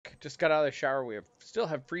Just got out of the shower. We still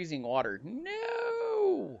have freezing water.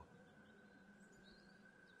 No!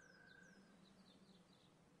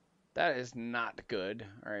 That is not good.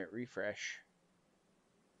 All right, refresh.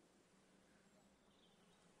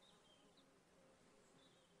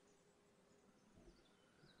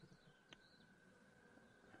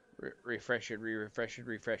 Refresh it, refresh it,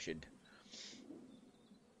 refresh it.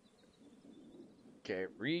 Okay,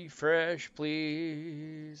 refresh,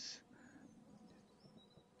 please.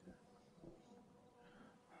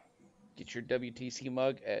 Get your WTC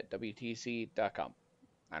mug at WTC.com.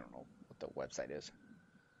 I don't know what the website is.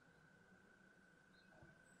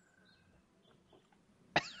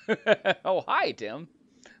 Oh, hi, Tim.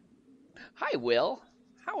 Hi, Will.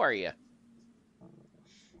 How are you?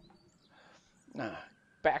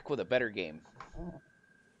 Back with a better game.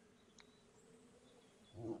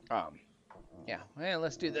 Yeah, well,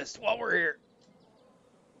 let's do this while we're here.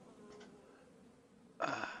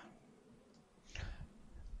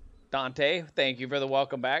 Dante, thank you for the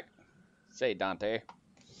welcome back. Say, Dante.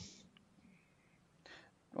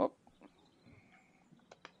 Oh.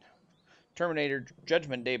 Terminator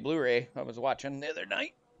Judgment Day Blu-ray I was watching the other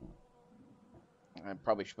night. I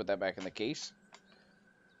probably should put that back in the case.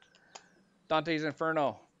 Dante's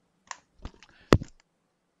Inferno.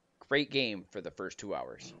 Great game for the first 2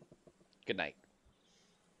 hours. Good night.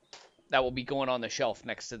 That will be going on the shelf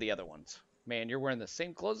next to the other ones. Man, you're wearing the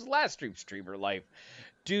same clothes as last streamer life.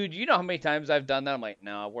 Dude, you know how many times I've done that? I'm like,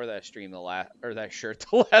 no, I wore that that shirt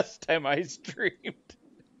the last time I streamed.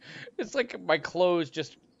 It's like my clothes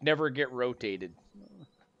just never get rotated.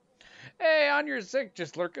 Hey, on your sick,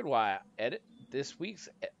 just lurking while I edit this week's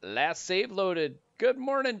last save loaded. Good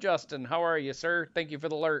morning, Justin. How are you, sir? Thank you for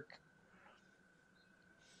the lurk.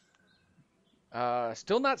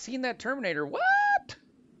 Still not seen that Terminator. What?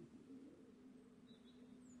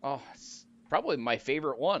 Oh, it's probably my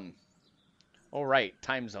favorite one. Oh, right,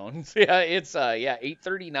 time zones. Yeah, it's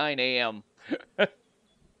 8:39 a.m.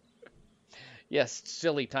 Yes,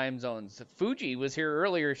 silly time zones. Fuji was here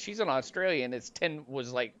earlier. She's in Australia, and it's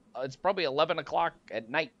probably 11 o'clock at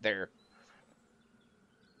night there.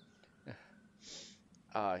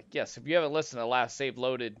 Yes, if you haven't listened to Last Save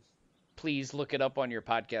Loaded, please look it up on your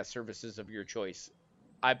podcast services of your choice.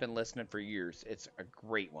 I've been listening for years. It's a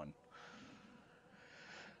great one.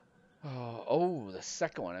 Oh, the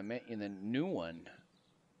second one. I meant in the new one.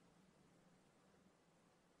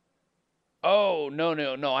 Oh,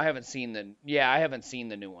 no. I haven't seen I haven't seen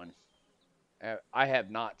the new one. I have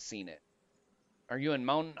not seen it. Are you in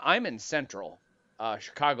Mountain? I'm in Central,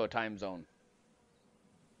 Chicago time zone.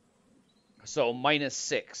 So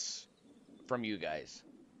 -6 from you guys.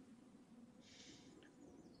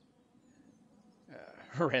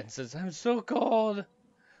 Ren says, I'm so cold.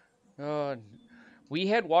 We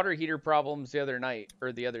had water heater problems the other night,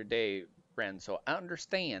 or the other day, Ren, so I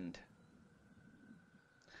understand.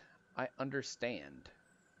 I understand.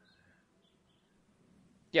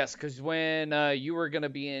 Yes, because when you were going to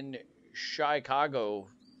be in Chicago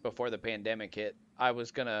before the pandemic hit, I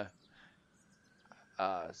was going to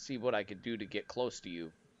see what I could do to get close to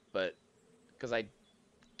you. But because I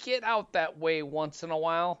get out that way once in a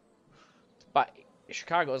while. But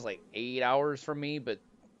Chicago is like 8 hours from me, but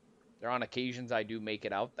there are on occasions I do make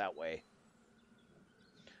it out that way.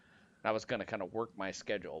 I was going to kind of work my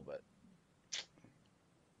schedule, but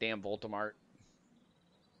damn Voltamart.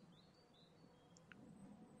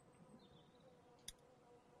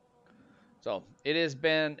 So, it has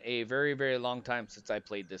been a very, very long time since I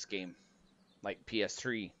played this game. Like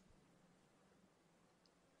PS3.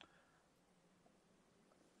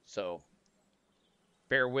 So,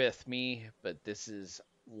 bear with me, but this is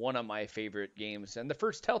one of my favorite games and the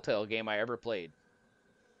first Telltale game I ever played.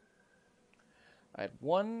 I had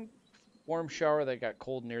one warm shower that got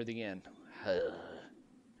cold near the end.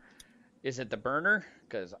 Is it the burner?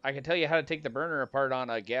 Because I can tell you how to take the burner apart on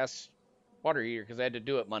a gas water heater because I had to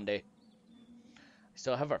do it Monday. I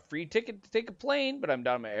still have a free ticket to take a plane, but I'm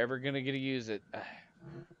not ever going to get to use it.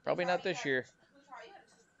 Probably not this year.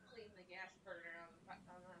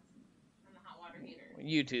 On the hot water heater.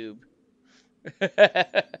 YouTube.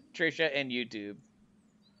 Trisha and YouTube.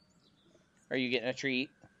 Are you getting a treat?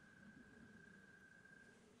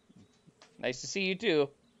 Nice to see you too.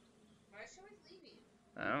 Why is she always leaving?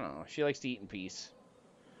 I don't know. She likes to eat in peace.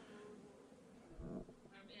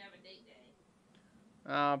 We have a date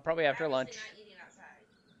day. Probably after lunch. Not eating outside.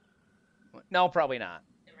 No, probably not.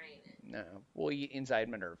 No, we'll eat inside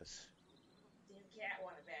Minerva's. Damn cat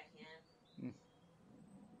wanted back in.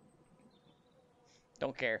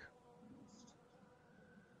 Don't care.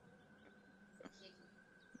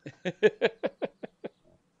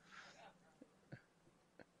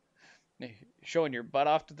 Showing your butt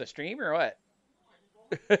off to the stream or what?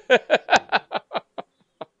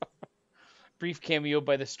 Brief cameo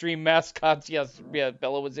by the stream mascots. Yes, yeah,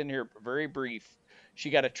 Bella was in here very brief.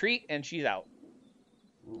 She got a treat and she's out.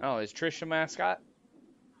 Oh, is Trish a mascot?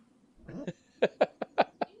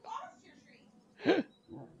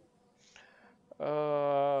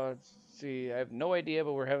 Let's see. I have no idea,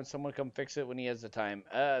 but we're having someone come fix it when he has the time.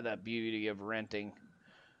 The beauty of renting.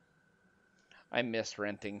 I miss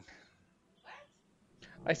renting.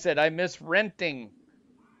 I said I miss renting.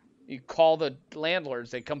 You call the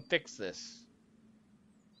landlords, they come fix this.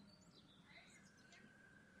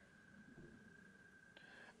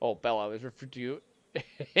 Oh, Bella, I was referring to you.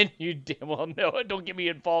 And you damn well know it. Don't get me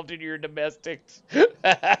involved in your domestics.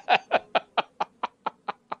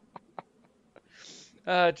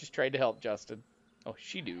 Just tried to help Justin. Oh,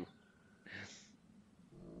 she do.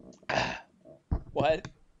 What?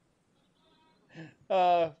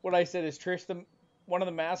 What I said is Trish one of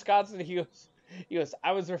the mascots, and he goes,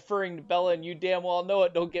 I was referring to Bella, and you damn well know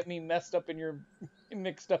it. Don't get me mixed up in your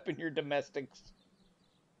domestics.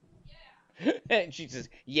 And she says,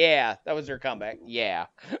 yeah, that was her comeback. Yeah.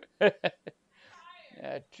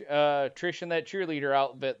 Trish in that cheerleader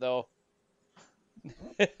outfit, though.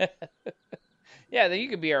 Yeah, then you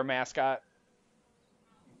could be our mascot.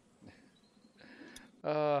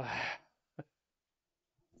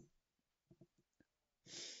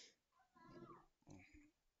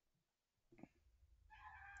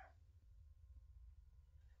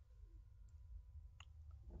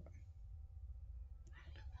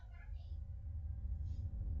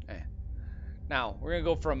 Now, we're going to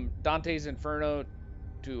go from Dante's Inferno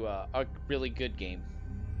to a really good game.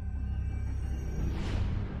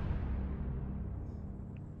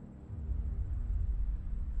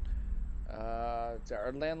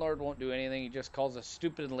 Our landlord won't do anything. He just calls us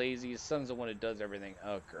stupid and lazy. His son's the one who does everything.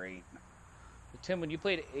 Oh, great. Tim, when you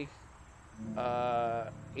played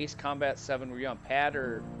Ace Combat 7, were you on pad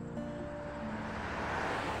or...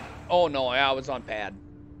 Oh, no, I was on pad.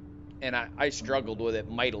 And I struggled with it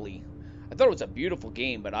mightily. I thought it was a beautiful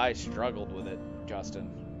game, but I struggled with it, Justin.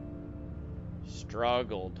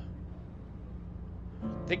 Struggled.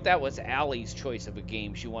 I think that was Allie's choice of a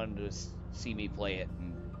game. She wanted to see me play it.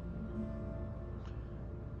 And...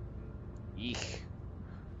 Eek.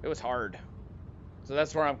 It was hard. So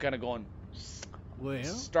that's where I'm kind of going. Well,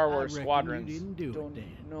 Star Wars Squadrons. Don't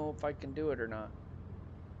know if I can do it or not.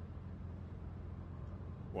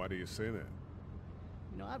 Why do you say that?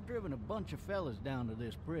 You know, I've driven a bunch of fellas down to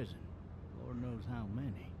this prison. Lord knows how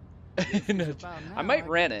many. I might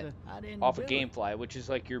rent it off of GameFly, which is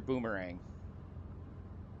like your Boomerang.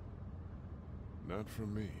 Not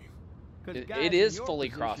from me. It is fully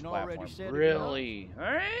cross-platform. Really?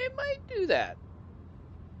 I might do that.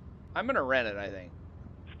 I'm gonna rent it, I think.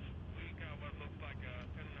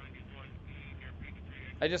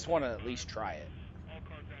 I just want to at least try it.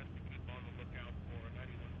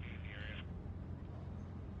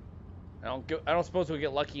 I don't suppose we'll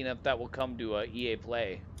get lucky enough that will come to EA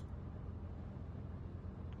Play.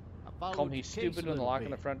 Call me stupid when the lock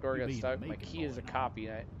on the front door got stuck. My key is a copy,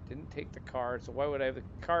 and I didn't take the car, so why would I have the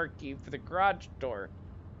car key for the garage door?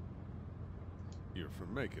 You're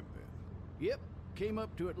from Macon, then? Yep. Came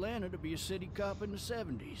up to Atlanta to be a city cop in the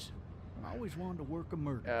 70s. I always wanted to work a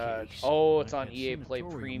murder case. Oh, it's on EA Play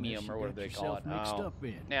Premium, or whatever they call it. Oh.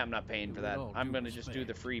 Yeah, I'm not paying for that. I'm going to just do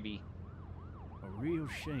the freebie. A real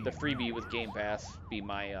shame. The freebie with Game Pass be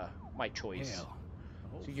my my choice. Hell,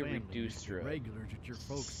 so you get reduced through it. Regulars at your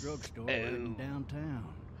folks' drugstore right in downtown.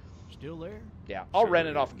 Still there? Yeah, I'll rent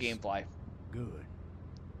it off of GameFly. Good.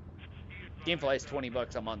 GameFly is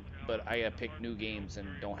 $20 a month, but I gotta pick new games and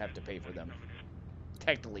don't have to pay for them.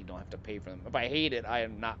 Technically, don't have to pay for them. If I hate it, I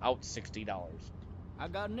am not out $60. I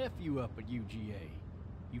got a nephew up at UGA.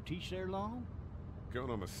 You teach there long? Going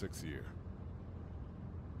on my 6th year.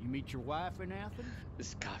 You meet your wife in Athens?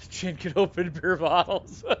 This cop's chin can open beer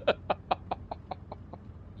bottles.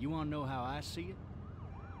 You want to know how I see it?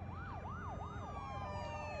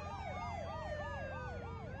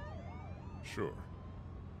 Sure.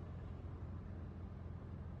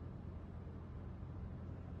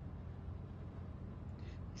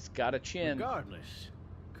 He's got a chin. Regardless,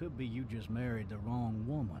 could be you just married the wrong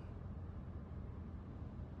woman.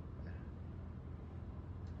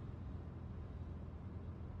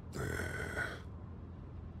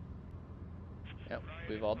 Yep,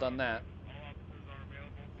 we've all done that.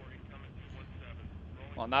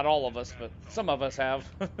 Well, not all of us, but some of us have.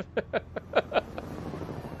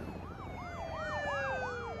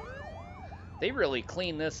 They really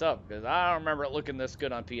cleaned this up, because I don't remember it looking this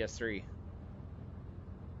good on PS3.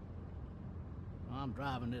 I'm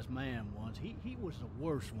around driving this man once. He was the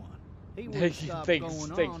worst one. He wouldn't stop Thanks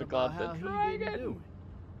going on for about calling the how he didn't dragon. do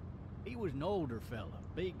it. He was an older fella,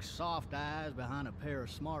 big soft eyes behind a pair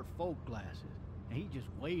of smart folk glasses, and he just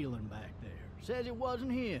wailing back there. Says it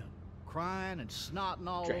wasn't him, crying and snotting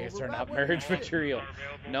all Dragons over. are right not where he marriage was sitting. material.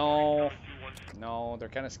 No, they're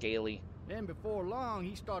kind of scaly. Then before long,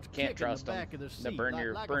 he starts Can't kicking trust the 'em. back of the They'll seat burn like,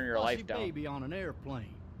 your- like burn a your fussy life down. baby on an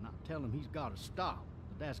airplane. And I tell him he's got to stop.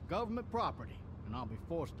 But that's government property, and I'll be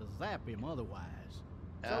forced to zap him otherwise.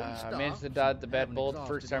 So he I managed to stops, dodge and the bad having bullet the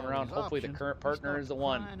first exhausted time all around. his Hopefully the options, current he partner is starts the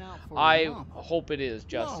one. crying out for his I mama. hope it is,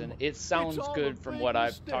 Justin. Mama, It sounds it's all good a from big what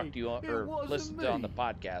I've mistake. talked to you on, It or wasn't listened to on the me.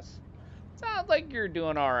 podcast. Sounds like you're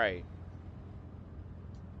doing all right.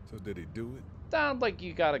 So did he do it? Sounds like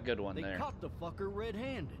you got a good one They there. caught the fucker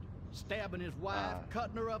red-handed, stabbing his wife, Ah.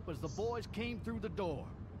 cutting her up as the boys came through the door.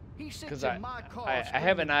 He sits Because in my car I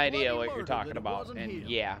have an screaming idea bloody what you're murder talking that it about, wasn't and him.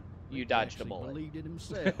 yeah, you He dodged a actually bullet. believed it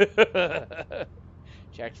himself.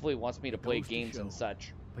 She actually wants me to play goes to games and show.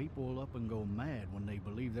 such. People will up and go mad when they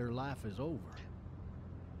believe their life is over.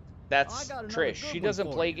 That's I got another Trish. good She one doesn't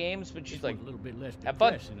for play you. games, but she's This like, one's a little bit less have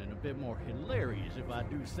fun. depressing and a bit more hilarious, if I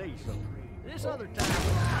do say so. This other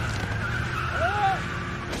time.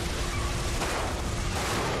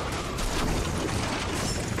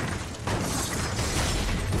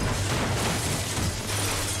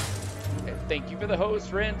 thank you for the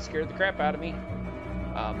host, Ren. Scared the crap out of me.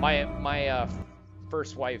 My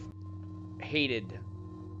first wife hated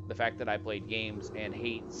the fact that I played games, and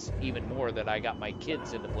hates even more that I got my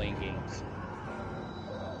kids into playing games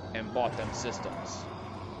and bought them systems.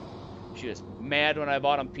 She was mad when I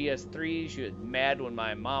bought them PS3. She was mad when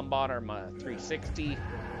my mom bought her my 360,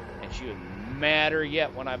 and she was madder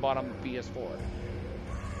yet when I bought them PS4.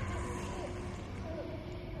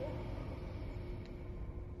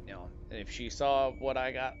 You know, and if she saw what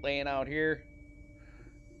I got laying out here,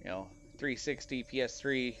 you know, 360,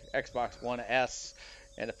 PS3, Xbox One S,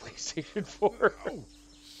 and a PlayStation 4. Oh,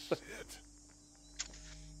 shit.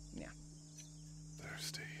 Yeah.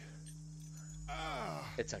 Thirsty. Ah,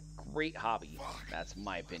 It's a great hobby. fuck. That's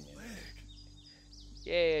my opinion. Leg.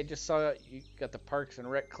 Yeah, I just saw you got the Parks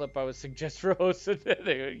and Rec clip I was suggesting for hosting.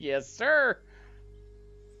 Yes, sir.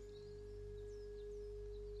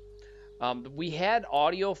 We had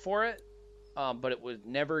audio for it, but it would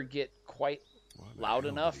never get quite Why the loud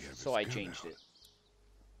hell enough, did he have so his I gun changed out? it.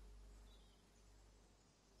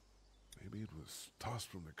 Maybe it was tossed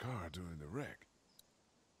from the car during the wreck.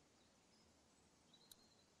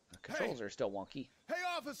 The controls are still wonky. Hey,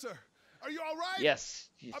 officer! Are you all right? Yes,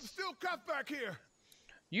 I'm still cuffed back here.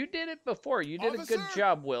 you did it before. You did a good Officer?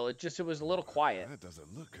 job, Will. It was a little quiet. That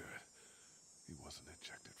doesn't look good. He wasn't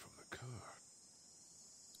ejected from the car.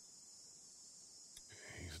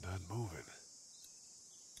 He's not moving.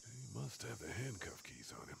 He must have the handcuff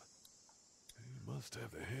keys on him. He must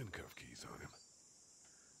have the handcuff keys on him.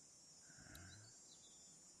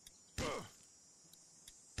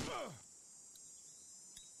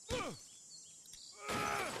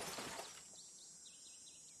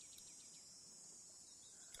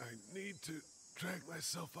 I need to drag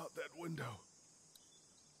myself out that window.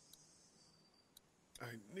 I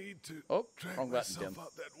need to Oh, drag wrong button, myself Tim.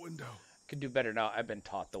 out that window. Could do better now. I've been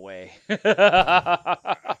taught the way.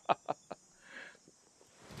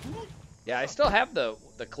 Yeah, I still have the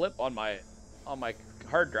clip on my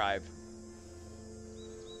hard drive.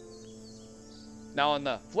 Now on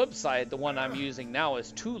the flip side, the one I'm using now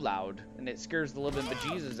is too loud, and it scares the living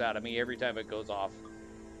bejesus out of me every time it goes off.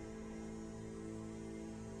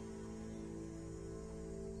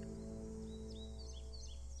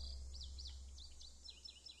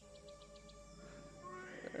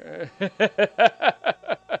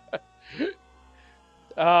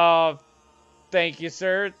 Oh, thank you,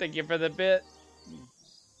 sir. Thank you for the bit.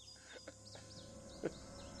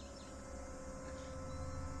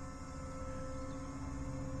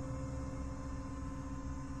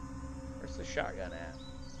 Where's the shotgun at?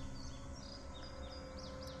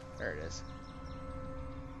 There it is.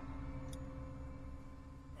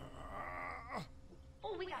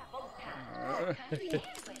 Oh, we got both kinds.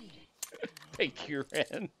 Thank you,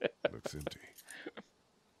 Ren. Looks empty.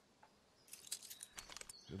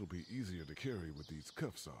 It'll be easier to carry with these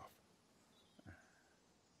cuffs off.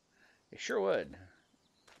 It sure would.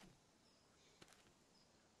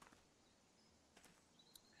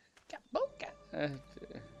 Kaboka.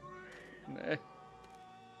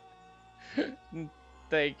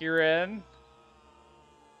 Thank you, Ren.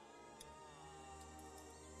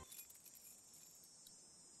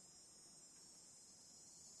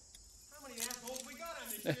 How many assholes we got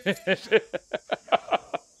on this ship?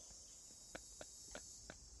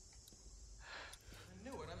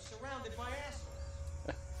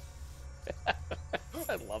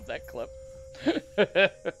 that clip. I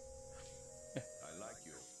like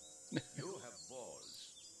you. You have balls.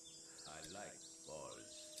 I like balls.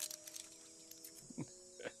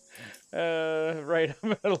 Right,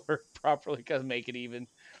 I'm gonna learn properly, gotta make it even.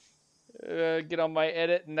 Get on my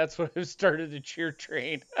edit, and that's when I've started to cheer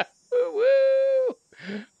train. Woo!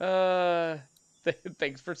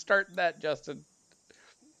 Thanks for starting that, Justin.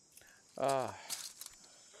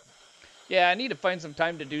 Yeah, I need to find some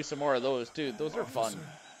time to do some more of those, too. Those are fun.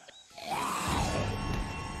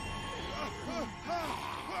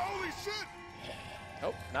 Holy shit!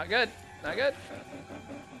 Oh, not good. Not good.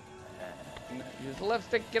 Use the left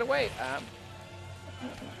stick. Get away.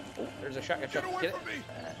 Oh, there's a shotgun shot. Get it. From me!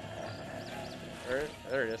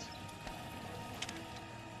 There it is.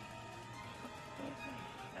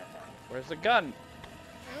 Where's the gun?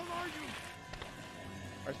 Where the hell are you?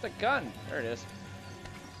 Where's the gun? There it is.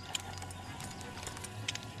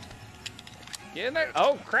 Get in there.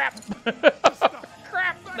 Oh, crap.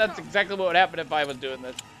 Crap. That's exactly what would happen if I was doing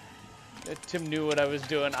this. If Tim knew what I was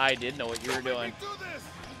doing. I did know what you were doing. Do this!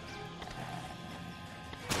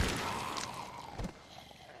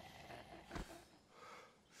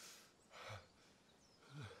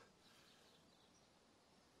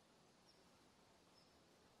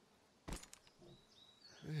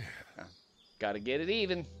 Gotta get it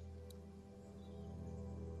even.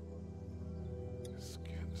 His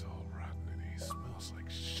skin's all rotten and he smells like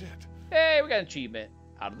shit. Hey, we got an achievement.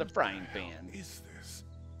 Out of the frying pan. What is this?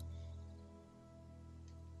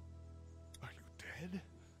 Are you dead?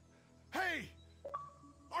 Hey!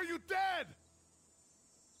 Are you dead?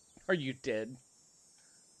 Are you dead?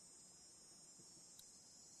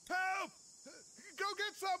 Help! Go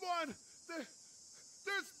get someone!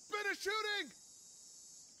 There's been a shooting!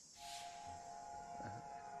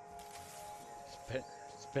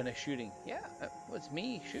 It's been a shooting. Yeah, it was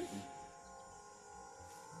me shooting.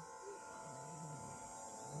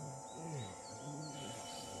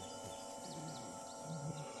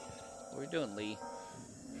 What are we doing, Lee?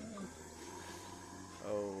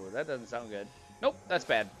 Oh, that doesn't sound good. Nope, that's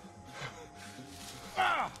bad.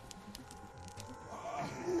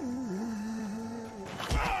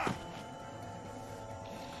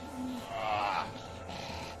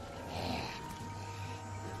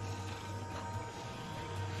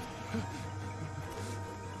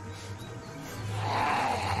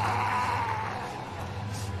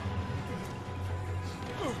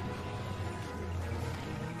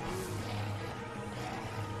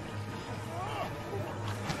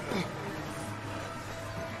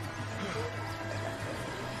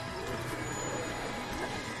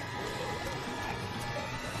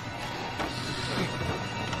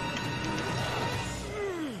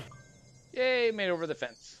 Yay, made over the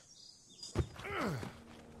fence.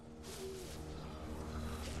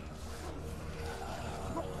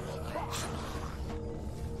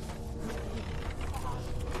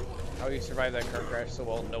 How he survived that car crash so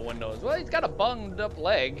well, no one knows. Well, he's got a bunged up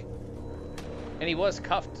leg. And he was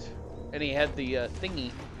cuffed. And he had the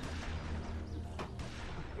thingy.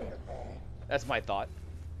 That's my thought.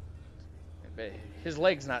 But his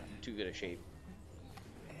leg's not in too good a shape.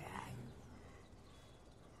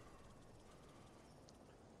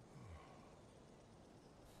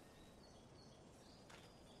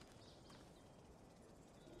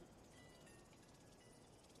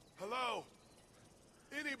 Hello?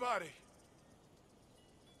 Anybody?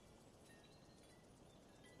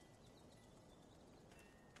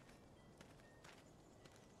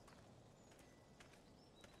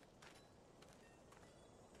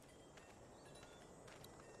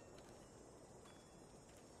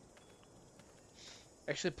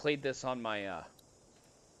 I actually played this on my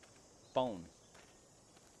phone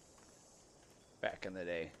back in the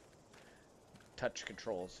day. Touch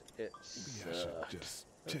controls. It Maybe I should just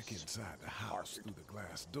check inside the house through the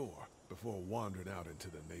glass door before wandering out into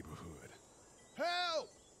the neighborhood. Help!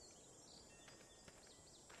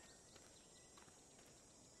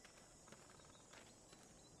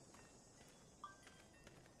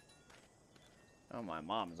 Oh, my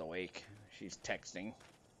mom's awake. She's texting.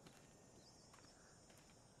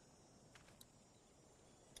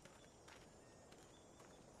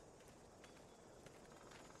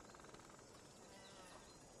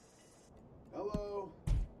 Hello?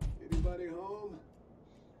 Anybody home?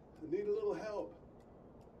 I need a little help.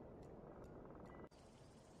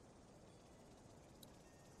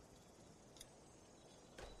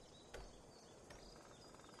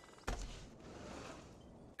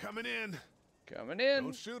 Coming in. Coming in.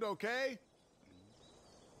 Don't shoot, okay?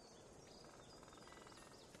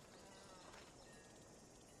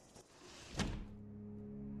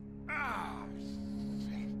 Ah,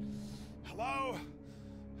 shit. Hello?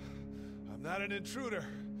 I'm not an intruder.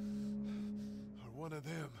 Or one of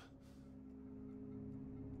them.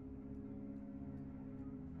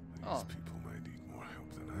 These people might need more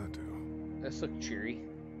help than I do. This looked cheery.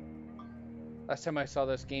 Last time I saw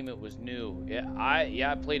this game, it was new.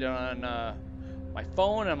 I played it on my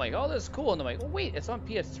phone. And I'm like, oh, this is cool. And I'm like, oh wait, it's on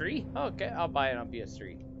PS3. Oh, okay, I'll buy it on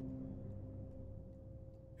PS3.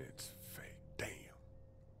 It's fake. Damn.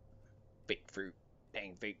 Fake fruit.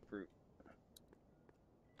 Dang fake fruit.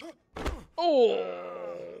 Oh.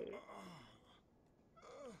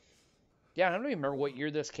 Yeah, I don't even remember what year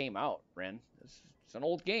this came out, Ren. It's an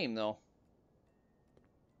old game though.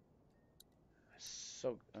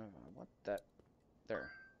 So what that there.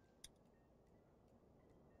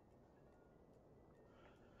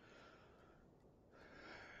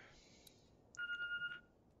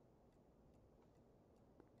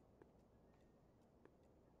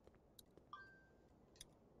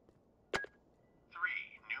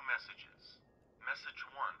 Message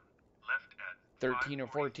 1, left at 13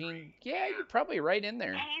 or 14? Yeah, you're probably right in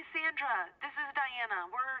there. Hey, Sandra. This is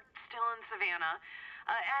Diana. We're still in Savannah.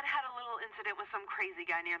 Ed had a little incident with some crazy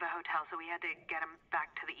guy near the hotel, so we had to get him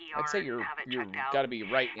back to the ER I'd say and have it checked out. got to be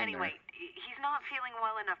right in Anyway, he's not feeling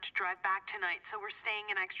well enough to drive back tonight, so we're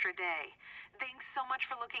staying an extra day. Thanks so much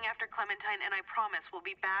for looking after Clementine, and I promise we'll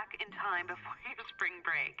be back in time before your spring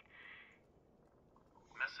break.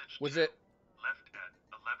 Message Was 2, it? left at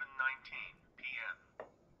 11:19 p.m.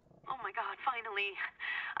 Oh my God, finally.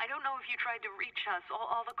 I don't know if you tried to reach us.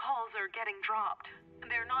 All the calls are getting dropped.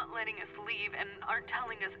 They're not letting us leave and aren't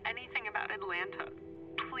telling us anything about Atlanta.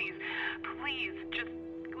 Please, please, just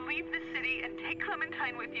leave the city and take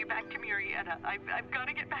Clementine with you back to Murrieta. I've got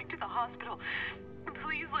to get back to the hospital.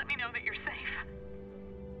 Please let me know that you're safe.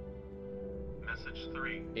 Message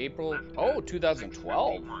 3. April. left Oh, at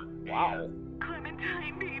 2012. 6:51 Wow.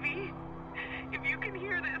 Clementine, baby. If you can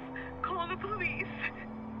hear this, call the police.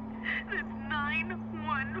 That's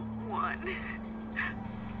 911.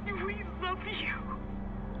 We love you.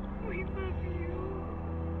 We love you.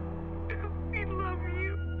 We love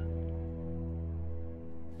you.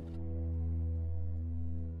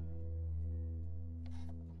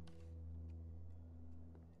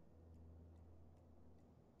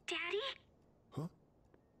 Daddy? Huh?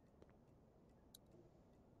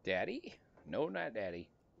 Daddy? No, not Daddy.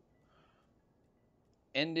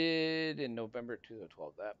 Ended in November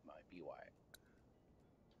 2012. That might be why.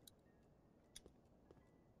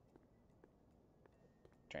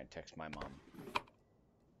 Trying to text my mom.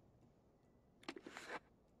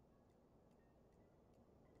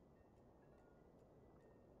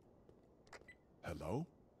 Hello?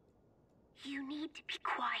 You need to be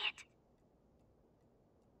quiet.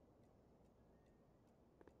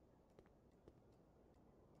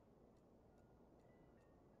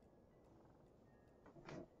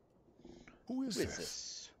 Who is Who is this?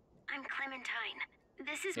 this? I'm Clementine.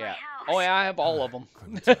 This is my Yeah. house. Oh yeah, I have all of them.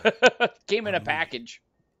 Came in a package.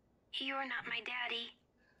 You're not my daddy.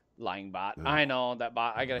 Lying bot. No, I know that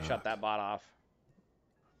bot. I gotta I'm shut not. that bot off.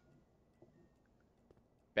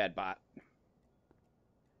 Bad bot.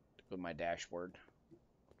 With my dashboard.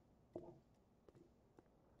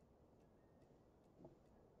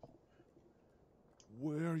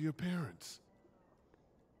 Where are your parents?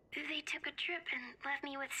 They took a trip and left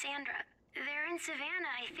me with Sandra. They're in Savannah,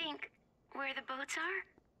 I think, where the boats are.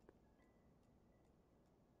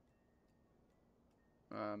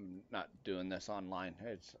 I'm not doing this online.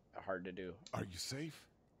 It's hard to do. Are you safe?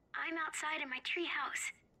 I'm outside in my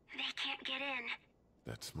treehouse. They can't get in.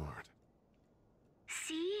 That's smart.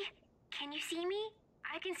 See? Can you see me?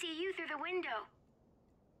 I can see you through the window.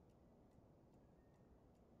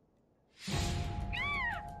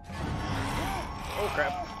 Oh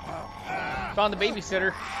crap. Found the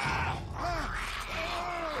babysitter.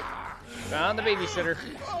 Found the babysitter.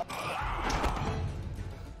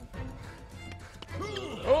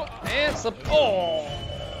 Oh, and slip. Oh!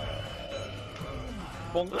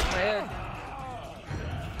 Bonk with my head.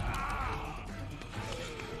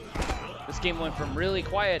 This game went from really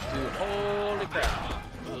quiet to holy crap.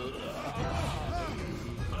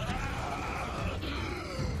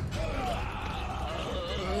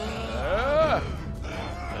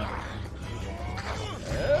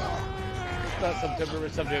 Not September,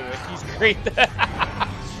 but September. He's great.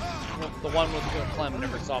 The one with Clem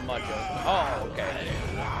never saw much of. Oh, okay.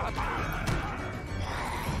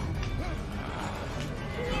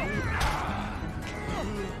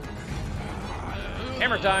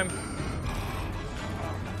 Hammer time.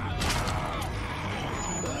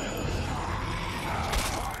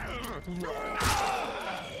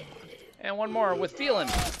 And one more with feeling.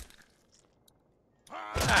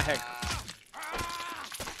 Ah, heck.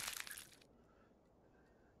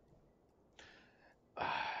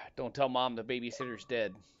 Don't tell mom the babysitter's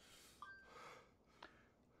dead.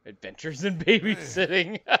 Adventures in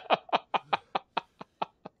babysitting.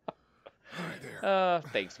 Hi there.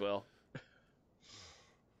 Thanks, Will.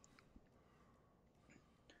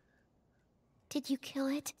 Did you kill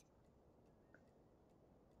it?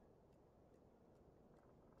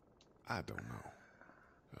 I don't know.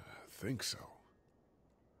 I think so.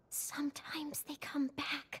 Sometimes they come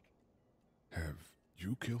back. Have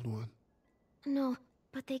you killed one? No,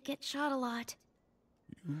 but they get shot a lot.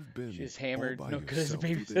 You've been She's all hammered. by No good as a yourself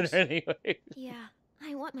through babysitter this? anyway. Yeah,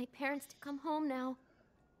 I want my parents to come home now.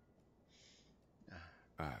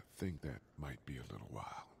 I think that might be a little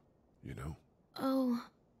while, you know? Oh,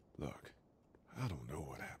 Look, I don't know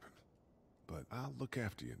what happened, but I'll look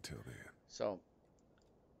after you until then. So,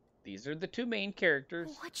 these are the two main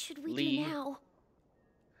characters. what should we Lee. do now?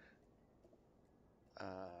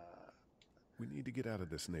 We need to get out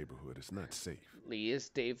of this neighborhood. It's not safe. Lee is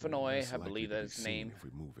Dave We're Fenoy, less I likely believe to be that's his seen name. if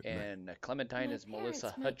we move at night. And Clementine My is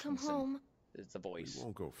Melissa parents might come Hutchinson. home. Is the voice. We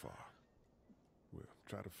won't go far. We'll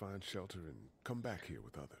try to find shelter and come back here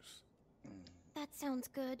with others. That sounds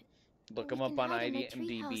good. Look We them up can on hide in a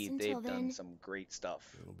IMDb. treehouse They've until done then. some great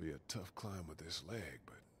stuff. It'll be a tough climb with this leg,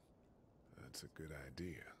 but that's a good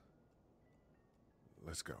idea.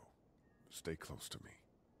 Let's go. Stay close to me.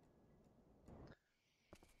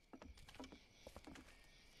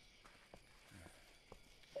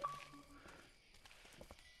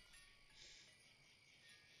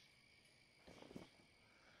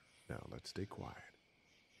 Now let's stay quiet.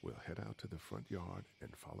 We'll head out to the front yard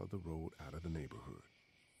and follow the road out of the neighborhood.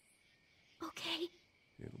 Okay.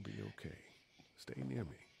 It'll be okay. Stay near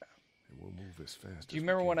me, and we'll move as fast Do you as we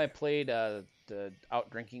remember when I can. played the Out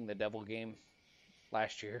Drinking the Devil game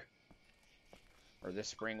last year? Or this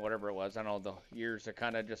spring, whatever it was. I don't know, the years are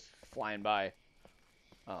kind of just flying by.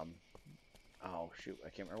 Oh, shoot. I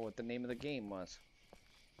can't remember what the name of the game was.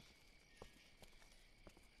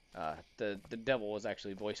 The devil was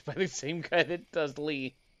actually voiced by the same guy that does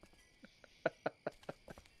Lee.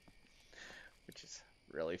 Which is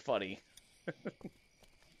really funny.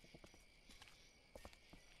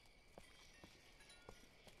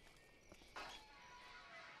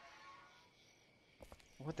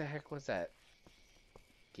 What the heck was that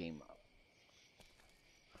game?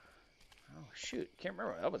 Oh shoot, can't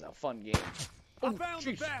remember. That was a fun game. Oh, found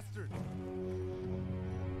jeez. the bastard!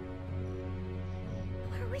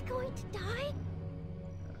 Are we going to die?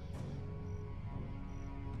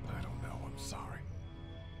 I don't know. I'm sorry.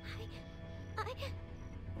 I...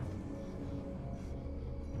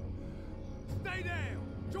 Stay down!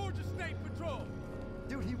 Georgia State Patrol!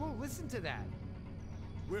 Dude, he won't listen to that.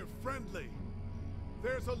 We're friendly.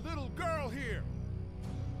 There's a little girl here.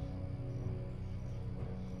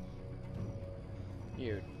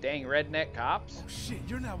 You dang redneck cops. Oh shit,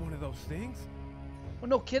 you're not one of those things. Well,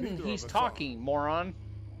 no kidding. Neither of He's us talking, moron.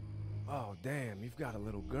 Oh, damn, you've got a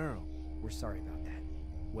little girl. We're sorry about that.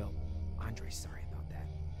 Well, Andre's sorry about that.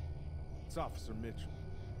 It's Officer Mitchell.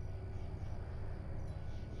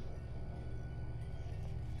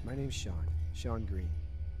 My name's Sean. Sean Green.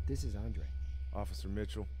 This is Andre. Officer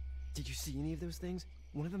Mitchell. Did you see any of those things?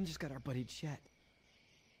 One of them just got our buddy Chet.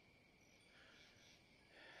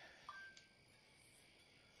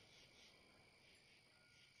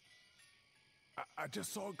 I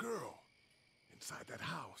just saw a girl inside that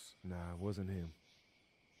house. Nah, it wasn't him.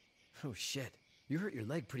 Oh, shit. You hurt your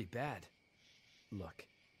leg pretty bad. Look,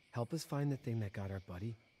 help us find the thing that got our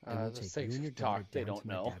buddy, and we'll The take six you and your daughter talk, they down don't to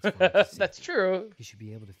my know. dad's farm to That's safety. true. You should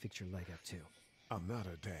be able to fix your leg up, too. I'm not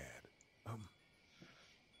a dad. I'm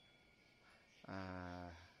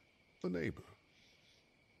a neighbor.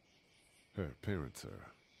 Her parents are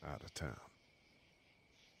out of town.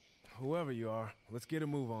 Whoever you are, let's get a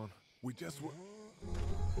move on. We just were...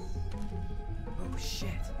 Oh, shit.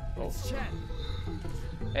 Oh. It's Chet.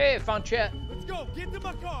 Hey, found Chet. Let's go! Get to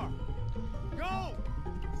my car! Go!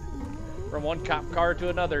 From one cop car to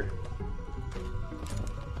another.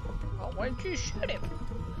 Oh, why didn't you shoot him?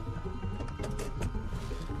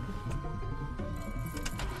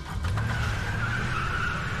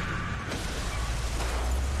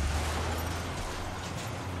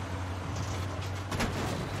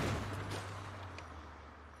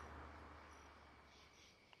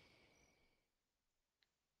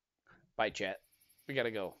 Bye, Chet. We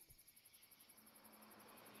gotta go.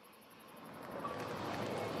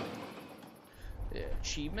 The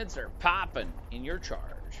achievements are popping in your charge.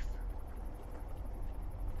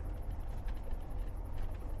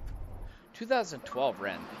 2012,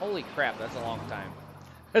 Ren. Holy crap, that's a long time.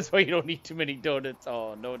 That's why you don't eat too many donuts.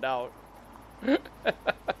 Oh, no doubt.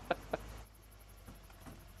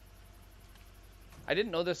 I I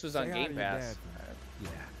didn't know this was on Say hi Game to your Pass. dad for me. Yeah.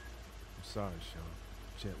 I'm sorry, Sean.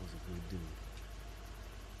 Chet was a good dude.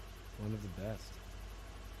 One of the best.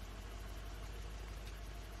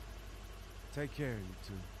 Take care, you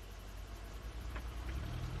two.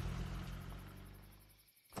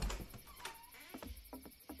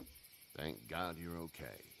 Thank God you're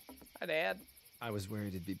okay. Hi, Dad. I was worried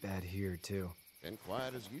it'd be bad here, too. Been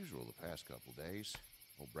quiet as usual the past couple days.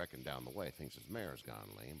 Old Brecken down the way thinks his mare's gone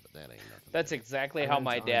lame, but that ain't nothing. That's exactly I how ran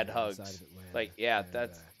my into dad Andre outside hugs. of Atlanta, Like, yeah, and,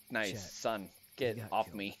 that's nice, Chet, son. Get got off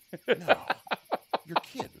killed. me. No, you're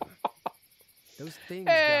kidding. Those things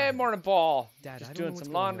Hey, got him. morning, Paul. Dad, I Just don't doing know what's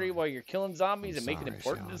some going laundry on. while you're killing zombies I'm and making sorry,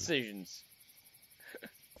 important Sean. decisions.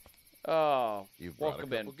 Oh, You've brought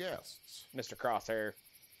welcome a in, couple guests. Mr. Crosshair.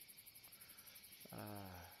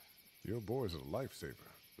 Your boy's a lifesaver.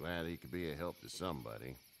 Glad he could be a help to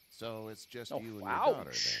somebody. So it's just Oh, you and ouch. your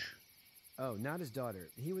daughter then. Oh, not his daughter.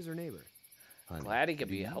 He was her neighbor. Honey, Glad he could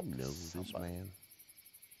do be a you help to know this somebody. man?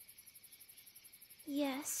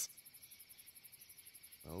 Yes.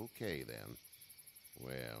 Okay then.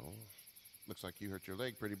 Well, looks like you hurt your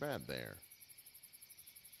leg pretty bad there.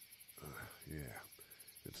 Yeah,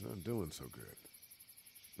 it's not doing so good.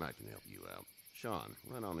 I can help you out. Sean,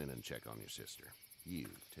 run on in and check on your sister. You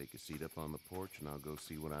take a seat up on the porch and I'll go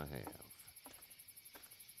see what I have.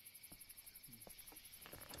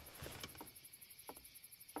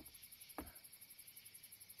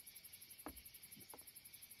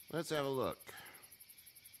 Let's have a look.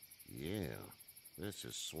 Yeah, this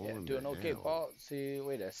is Yeah, swollen. doing to okay, hell. Paul. See,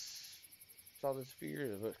 wait, I saw this a few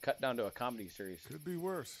years ago. Cut down to a comedy series. Could be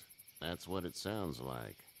worse. That's what it sounds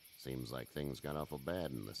like. Seems like things got awful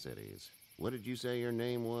bad in the cities. What did you say your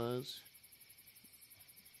name was?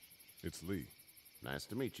 It's Lee. Nice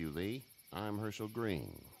to meet you, Lee. I'm Herschel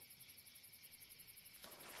Green.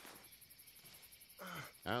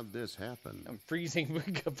 How'd this happen? I'm freezing,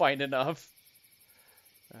 but can find enough.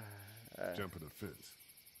 Jumping a fence,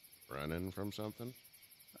 Running from something?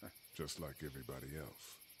 just like everybody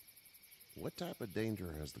else. What type of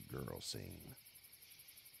danger has the girl seen?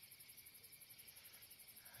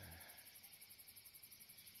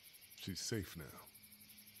 She's safe now.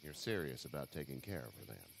 You're serious about taking care of her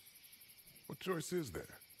then? What choice is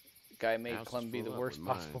there? Guy made House is Clem be full the up worst with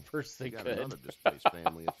mine. possible person We they got could. another displaced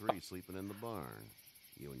family of 3 sleeping in the barn.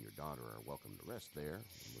 You and your daughter are welcome to rest there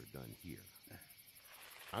when we're done here.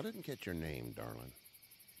 I didn't get your name, darling.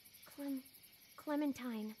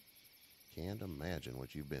 Clementine. Can't imagine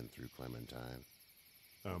what you've been through, Clementine.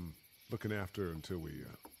 I'm looking after her until we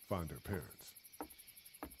find her parents.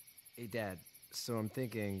 Hey, Dad. So I'm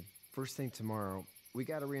thinking, first thing tomorrow, we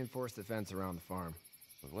gotta reinforce the fence around the farm.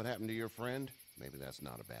 But what happened to your friend? Maybe that's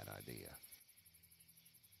not a bad idea.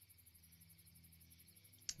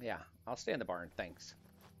 Yeah, I'll stay in the barn, thanks.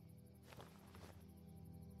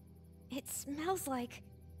 It smells like...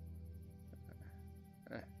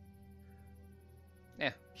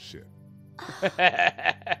 Yeah. Shit.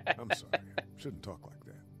 I'm sorry. Shouldn't talk like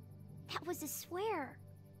that. That was a swear.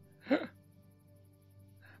 That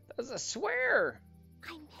was a swear.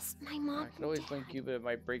 I missed my mom I can always and blame Dad. you, but it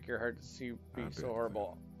might break your heart to see you be I bet so that.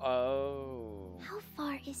 horrible. Oh. How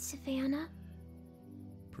far is Savannah?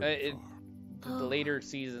 Pretty it- far. The Oh, later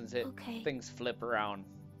seasons, okay. things flip around.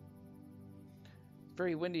 It's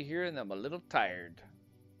very windy here, and I'm a little tired.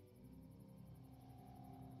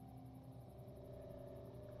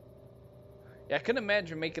 Yeah, I couldn't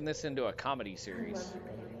imagine making this into a comedy series.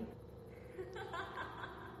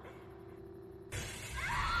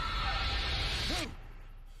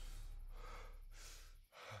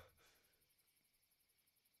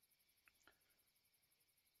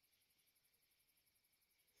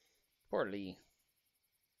 Poor Lee.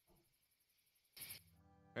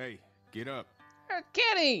 Hey, get up.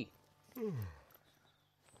 Kenny!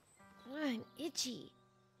 I'm itchy.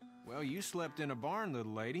 Well, you slept in a barn,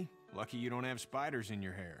 little lady. Lucky you don't have spiders in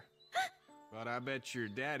your hair. But I bet your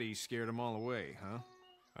daddy scared them all away, huh?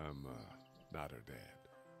 I'm not her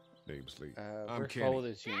dad. Name's Lee. I'm We're Kenny. slow with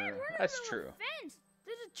his humor. That's true. Fence.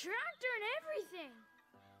 There's a tractor and everything.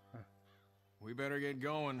 We better get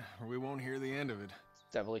going, or we won't hear the end of it.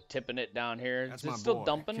 Definitely tipping it down here. That's Is it my still boy,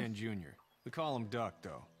 dumping? Ken Jr. We call him Duck,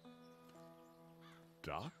 though.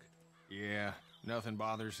 Doc? Yeah, nothing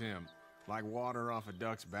bothers him. Like water off a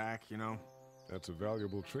duck's back, you know? That's a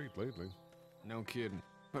valuable trait lately. No kidding.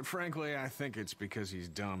 But frankly, I think it's because he's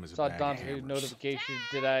dumb as a Saw bag of Dante's hammers. notification.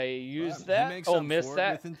 Did I use He that? makes Oh, up missed for it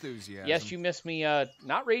that? with enthusiasm. Yes, you missed me.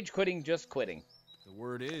 Not rage quitting, just quitting. The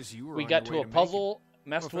word is you were We on got your to way a make puzzle,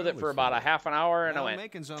 messed Well, with it family for about a friendly. half an hour, and I Well, went,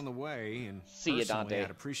 making's on the way, and See ya, personally, Dante.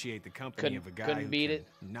 I'd appreciate the company Couldn't- of a guy couldn't who beat can it.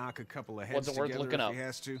 knock a couple of heads Wasn't worth together looking if up. he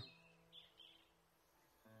has to.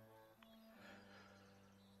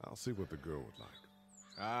 I'll see what the girl would like.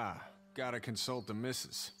 Ah, gotta consult the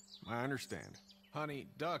missus. I understand. Honey,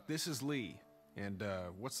 Duck, this is Lee. And,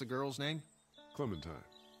 what's the girl's name? Clementine.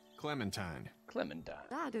 Clementine. Clementine.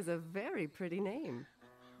 That is a very pretty name.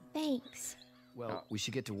 Thanks. Well, we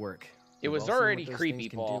should get to work. It We've was all seen what already those creepy, things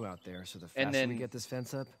can Paul. do out there, so the And faster then we get this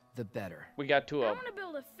fence up, the better. we got to I a want to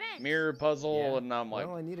build a fence. mirror puzzle, Yeah. and I'm like,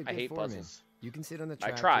 well, I need a good hate foreman. puzzles. You can sit on the I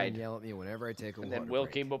tractor tried. and yell at me whenever I take a And water then Will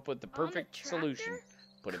break. came up with the On the perfect tractor? solution.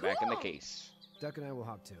 Put it back in the Cool. case. Duck and I will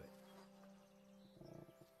hop to it.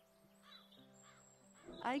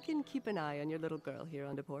 I can keep an eye on your little girl here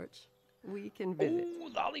on the porch. We can visit. Ooh,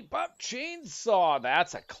 lollipop chainsaw.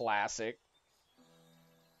 That's a classic.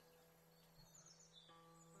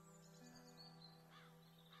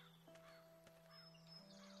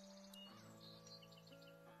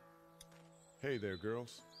 Hey there,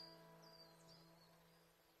 girls.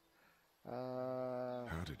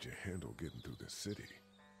 How did you handle getting through the city?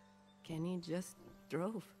 Kenny just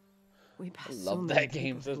drove. We I passed so love many that game,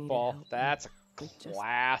 people says who needed Paul. help, and That's a we just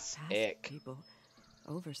passed classic. people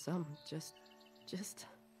over some. Just.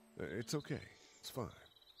 It's okay. It's fine.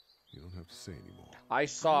 You don't have to say anymore. I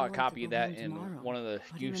saw a want to copy go of that home in tomorrow, one of the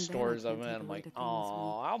but youth even then I stores I'm can't in. take I'm away like, the things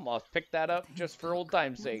oh, we- I almost picked that up just for old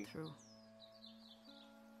time's went sake. through.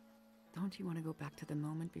 Don't you want to go back to the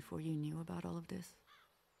moment before you knew about all of this?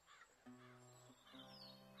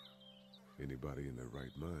 Anybody in their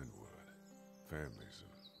right mind would. Families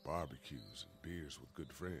and barbecues and beers with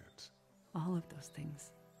good friends. All of those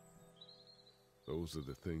things. Those are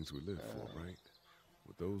the things we live for, right?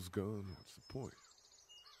 With those gone, what's the point?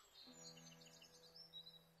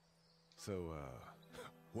 So,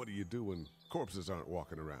 what do you do when corpses aren't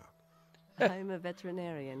walking around? I'm a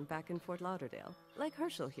veterinarian back in Fort Lauderdale. Like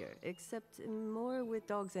Herschel here, except more with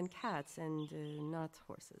dogs and cats and not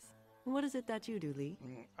horses. What is it that you do, Lee?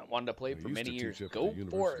 I wanted to play I for used many to years. teach up at Go the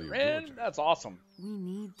for University it, of man. Georgia. That's awesome. We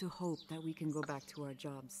need to hope that we can go back to our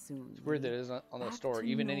jobs soon. It's weird that it isn't on the Back store, to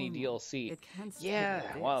even any normal. DLC. It can't stay Yeah,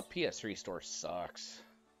 like well, this. PS3 store sucks.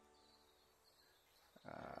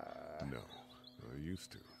 No, I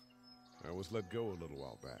used to. I was let go a little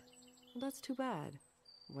while back. That's too bad.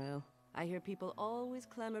 Well, I hear people always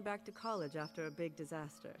clamor back to college after a big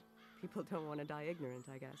disaster. People don't want to die ignorant,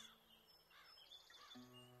 I guess.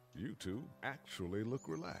 You two actually look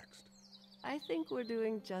relaxed. I think we're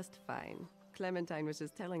doing just fine. Clementine was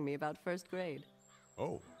just telling me about first grade.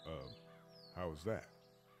 Oh, how was that?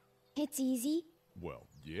 It's easy. Well,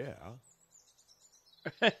 yeah.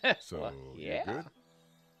 So, Well, you yeah. good?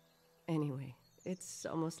 Anyway, it's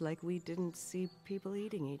almost like we didn't see people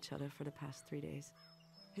eating each other for the past 3 days.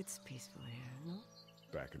 It's peaceful here, no?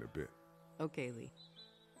 Back in a bit. Okay, Lee.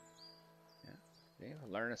 Yeah,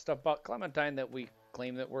 learning stuff about Clementine that we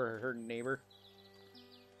claim that we're her neighbor.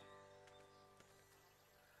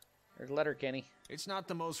 There's a letter, Kenny. It's not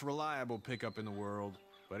the most reliable pickup in the world,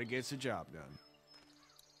 but it gets the job done.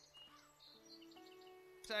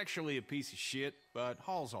 It's actually a piece of shit, but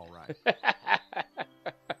Hall's all right.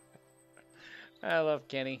 I love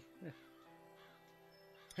Kenny.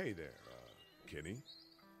 Hey there, Kenny.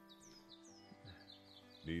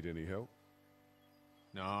 Need any help?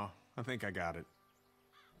 No, I think I got it.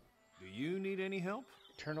 Do you need any help?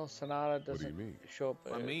 Eternal Sonata doesn't you mean? show up.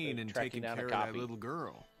 I mean, in tracking taking down care a of that copy. little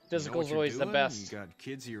girl. Physical's You know what you're always the doing? best. You got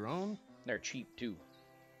kids of your own? They're cheap too.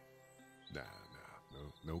 Nah,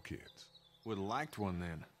 no kids. Would have liked one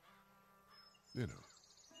then. You know.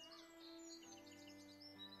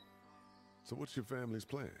 So what's your family's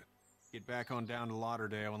plan? Get back on down to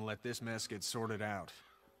Lauderdale and let this mess get sorted out.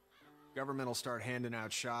 Government will start handing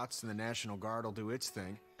out shots and the National Guard will do its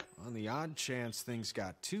thing. On the odd chance things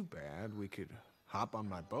got too bad, we could hop on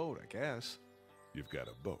my boat, I guess. You've got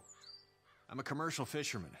a boat. I'm a commercial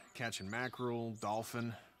fisherman, catching mackerel,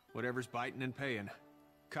 dolphin, whatever's biting and paying.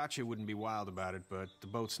 Katya wouldn't be wild about it, but the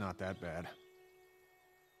boat's not that bad.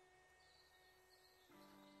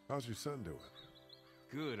 How's your son doing?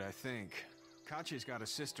 Good, I think. Katya's got a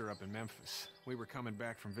sister up in Memphis. We were coming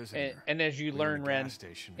back from visiting And, her. and as you We were learn, at a Ren, gas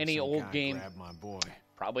station and any some old guy game, grabbed my boy.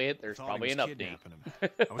 there's Thought probably he an was update. kidnapping him.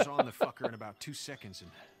 I was on the fucker in about 2 seconds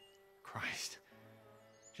and... Christ.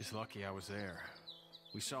 Just lucky I was there.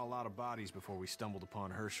 We saw a lot of bodies before we stumbled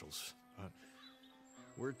upon Herschel's. But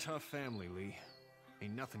we're a tough family, Lee.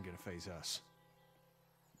 Ain't nothing gonna phase us.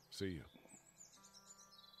 See you.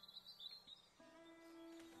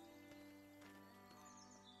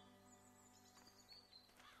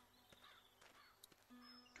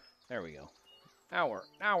 There we go.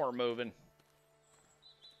 Now we're moving.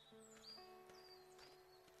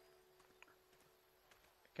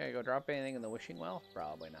 Can I go drop anything in the wishing well?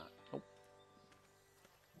 Probably not. Nope.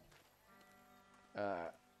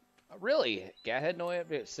 Really? Yeah, I had no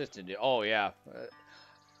assistant. Oh yeah.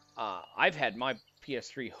 I've had my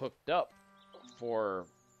PS3 hooked up for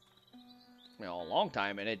a long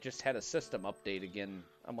time, and it just had a system update again.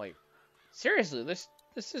 I'm like, seriously, this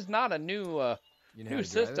is not a new new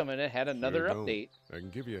system, and it had another Sure don't. update. I can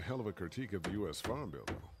give you a hell of a critique of the U.S. Farm Bill,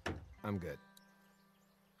 though. I'm good.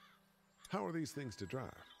 How are these things to drive?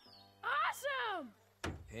 Awesome!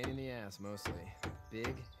 Pain in the ass, mostly.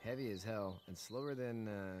 Big, heavy as hell, and slower than,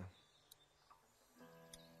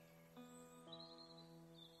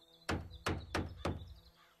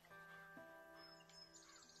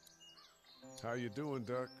 How you doing,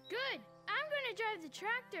 Duck? Good. I'm gonna drive the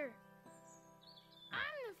tractor.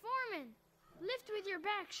 I'm the foreman. Lift with your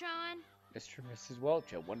back, Sean. Mr. and Mrs.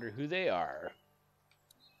 Welch, I wonder who they are.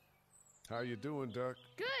 How you doing, Duck?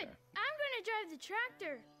 Good. I'm gonna drive the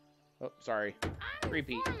tractor. Oh, sorry. I'm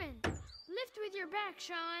Repeat. the foreman. Lift with your back,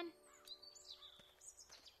 Sean.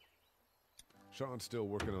 Sean's still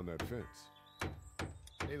working on that fence.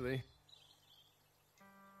 Hey, Lee.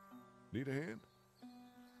 Need a hand?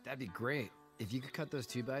 That'd be great. If you could cut those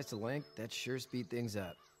 2x to length, that'd sure speed things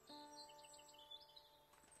up.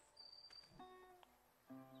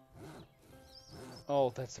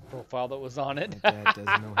 Oh, that's the profile that was on it. My dad doesn't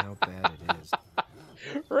know how bad it is.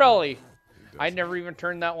 Really? I never even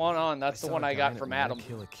turned that one on. That's the saw one a I guy got that from wanted Adam. to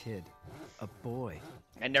kill a kid, a boy.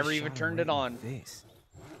 I never Just even shot him turned right it in on. the face.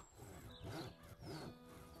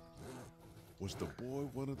 Was the boy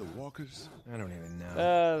one of the walkers? I don't even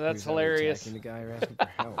know. That's He was either hilarious. attacking the guy or asking for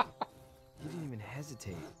help. He didn't even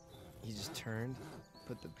hesitate. He just turned,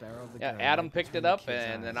 put the barrel of the Yeah, gun Adam right picked between it up, the kid's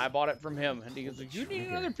and then eyes. I bought it from him. And he was like, "You need Trigger.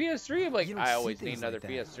 another PS3?" I'm like, You don't "I see always need things another like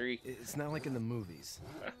that. PS3." It's not like in the movies.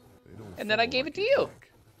 They don't And then I fall gave like it to you'd you.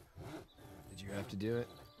 think. Did you have to do it?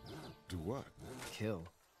 Do what? Kill.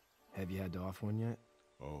 Have you had to off one yet?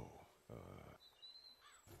 Oh,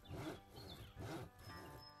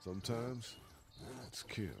 sometimes it's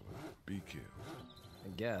kill, be killed. I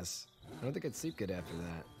guess. I don't think I'd sleep good after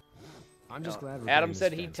that. I'm just No, glad we're Adam getting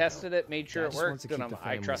said this he fence tested built. it, made sure Dad it just wants worked, to and keep the I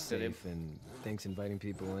family trusted him. safe and thinks inviting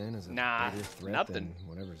people in is a Nah, bigger threat nothing. than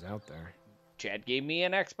whatever's out there. Chad gave me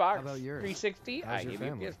an Xbox How about yours? 360. How's I your gave you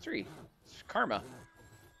family? a PS3. It's karma.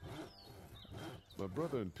 My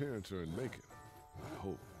brother and parents are in Macon. I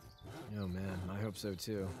hope. Oh man, I hope so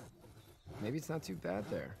too. Maybe it's not too bad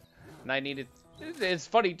there. And I needed. It's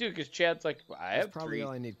funny too, because Chad's like, I That's have probably three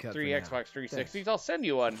all I need cut three for now. Xbox 360s. Thanks. I'll send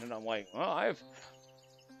you one. And I'm like, well, I have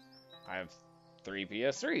 3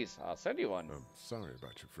 PS3s. I'll send you one. I'm sorry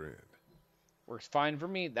about your friend. Works fine for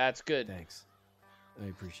me. That's good. Thanks. I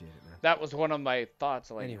appreciate it, man. That was one of my thoughts.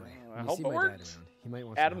 Like, Anyway, I when you hope see it my dad works. around, he might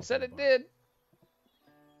want some Adam help said on it the barn. did.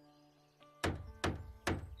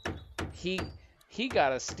 He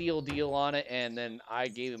got a steal deal on it, and then I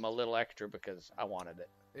gave him a little extra because I wanted it.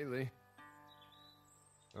 Hey, Lee.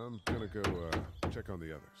 I'm gonna go check on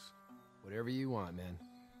the others. Whatever you want, man.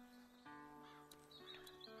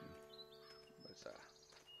 It's,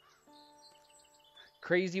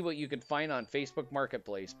 crazy what you can find on Facebook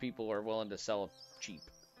Marketplace. People are willing to sell cheap.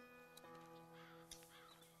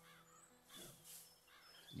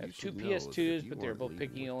 I have 2 should know that if PS2s, you but they're weren't both leaving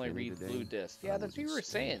picky, with only Kenny read today, blue disc. I Yeah, that's what was you were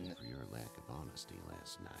ecstatic saying. for your lack of honesty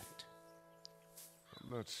last night. I'm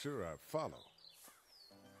not sure I follow.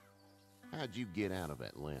 How'd you get out of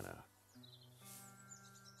Atlanta?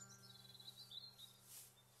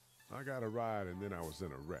 I got a ride and then I was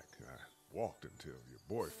in a wreck. I walked until your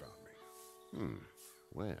boy found me.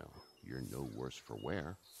 Well, you're no worse for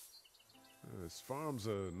wear. This farm's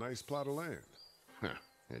a nice plot of land. Huh.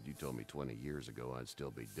 Had you told me 20 years ago I'd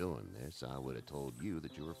still be doing this, I would have told you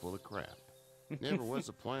that you were full of crap. Never was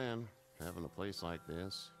a plan, having a place like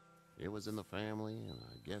this. It was in the family, and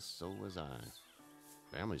I guess so was I.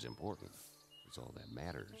 Family's important. It's all that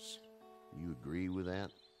matters. You agree with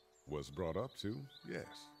that? Was brought up to, yes.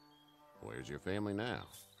 Where's your family now?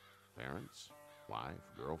 Parents? Wife?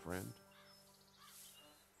 Girlfriend?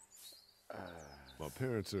 My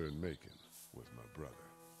parents are in Macon with my brother.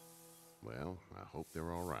 Well, I hope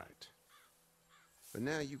they're all right. But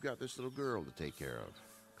now you've got this little girl to take care of.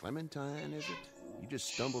 Clementine, is it? You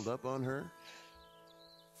just stumbled up on her?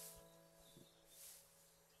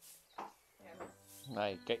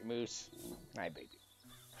 Night, get moose. Night, baby.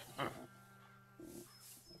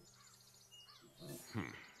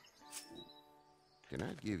 Can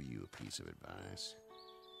I give you a piece of advice?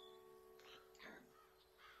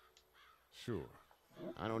 Sure.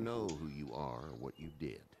 I don't know who you are or what you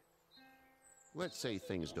did. Let's say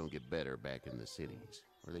things don't get better back in the cities,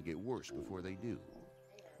 or they get worse before they do.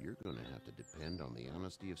 You're going to have to depend on the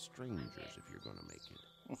honesty of strangers if you're going to make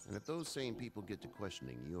it. And if those same people get to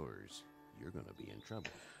questioning yours, you're going to be in trouble.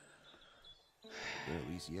 Well, at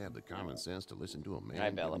least you have the common sense to listen to a man Hi,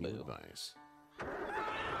 giving you Malibu. advice.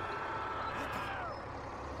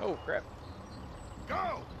 Oh, crap.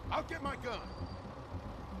 Go! I'll get my gun.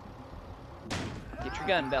 Get your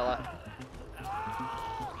gun, Bella.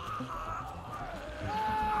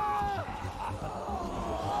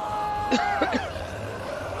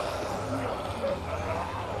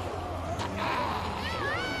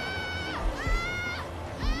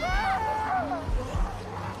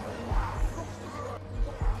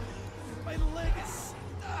 My leg is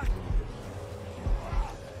stuck.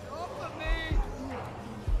 Off of me.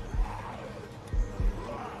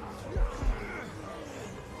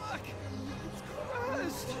 Fuck. It's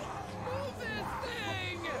crushed. Move this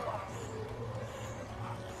thing.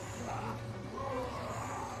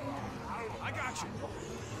 I got you.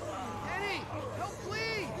 Eddie, help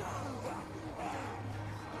please.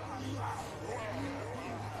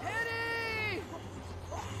 Eddie!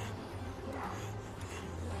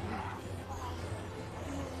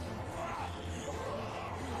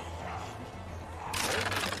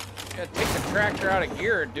 Gotta take the tractor out of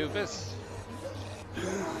gear, doofus.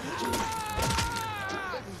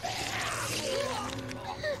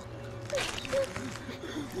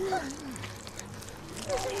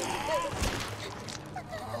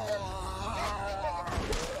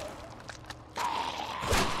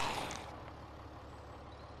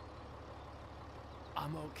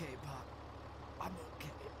 I'm okay, Pop. I'm okay.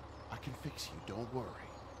 I can fix you, don't worry.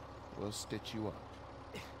 We'll stitch you up.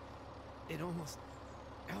 It almost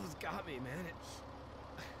got me, man.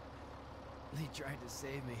 Lee tried to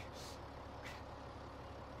save me.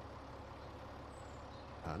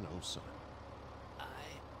 I know, son.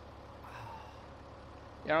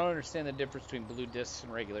 Yeah, I don't understand the difference between blue discs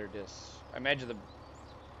and regular discs. I imagine the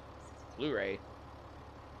Blu-ray.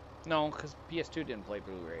 No, because PS2 didn't play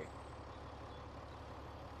Blu-ray.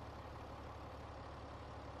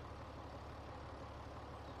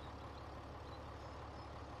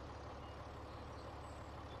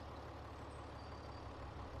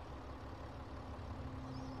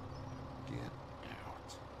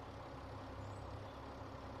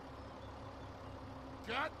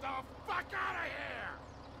 Get the fuck out of here!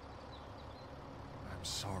 I'm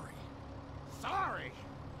sorry. Sorry?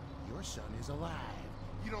 Your son is alive.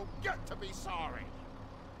 You don't get to be sorry.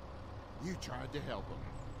 You tried to help him,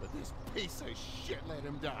 but this piece of shit let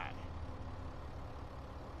him die.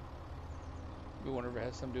 You wonder if it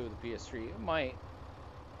has something to do with the PS3. It might.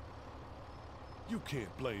 You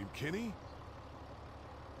can't blame Kenny.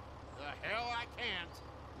 The hell I can't.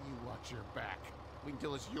 You watch your back. We can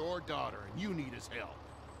tell it's your daughter and you need his help.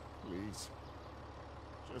 Please.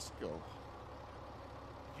 Just go.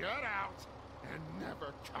 Get out and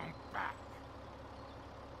never come back.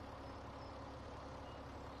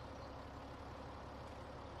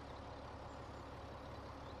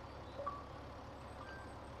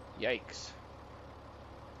 Yikes.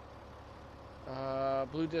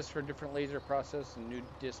 Blue disc for different laser process and new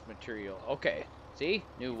disc material. Okay. See?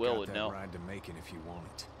 New Will would know. Ride to Macon if you want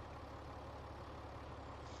it.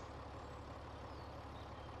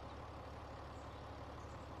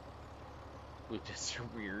 Blue discs are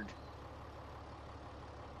weird.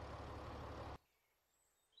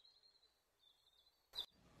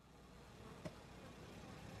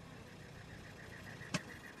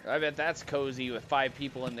 I bet that's cozy with 5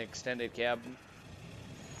 people in the extended cab.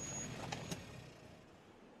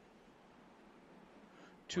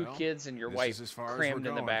 Two kids and your wife crammed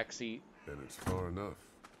in the back seat. And it's far enough.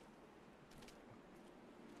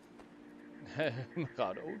 Oh my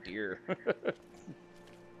God, oh dear.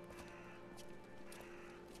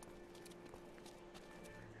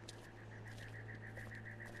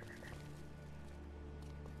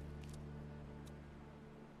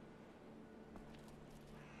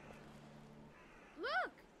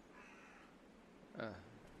 Look!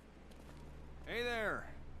 Hey there.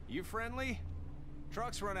 You friendly?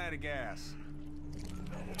 Truck's run out of gas.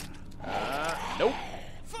 Nope.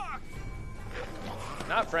 Fuck!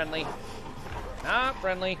 Not friendly. Not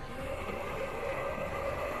friendly.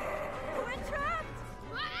 We're trapped!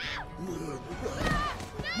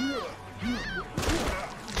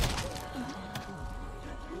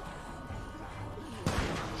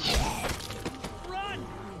 Run!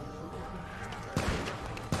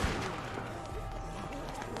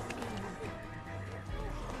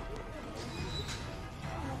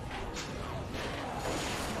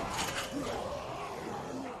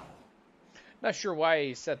 Not sure why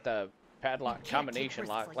he set the padlock We can't combination take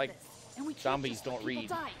lock. risks Like this. And we can't zombies just don't let read.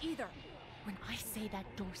 people die either. When I say that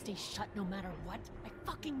door stays shut no matter what, I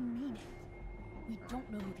fucking mean it. We don't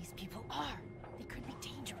know who these people are. They could be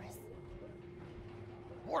dangerous.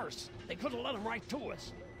 Worse, they could have let him right to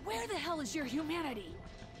us. Where the hell is your humanity?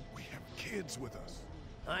 We have kids with us.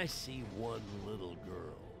 I see one little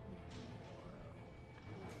girl.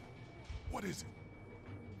 What is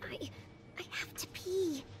it? I have to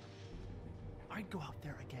pee. I'd go out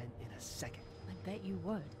there again in a second. I bet you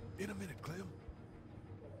would. In a minute, Clem.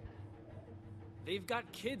 They've got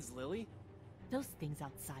kids, Lily. Those things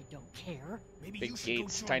outside don't care. Maybe Big you should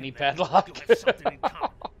gates, go join tiny them then. padlock. You'll have something in common.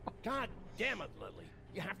 God damn it, Lily.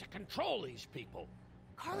 You have to control these people.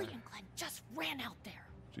 Carly and Glenn just ran out there.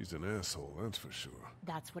 She's an asshole, that's for sure.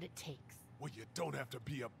 That's what it takes. Well, you don't have to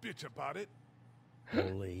be a bitch about it.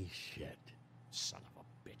 Holy shit. Son of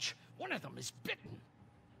a bitch. One of them is bitten.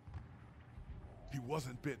 He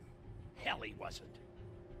wasn't bitten. Hell, he wasn't.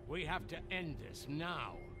 We have to end this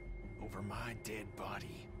now. Over my dead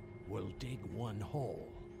body. We'll dig one hole.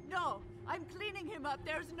 No, I'm cleaning him up.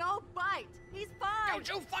 There's no bite. He's fine. Don't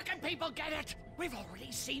you fucking people get it? We've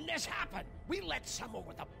already seen this happen. We let someone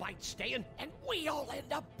with a bite stay in, and we all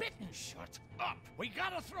end up bitten. Shut up. We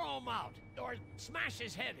gotta throw him out, or smash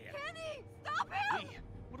his head in. Kenny, stop him! Hey,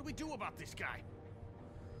 what do we do about this guy?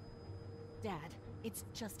 Dad, it's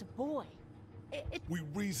just a boy. We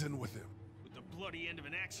reason with him. With the bloody end of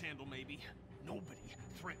an axe handle, maybe. Nobody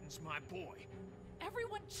threatens my boy.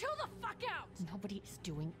 Everyone chill the fuck out! Nobody is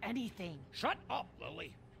doing anything. Shut up,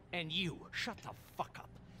 Lily. And you, shut the fuck up.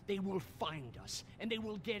 They will find us, and they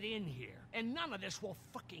will get in here, and none of this will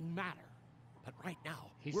fucking matter. But right now,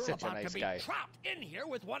 He's we're such a about nice to be guy. trapped in here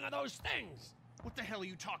with one of those things. What the hell are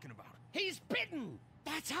you talking about? He's bitten.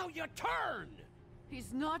 That's how you turn.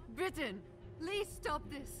 He's not bitten. Please stop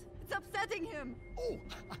this. It's upsetting him. Oh,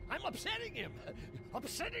 I'm upsetting him.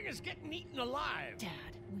 Upsetting is getting eaten alive. Dad,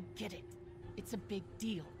 we get it. It's a big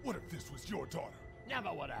deal. What if this was your daughter?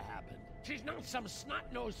 Never would have happened. She's not some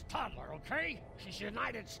snot-nosed toddler, okay? She's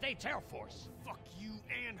United States Air Force. Fuck you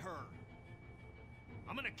and her.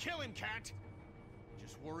 I'm gonna kill him, Cat.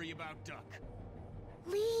 Just worry about Duck.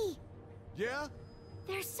 Lee, Yeah?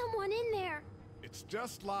 there's someone in there. It's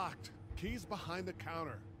just locked. Key's behind the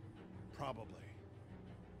counter. Probably.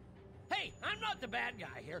 Hey, I'm not the bad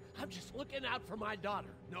guy here. I'm just looking out for my daughter.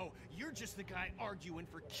 No, you're just the guy arguing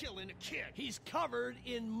for killing a kid. He's covered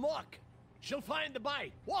in muck. She'll find the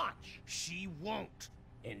bite. Watch. She won't.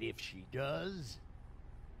 And if she does,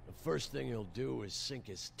 the first thing he'll do is sink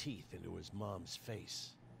his teeth into his mom's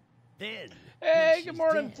face. Then, Hey, when good she's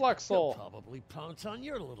morning, dead, Fluxel. he'll probably pounce on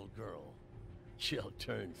your little girl. She'll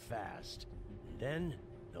turn fast. And then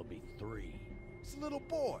there'll be 3. It's a little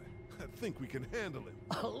boy. I think we can handle him.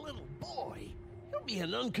 A little boy? He'll be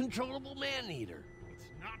an uncontrollable man-eater. It's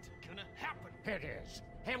not gonna happen. It is.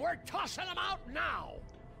 And we're tossing him out now.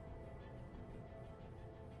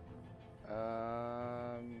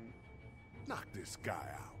 Knock this guy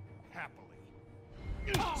out. Happily.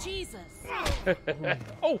 Jesus!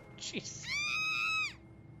 Oh, jeez.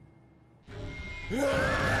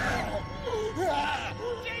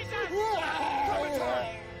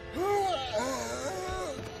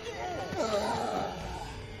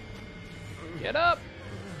 Get up!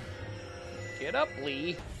 Get up,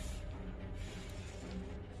 Lee.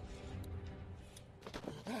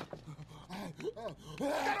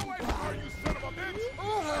 Get away from her, you son of a bitch!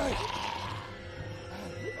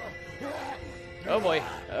 Oh boy.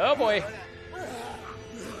 Oh boy.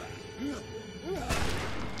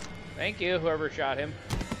 Thank you, whoever shot him.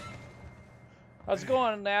 How's it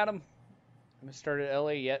going, Adam? Haven't started LA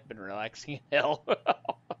yet, been relaxing in hell.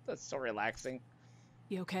 That's so relaxing.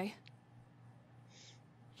 You okay?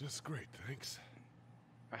 Just great, thanks.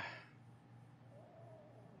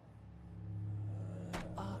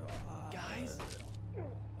 Guys?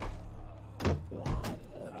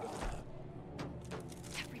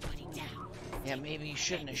 Everybody down. Yeah, maybe you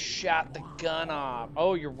shouldn't have shot the gun off.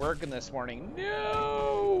 Oh, you're working this morning.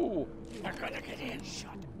 No! They're gonna get in.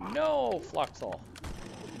 Shut up. No, Fluxel.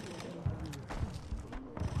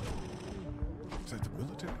 Is that the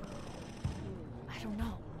military? I don't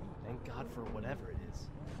know. Thank God for whatever it is.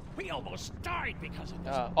 We almost died because of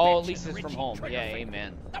this. Oh, at bitch least and it's from Richie home. Trigger Yeah, Finger.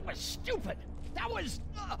 amen. That was stupid. That was.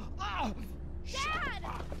 Dad!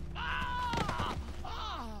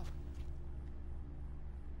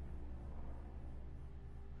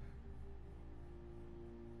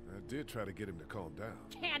 I did try to get him to calm down.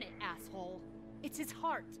 Can it, asshole? It's his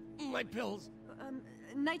heart. My pills.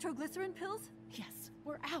 Nitroglycerin pills? Yes,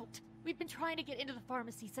 we're out. We've been trying to get into the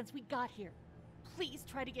pharmacy since we got here. Please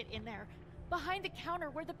try to get in there. Behind the counter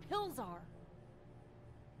where the pills are.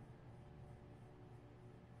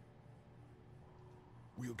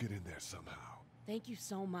 We'll get in there somehow. Thank you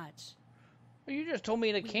so much. Well, you just told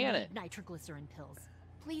me to We can need it. nitroglycerin pills.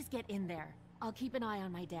 Please get in there. I'll keep an eye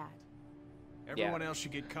on my dad. Everyone else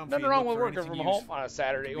should get comfy. Nothing and wrong look with for working anything from home useful. on a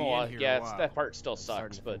Saturday. We could be Well, in here a yeah, while. that part still I'm starting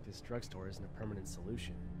sucks, to but think this drugstore isn't a permanent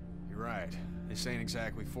solution. You're right. This ain't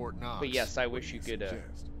exactly Fort Knox. but yes, I wish you could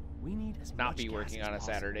We need as not much be gas working as on a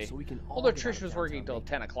possible Saturday. so we can all Although get out Trish of was working downtown till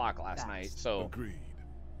 10 Macon. o'clock last Fast. night, so Agreed.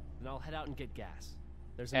 Then I'll head out and get gas.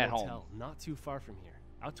 There's a At motel home. not too far from here,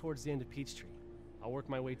 out towards the end of Peachtree. I'll work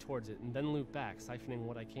my way towards it and then loop back, siphoning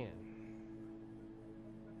what I can.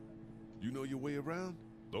 You know your way around?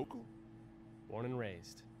 Local? Born and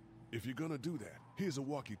raised. If you're gonna do that, here's a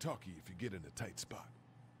walkie-talkie if you get in a tight spot.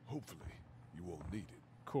 Hopefully, you won't need it.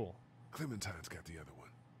 Cool. Clementine's got the other one.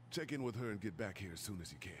 Check in with her and get back here as soon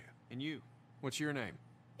as you can. And you, what's your name?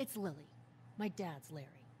 It's Lily. My dad's Larry.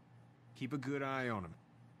 Keep a good eye on him.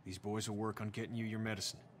 These boys will work on getting you your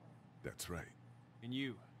medicine. That's right. And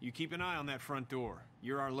you keep an eye on that front door.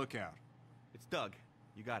 You're our lookout. It's Doug.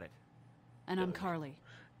 You got it. And I'm Carly.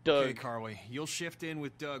 Doug. Okay, Carly, you'll shift in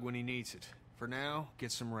with Doug when he needs it. For now,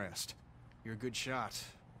 get some rest. You're a good shot,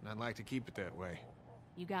 and I'd like to keep it that way.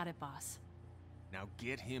 You got it, boss. Now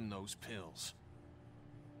get him those pills.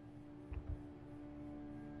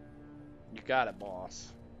 you got it,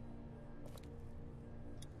 boss.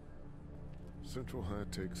 Central High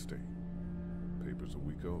Tech State. Paper's a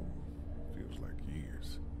week old. Feels like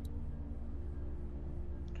years.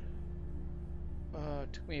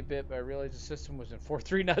 Took me a bit, but I realized the system was in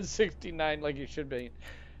 4.3, not 69 like it should be.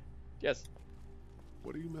 Yes.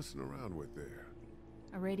 What are you messing around with there?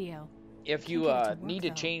 A radio. If you Can't get it to work, need to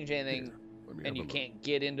though. change anything Let me and have you a look. can't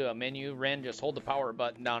get into a menu, Ren, just hold the power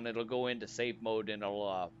button down. It'll go into save mode and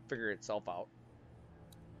it'll figure itself out.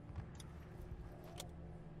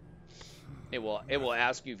 It will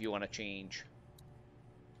ask you if you want to change.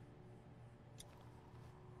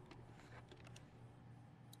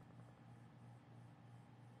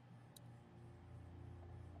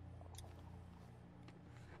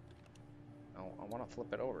 Oh, I want to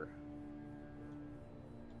flip it over.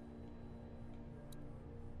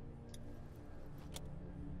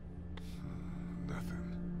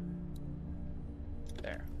 Nothing.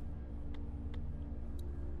 There.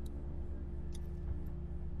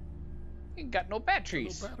 You got no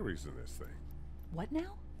batteries. No batteries in this thing. What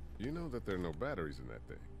now? You know that there are no batteries in that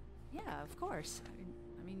thing. Yeah, of course.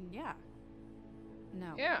 I mean, yeah.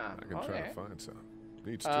 No. Yeah. I can try to find some.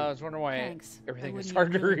 Needs I was wondering why Thanks. everything I is wouldn't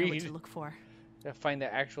hard to really know read. what to look for. Gotta find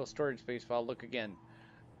the actual storage space file. Look again.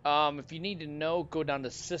 If you need to know, go down to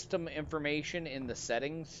system information in the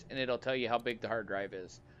settings, and it'll tell you how big the hard drive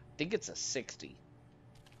is. I think it's a 60.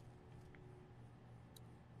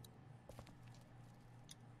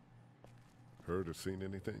 Heard or seen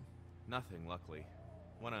anything? Nothing, luckily.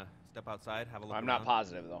 Wanna step outside, have a look I'm around? not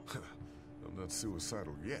positive though. I'm not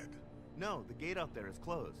suicidal yet. No, the gate out there is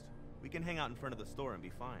closed. We can hang out in front of the store and be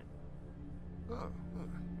fine.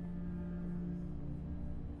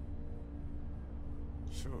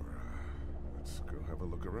 Sure. Let's go have a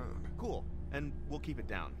look around. Cool. And we'll keep it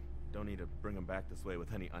down. Don't need to bring them back this way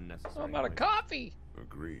with any unnecessary I'm out of noise. coffee.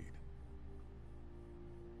 Agreed.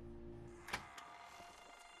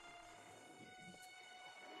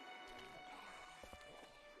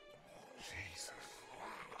 Jesus.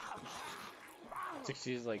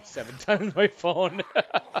 60 is like 7 times my phone.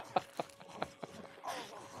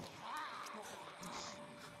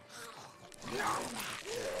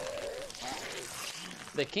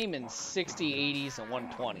 They came in 60, 80s, and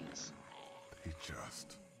 120s. They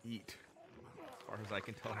just eat. As far as I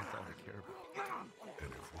can tell, that's all they care about.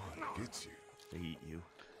 And if one gets you, they eat you.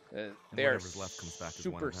 And They are whatever's left comes back as one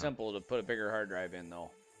super and a half. simple to put a bigger hard drive in,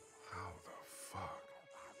 though. How the fuck?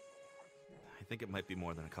 I think it might be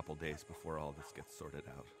more than a couple days before all this gets sorted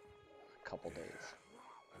out. A couple days.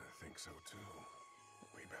 I think so too.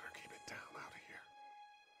 We better keep it down out of here.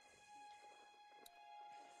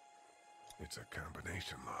 It's a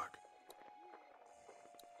combination lock.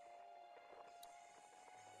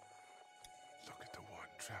 Look at the one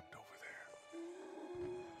trapped over there.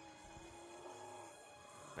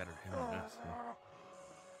 Better him than us, huh?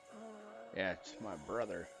 Yeah, it's my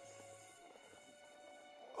brother.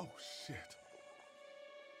 Oh shit.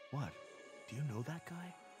 What? Do you know that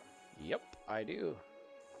guy? Yep, I do.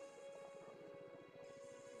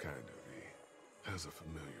 Kind of. He has a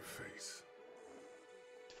familiar face.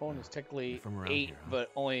 The phone is technically from around 8, here, huh?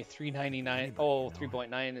 but only 399. Oh,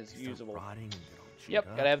 3.9 is usable. Rotting and get all chewed Yep,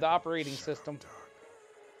 up. gotta have the operating system.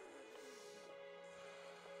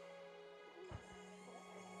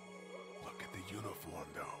 Look at the uniform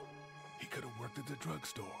though. He could have worked at the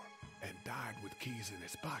drugstore and died with keys in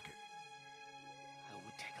his pocket. It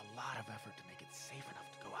would take a lot of effort to make it safe enough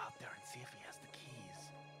to go out there and see if he has the keys.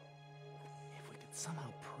 If we could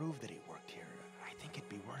somehow prove that he worked here, I think it'd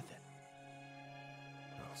be worth it.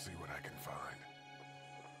 I'll see what I can find.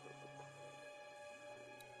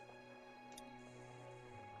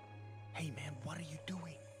 Hey man, what are you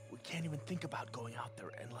doing? We can't even think about going out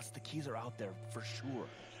there unless the keys are out there for sure.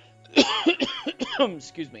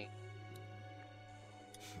 Excuse me.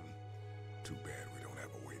 Too bad we don't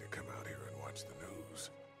have a way to come out here and watch the news.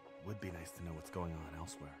 Would be nice to know what's going on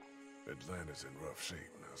elsewhere. Atlanta's in rough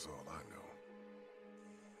shape, and that's all I know.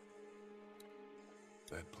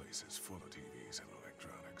 That place is full of TVs and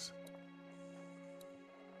electronics.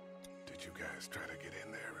 Did you guys try to get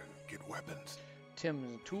in there and get weapons?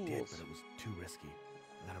 Tim's tools. We did, but it was too risky.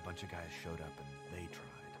 And then a bunch of guys showed up and they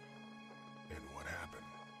tried. And what happened?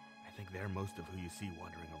 I think they're most of who you see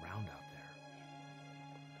wandering around out there.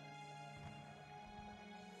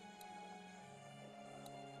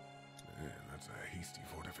 Man, that's a hasty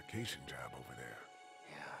fortification job over there.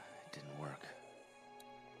 Yeah, it didn't work.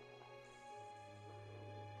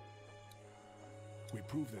 We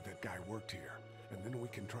proved that that guy worked here, and then we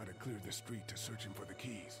can try to clear the street to search him for the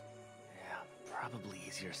keys. Yeah, probably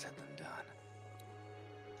easier said than done.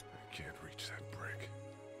 I can't reach that brick.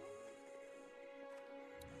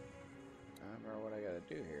 I don't know what I gotta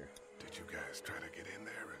do here. Did you guys try to get in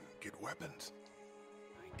there and get weapons?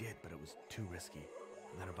 I did, but it was too risky.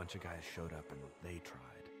 And then a bunch of guys showed up and they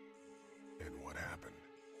tried. And what happened?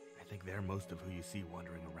 I think they're most of who you see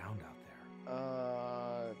wandering around out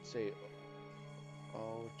there. Let's see.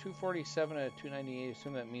 Oh, 247 out of 298.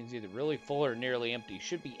 Assume that means either really full or nearly empty.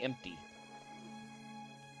 Should be empty.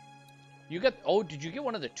 You got... Oh, did you get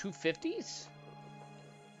one of the 250s?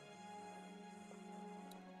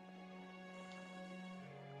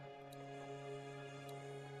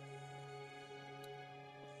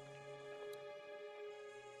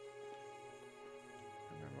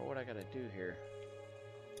 Remember what I gotta do here.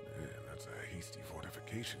 Man, that's a hasty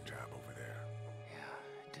fortification job over there.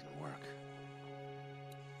 Yeah, it didn't work.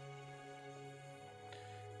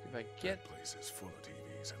 If I get... That place is full of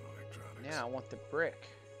TVs and electronics. Yeah, I want the brick.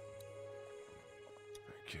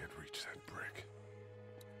 I can't reach that brick.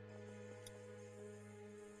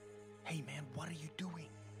 Hey man, what are you doing?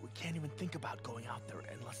 We can't even think about going out there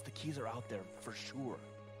unless the keys are out there for sure.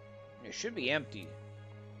 It should be empty.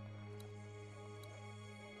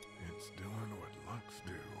 It's doing what locks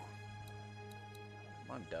do.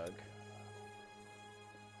 Come on, Doug.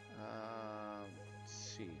 Let's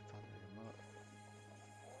see. Father remote.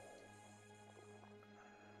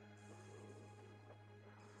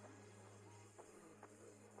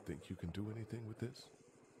 Think you can do anything with this?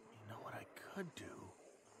 You know what I could do?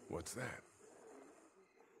 What's that?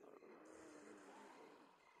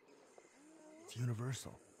 It's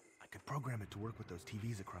universal. I could program it to work with those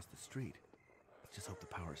TVs across the street. Let's just hope the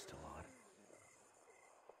power's still on.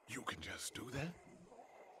 You can just do that?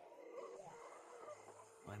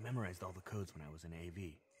 Well, I memorized all the codes when I was in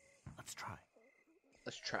AV. Let's try.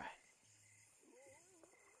 Let's try.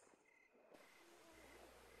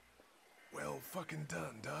 Well fucking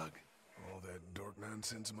done, Doug. All that dork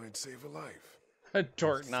nonsense might save a life.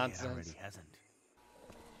 Dork It nonsense. already hasn't.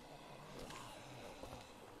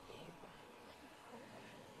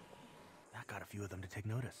 That got a few of them to take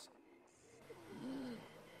notice.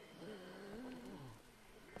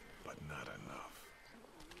 But not enough.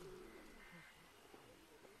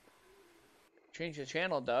 Change the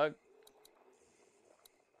channel, Doug.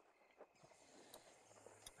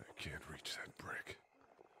 I can't reach that brick.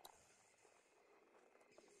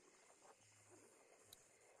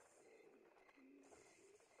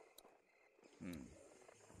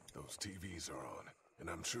 Those TVs are on, and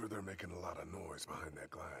I'm sure they're making a lot of noise behind that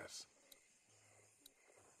glass.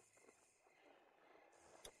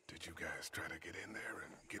 Did you guys try to get in there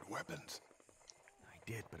and get weapons? I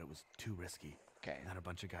did, but it was too risky. Okay. And then a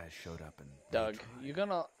bunch of guys showed up and Doug, you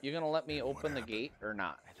gonna let me open the gate or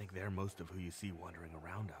not? I think they're most of who you see wandering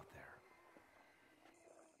around out there.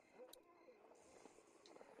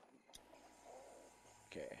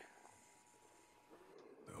 Okay.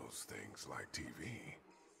 Those things like TV.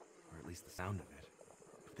 Or at least the sound of it.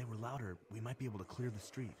 If they were louder, we might be able to clear the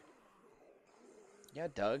street. Yeah,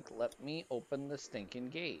 Doug, let me open the stinking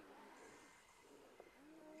gate.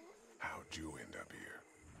 How'd you end up here?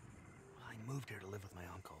 I moved here to live with my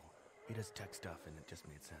uncle. He does tech stuff, and it just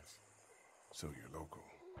made sense. So you're local.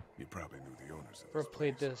 You probably knew the owners of Ever this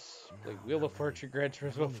played place. this? Like Wheel of Fortune, Gran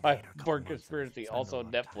Turismo only 5, been here a couple Born months, Conspiracy, it's been a also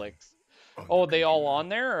long time. Netflix. On Oh, the they all computer. on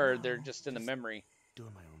there, or they're No, just in the just- memory?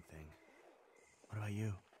 Doing my own thing. What about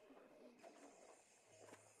you?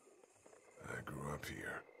 I grew up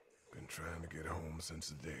here. Been trying to get home since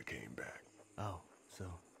the day I came back. Oh, so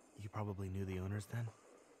you probably knew the owners then?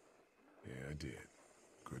 Yeah, I did.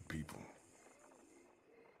 Good people.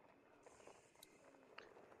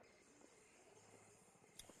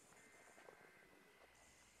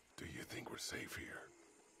 Do you think we're safe here?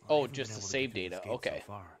 Oh, just the save data. Okay.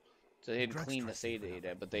 So they didn't clean the save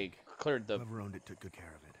data, but they cleared the... Whoever owned it took good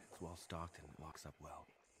care of it. It's well stocked and locks up well.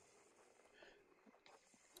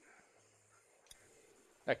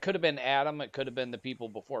 That could have been Adam. It could have been the people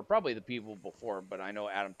before. Probably the people before, but I know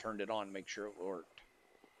Adam turned it on to make sure it worked.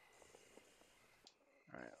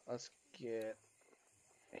 Alright, let's get...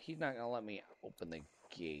 He's not going to let me open the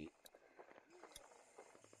gate.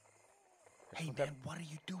 Hey, man, what are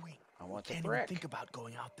you doing? I want we the can't brick. even think about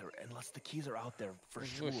going out there unless the keys are out there for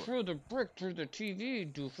sure. Through the brick through the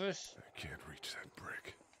TV, doofus. I can't reach that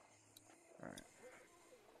brick. Alright.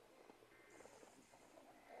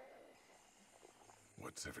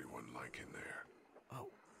 What's everyone like in there? Oh,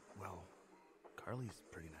 well, Carly's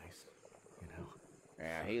pretty nice, you know.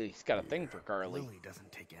 Yeah, he's got a thing for Carly. Lily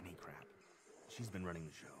doesn't take any crap. She's been running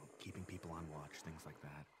the show, keeping people on watch, things like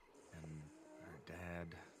that. And her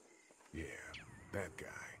dad... Yeah, that guy.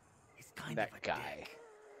 He's kind That of a guy. dick.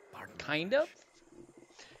 Pardon my Kind French.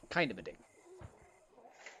 of? Kind of a dick.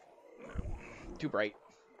 Too bright.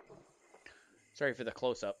 Sorry for the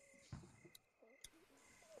close-up.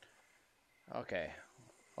 Okay.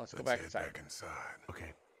 Let's go back head inside. back inside.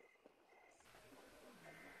 Okay.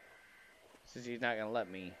 Since he's not going to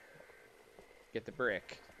let me get the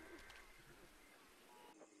brick.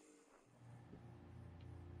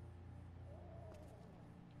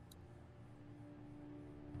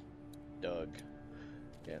 Doug.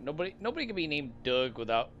 Yeah, nobody can be named Doug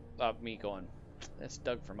without me going, that's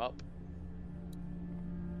Doug from Up.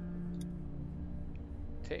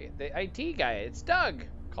 The IT guy, it's Doug.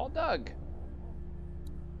 Call Doug.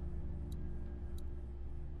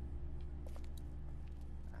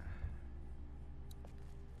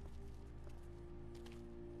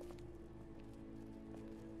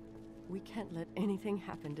 We can't let anything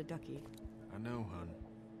happen to Ducky. I know, hun.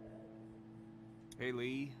 Hey,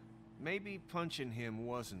 Lee. Maybe punching him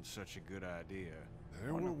wasn't such a good idea.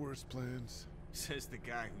 There were worse plans. Says the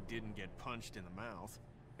guy who didn't get punched in the mouth.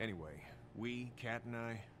 Anyway, we, Kat and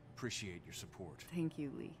I, appreciate your support. Thank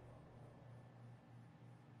you, Lee.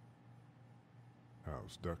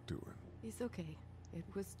 How's Duck doing? He's okay. It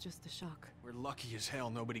was just a shock. We're lucky as hell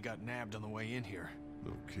nobody got nabbed on the way in here.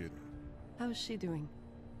 No kidding. How's she doing?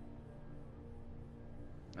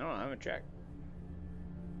 I don't know, I haven't checked.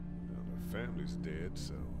 Well, her family's dead,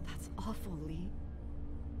 so... That's awful, Lee.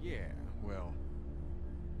 Yeah, well,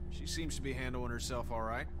 she seems to be handling herself all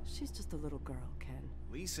right. She's just a little girl, Ken.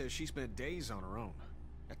 Lee says she spent days on her own.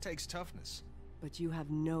 That takes toughness. But you have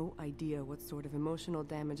no idea what sort of emotional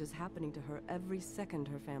damage is happening to her every second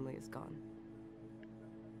her family is gone.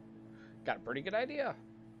 Got a pretty good idea.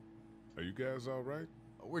 Are you guys all right?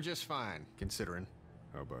 We're just fine, considering.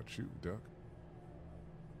 How about you, Duck?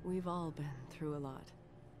 We've all been through a lot.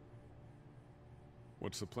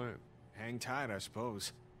 What's the plan? Hang tight, I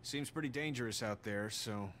suppose. Seems pretty dangerous out there,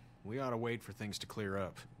 so we ought to wait for things to clear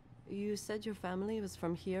up. You said your family was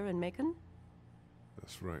from here in Macon?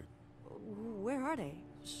 That's right. Where are they?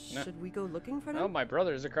 No. Should we go looking for them? Oh, my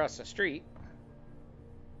brother's across the street.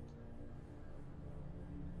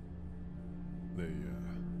 They,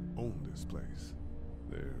 own this place.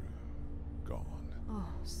 They're gone. Oh,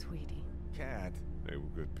 sweetie. Kat. They were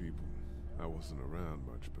good people. I wasn't around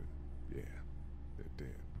much, but yeah, they're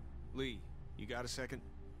dead. Lee, you got a second?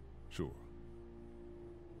 Sure.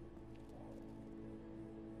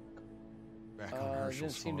 Back on Herschel's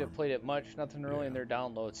Didn't seem to farm. have played it much. Nothing really in their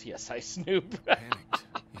downloads. Yes, I snoop. Panicked,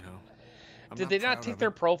 you know. I'm Did they not proud take of their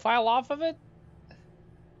it, profile off of it?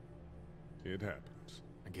 It happens.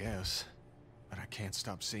 I guess. But I can't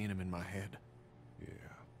stop seeing him in my head. Yeah,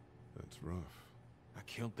 that's rough. I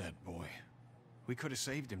killed that boy. We could have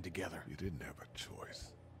saved him together. You didn't have a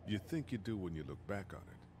choice. You think you do when you look back on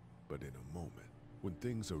it, but in a moment, when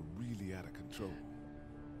things are really out of control,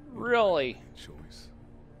 Really? choice.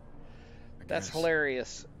 That's guess.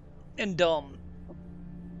 hilarious and dumb.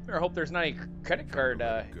 I hope there's not any credit card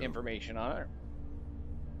information on it.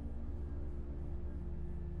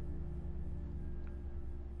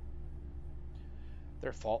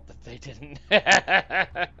 Their fault that they didn't.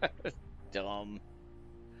 Dumb.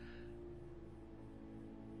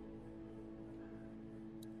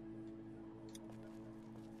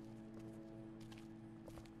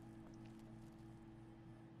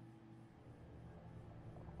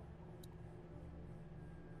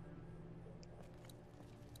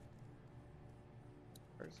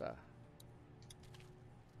 There's a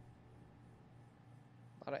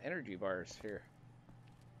lot of energy bars here.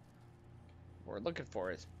 What we're looking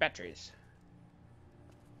for is batteries.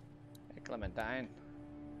 Hey, Clementine.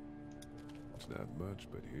 It's not much,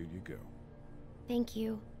 but here you go. Thank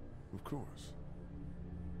you. Of course.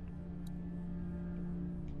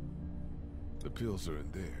 The pills are in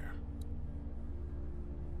there.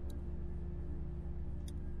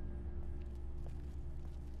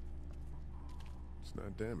 It's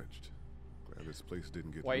not damaged. Glad this place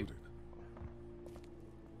didn't get looted.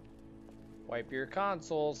 Wipe your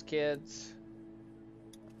consoles, kids.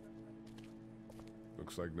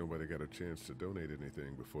 Looks like nobody got a chance to donate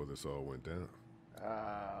anything before this all went down.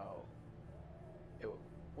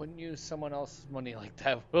 Wouldn't use someone else's money like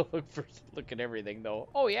that. We'll look at everything, though.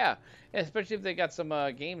 Oh, yeah. Especially if they got some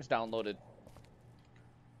games downloaded.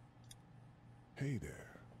 Hey there.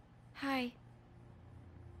 Hi.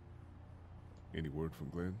 Any word from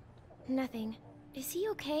Glenn? Nothing. Is he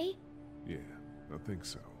okay? Yeah, I think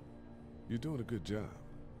so. You're doing a good job.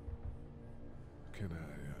 Can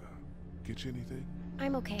I, get you anything?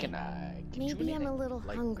 I'm okay. Can I get you Maybe I'm anything? a little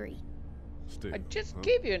hungry. Still, I just huh?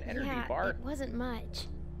 gave you an energy Yeah, bar. it wasn't much.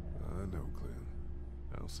 I know, Glenn.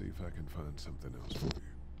 I'll see if I can find something else for you.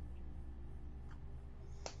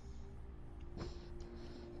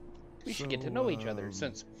 We should get to know each other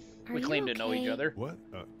since Are we you claim to know each okay? other. What?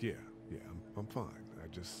 Yeah, I'm fine. I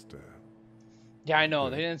just, Yeah, I know.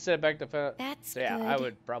 They didn't set it back to That's so yeah, I good.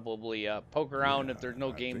 would probably poke around if there's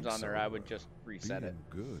no I games think on there. so. I would just reset it.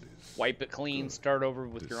 being good is Wipe it clean, good, start over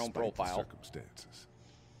with your own despite the profile. circumstances.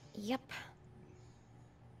 Yep.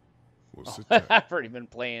 Well, Oh, sit tight. I've already been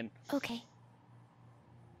playing. Okay.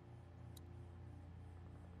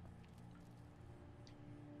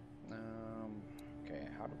 Okay,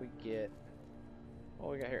 how do we get...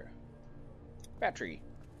 What we got here? Battery.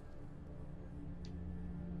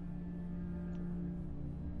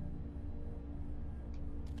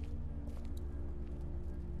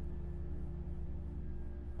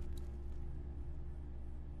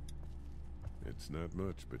 It's not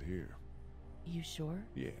much, but here. You sure?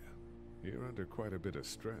 Yeah, you're under quite a bit of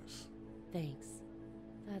stress. Thanks.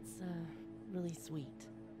 That's, really sweet.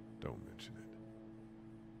 Don't mention it.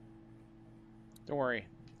 Don't worry.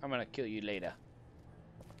 I'm gonna kill you later.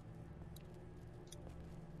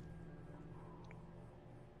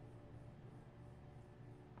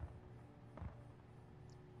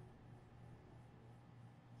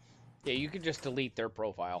 Yeah, you can just delete their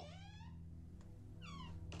profile.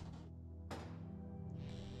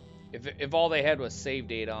 If all they had was save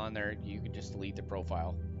data on there, you could just delete the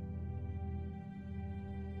profile.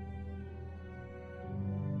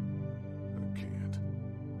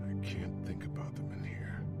 I can't think about them in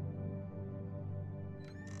here.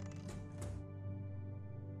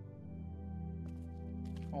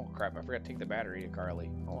 Oh crap, I forgot to take the battery to Carly.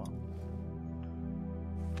 Hold on.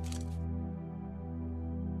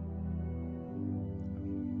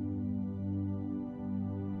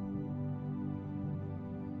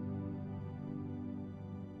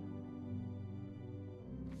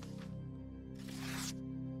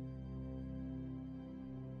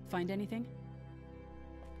 Find anything?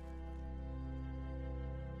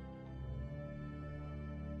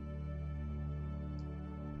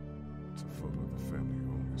 It's a photo of the family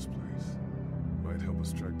who owned this place. Might help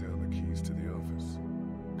us track down the keys to the office.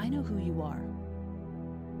 I know who you are.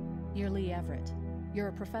 You're Lee Everett. You're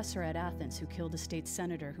a professor at Athens who killed a state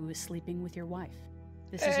senator who was sleeping with your wife.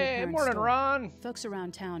 This is your Hey, parents' morning, store. Ron. Folks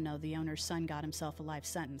around town know the owner's son got himself a life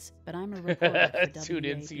sentence, but I'm a reporter for Tune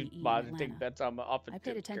in, see WABE Bob in take Atlanta. bets on off I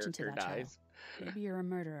paid attention to that child. dies. Maybe you're a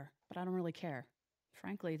murderer, but I don't really care.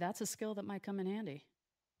 Frankly, that's a skill that might come in handy.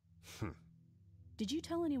 Did you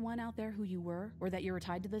tell anyone out there who you were, or that you were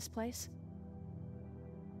tied to this place?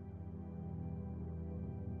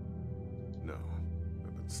 No,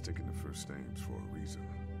 I've been sticking to first names for a reason.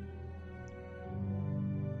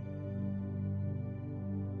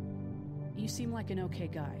 You seem like an okay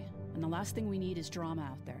guy, and the last thing we need is drama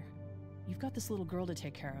out there. You've got this little girl to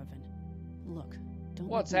take care of, and look, don't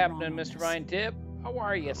What's make me wrong happening, on Mr. this. Ryan Tip? How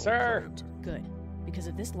are you, sir? Good, because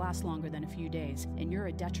if this lasts longer than a few days, and you're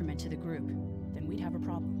a detriment to the group, then we'd have a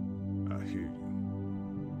problem. I hear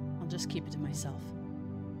you. I'll just keep it to myself.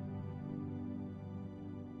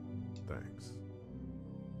 Thanks.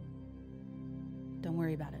 Don't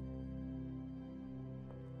worry about it.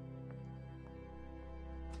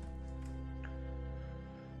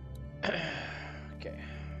 Okay.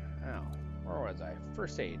 Now, where was I?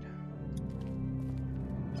 First aid.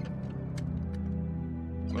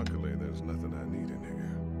 Luckily, there's nothing I need in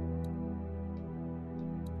here.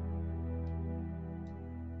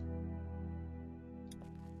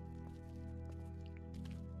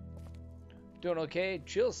 Doing okay?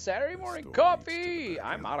 Chill Saturday morning coffee!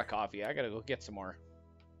 I'm out of coffee. I gotta go get some more.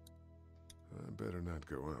 I better not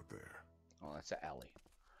go out there. Oh, that's an alley.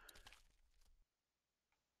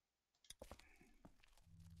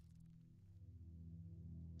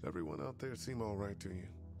 Does everyone out there seem all right to you?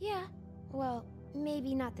 Yeah. Well,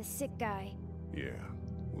 maybe not the sick guy. Yeah,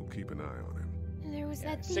 we'll keep an eye on him. There was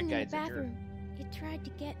that sick thing in the guy's a jerk. bathroom. It tried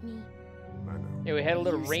to get me. I know. Yeah, we had a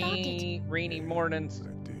little You stopped rainy mornings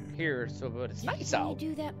here, so but it's nice Can you out.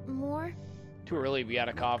 do that more? Too early to be out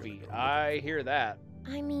of coffee. I hear that.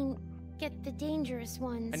 I mean, get the dangerous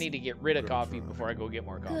ones. I need to get rid of coffee before I go get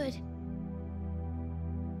more coffee. Good.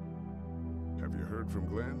 Have you heard from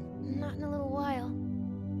Glenn? Not in a little while.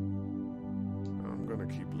 I'm gonna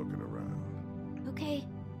keep looking around. Okay.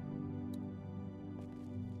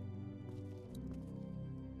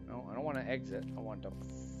 No, I don't want to exit. I want to.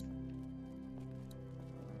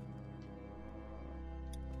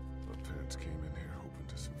 My parents came in here hoping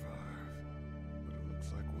to survive, but it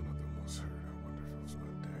looks like one of them was hurt. I wonder if it was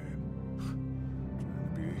my dad. Trying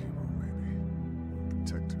to be a hero, maybe. Or a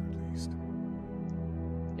protector, at least.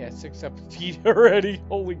 Yeah, 6 episodes already.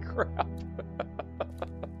 Holy crap.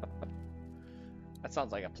 That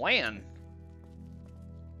sounds like a plan.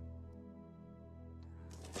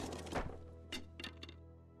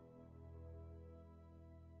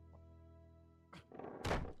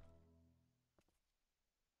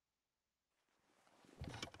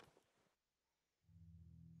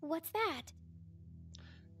 What's that?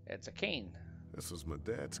 It's a cane. This was my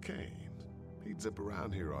dad's cane. He'd zip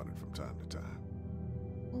around here on it from time to time.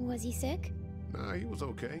 Was he sick? Nah, he was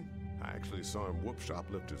okay. I actually saw him whoop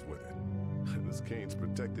shoplifters with it. This cane's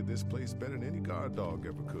protected this place better than any guard dog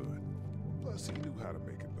ever could. Plus, he knew how to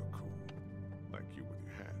make it look cool. Like you with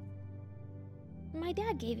your hat. My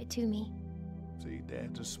dad gave it to me. See,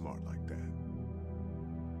 dads are smart like that.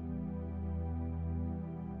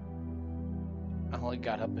 I only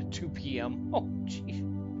got up at 2 p.m. Oh, jeez.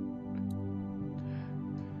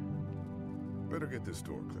 Better get this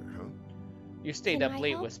door clear, huh? You stayed Can up I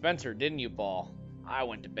late help? with Spencer, didn't you, Ball? I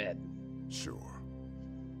went to bed. Sure.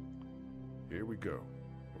 Here we go.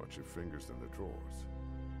 Watch your fingers in the drawers.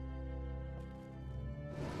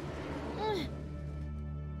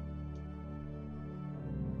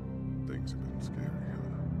 Things have been scary,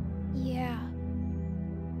 huh? Yeah.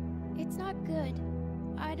 It's not good.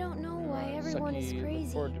 I don't know why everyone is Sucky, look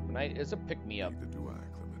crazy. forward to tonight is a pick-me-up. Neither do I,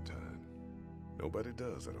 Clementine. Nobody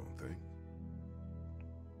does, I don't think.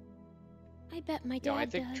 I bet my You dad know, I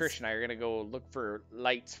think does. Trish and I are gonna go look for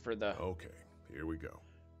lights for the Okay, here we go.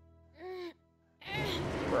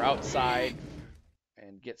 for outside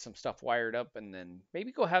and get some stuff wired up, and then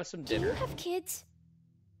maybe go have some Do you dinner. have kids?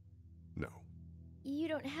 No. You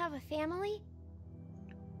don't have a family?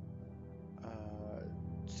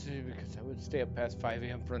 See, because I would stay up past 5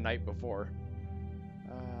 a.m. for the night before.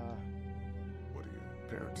 What do your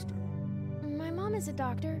parents do? My mom is a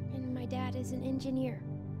doctor, and my dad is an engineer.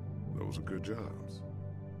 Those are good jobs.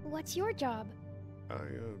 What's your job? I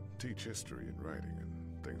teach history and writing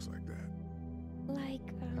and things like that. Like,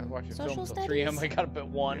 I was watching social film till studies? 3 a.m. I got up at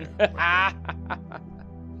 1.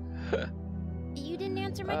 You didn't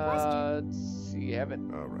answer my question. Let's see, you haven't.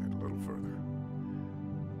 All right, a little further.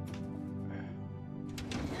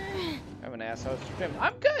 I haven't asked how's your family.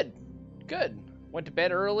 I'm good. Good. Went to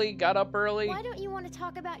bed early, got up early. Why don't you want to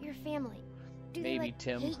talk about your family? Do Maybe they, like,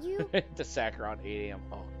 Tim. hate you? The sack around 8 a.m.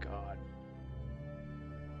 Oh, God.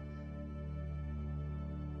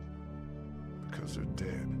 Because they're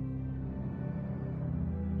dead.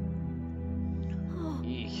 Oh,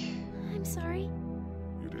 Eek. I'm sorry.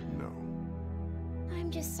 You didn't know.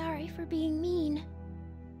 I'm just sorry for being mean.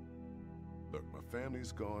 Look, my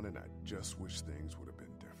family's gone and I just wish things would have been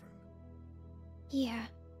different. Yeah.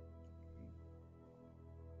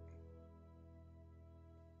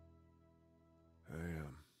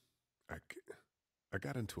 I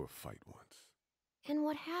got into a fight once. And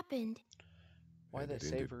what happened? Why And that it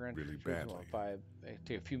save ended for Gran really Turismo badly. 5? It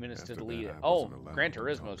take a few minutes After to delete that, it. I Oh, wasn't allowed Gran to talk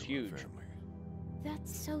Turismo's to my huge. family.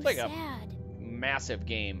 That's so It's like a sad. massive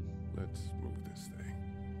game. Let's move this thing.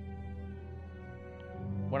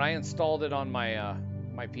 When I installed it on my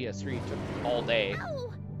my PS3, it took all day.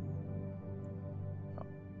 Ow!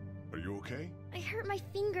 Are you okay? I hurt my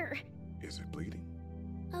finger. Is it bleeding?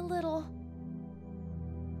 A little.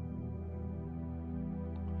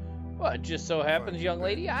 Well, it just so happens, young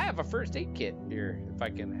lady, I have a first aid kit here, if I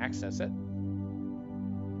can access it.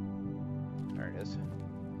 There it is.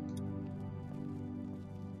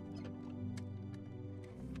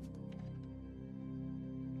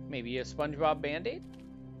 Maybe a SpongeBob Band-Aid?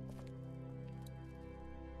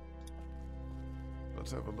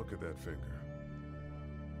 Let's have a look at that finger.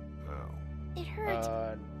 Ow. It hurts.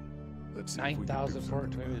 Let's see if we can do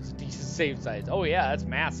 9,420 is a decent save size. Oh yeah, that's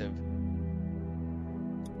massive.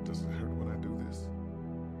 Does it hurt when I do this?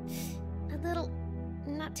 A little.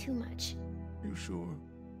 Not too much. You sure?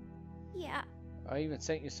 Yeah. I even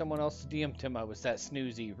sent you someone else to DM Tim. I was that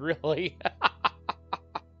snoozy. Really?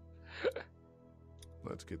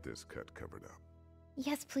 Let's get this cut covered up.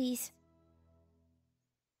 Yes, please.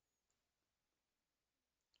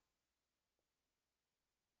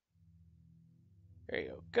 There you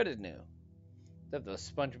go. Good as new. Have those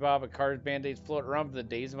SpongeBob and Cars Band-Aids float around for the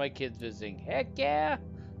days of my kids visiting. Heck yeah!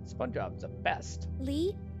 SpongeBob's the best.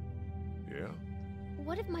 Lee? Yeah?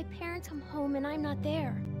 What if my parents come home and I'm not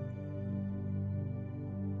there?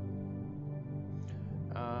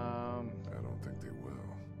 I don't think they will.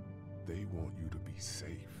 They want you to be safe.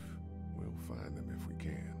 We'll find them if we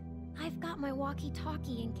can. I've got my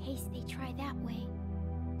walkie-talkie in case they try that way.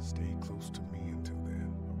 Stay close to me until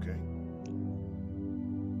then, okay?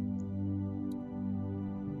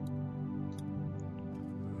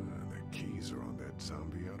 The keys are on that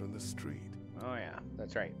zombie out on the street. Oh yeah,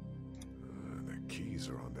 that's right. The keys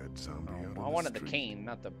are on that zombie out on the street. I wanted the cane,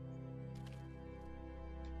 not the...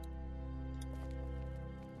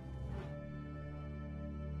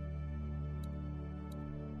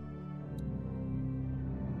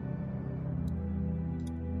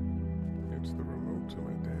 It's the remote to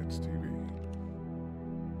my dad's TV.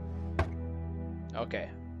 Okay.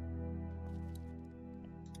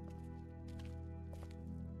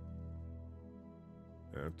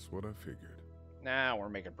 That's what I figured. Now we're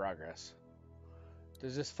making progress.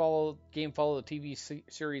 Does this game follow the TV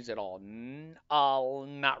series at all?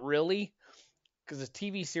 Not really. Because the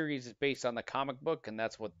TV series is based on the comic book, and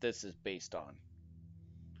that's what this is based on.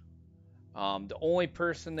 The only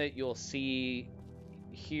person that you'll see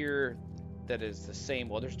here that is the same,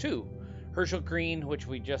 well, there's two. Herschel Green, which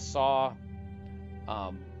we just saw,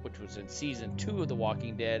 which was in season 2 of The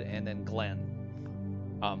Walking Dead, and then Glenn,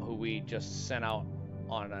 who we just sent out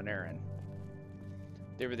on an errand.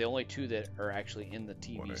 They were the only two that are actually in the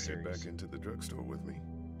TV Wanna series. head back into the drugstore with me?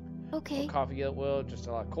 Okay. No coffee yet, Will. Just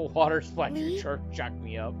a lot of cold water splash your shark shocked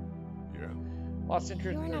me up. Yeah. Lost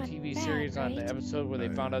interest in the not TV bad, series on the right? episode where they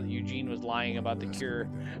found out that Eugene was lying about the cure.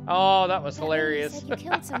 Oh, that was That way you hilarious. said you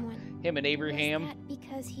killed someone. Him and Abraham. Was that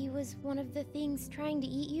because he was one of the things trying to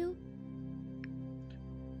eat you?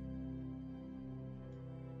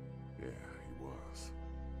 Yeah, he was.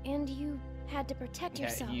 And you had to protect Yeah,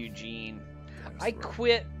 yourself. Eugene. I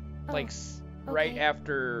quit like right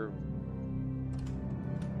after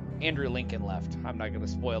Andrew Lincoln left. I'm not gonna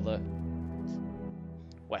spoil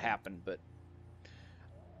what happened, but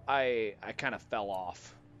I kind of fell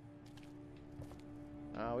off.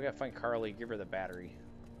 We gotta find Carly. Give her the battery.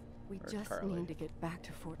 We Where's just Carly? need to get back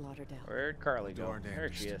to Fort Lauderdale. Where'd Carly go? Door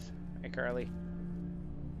There she damaged. is. Hey, Carly.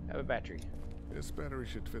 Have a battery. This battery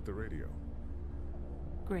should fit the radio.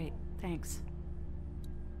 Great, thanks.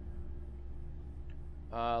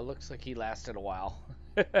 Looks like he lasted a while.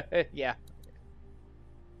 Yeah.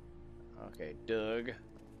 Okay, Doug.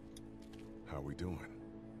 How we doing?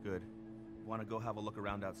 Good. Want to go have a look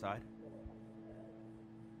around outside?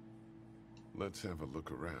 Let's have a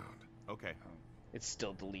look around. Okay. It's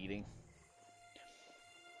still deleting.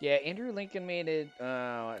 Yeah, Andrew Lincoln made it,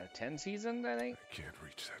 10 seasons, I think? I can't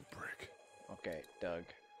reach that brick. Okay, Doug.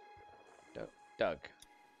 Doug.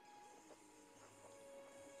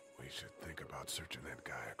 We should think about searching that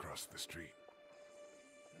guy across the street.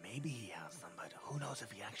 Maybe he has them, but who knows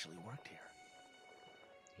if he actually worked here.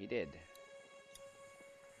 He did.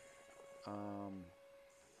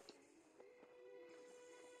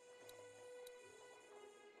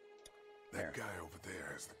 That guy over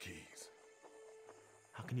there has the keys.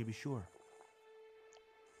 How can you be sure?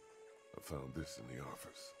 I found this in the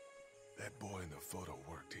office. That boy in the photo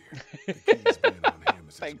worked here. The keys being on him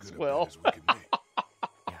is Thanks, as good Will. a bet as we can make.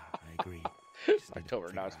 Yeah, I agree.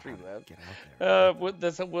 October, now stream that. Get out there.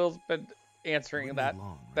 This Will's been answering that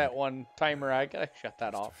one timer. I gotta shut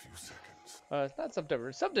that off. A few seconds. It's not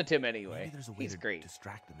September. Sub to Tim anyway. Maybe there's a way He's to great.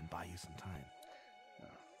 distract them and buy you some time.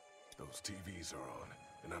 Those TVs are on,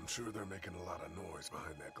 and I'm sure they're making a lot of noise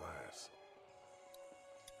behind that glass.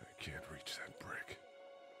 I can't reach that brick.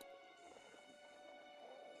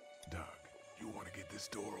 Doug, you want to get this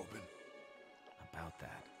door open? About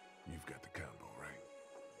that. You've got the combo, right?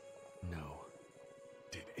 No.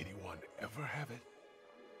 Did anyone ever have it?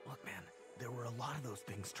 Look, man, there were a lot of those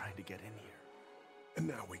things trying to get in here. And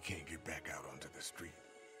now we can't get back out onto the street.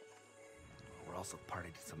 We're also party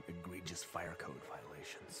to some egregious fire code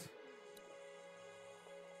violations.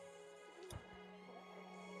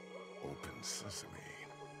 Open sesame.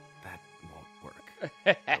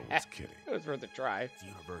 I was kidding. It was worth a try. It's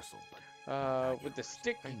universal, but With the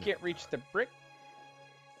stick, you can't reach the brick.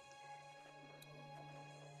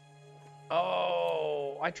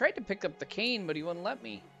 Oh, I tried to pick up the cane, but he wouldn't let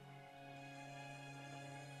me.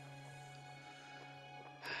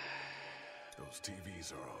 Those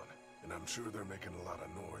TVs are on, and I'm sure they're making a lot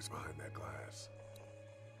of noise behind that glass.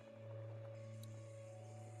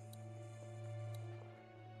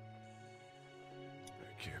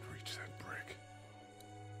 I can't reach that brick.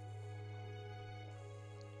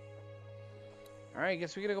 All right, I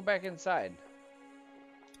guess we gotta go back inside.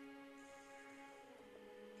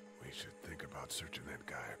 We should think about searching that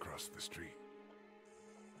guy across the street.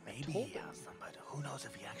 maybe he has them, but who knows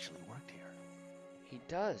if he actually worked here? He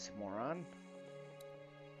does, moron.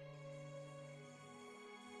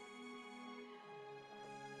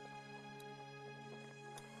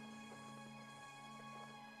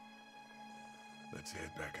 Let's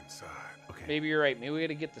head back inside. Okay. Maybe you're right. Maybe we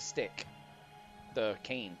gotta get the stick. The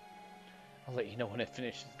cane. I'll let you know when it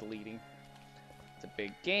finishes deleting. It's a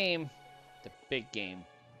big game. It's a big game.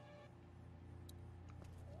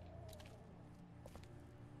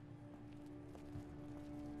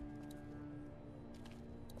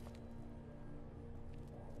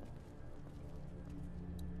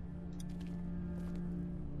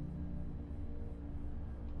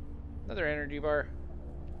 Another energy bar.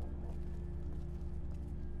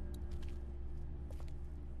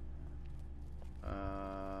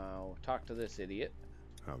 Talk to this idiot.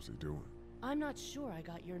 How's he doing? I'm not sure I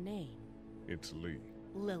got your name. It's Lee.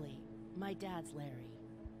 Lily. My dad's Larry.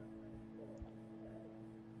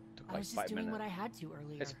 Took I like was just 5 doing minutes. what I had to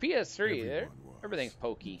earlier. It's PS3. There, everything's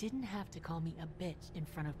pokey. You didn't have to call me a bitch in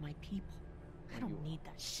front of my people. I don't need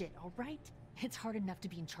that shit, all right? It's hard enough to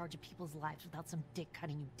be in charge of people's lives without some dick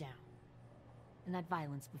cutting you down. And that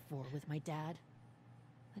violence before with my dad,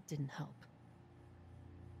 that didn't help.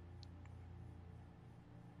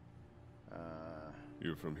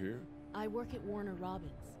 You're from here? I work at Warner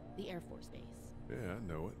Robins, the Air Force Base. Yeah,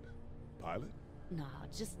 I know it. Pilot? Nah,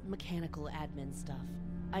 just mechanical admin stuff.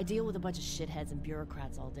 I deal with a bunch of shitheads and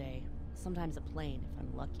bureaucrats all day. Sometimes a plane, if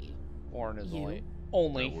I'm lucky. Warren is You?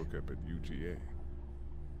 only. I work up at UGA.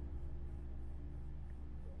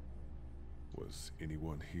 Was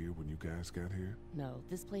anyone here when you guys got here? No,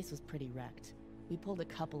 this place was pretty wrecked. We pulled a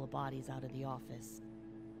couple of bodies out of the office.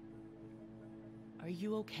 Are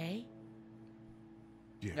you okay?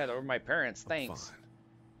 Yeah, they were my parents. Thanks.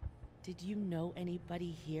 Did you know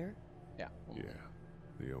anybody here? Yeah. Yeah,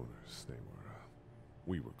 the owners,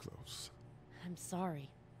 we were close. I'm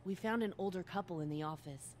sorry. We found an older couple in the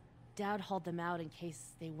office. Dad hauled them out in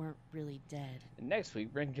case they weren't really dead. And next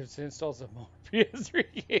week, Brent gets to install some more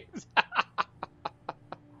PS3 games.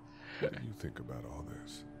 What do you think about all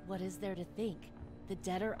this? What is there to think? The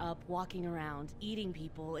dead are up, walking around, eating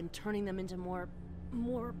people, and turning them into more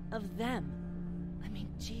of them. I mean,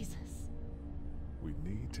 Jesus. We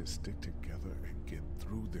need to stick together and get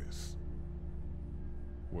through this.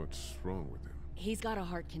 What's wrong with him? He's got a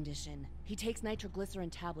heart condition. He takes nitroglycerin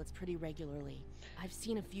tablets pretty regularly. I've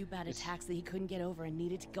seen a few bad attacks that he couldn't get over and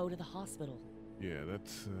needed to go to the hospital. Yeah,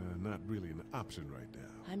 that's not really an option right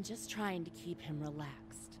now. I'm just trying to keep him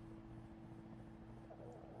relaxed.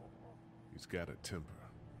 He's got a temper.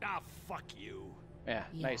 Ah, fuck you. Yeah,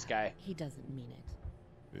 nice guy. He doesn't mean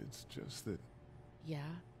it. It's just that Yeah?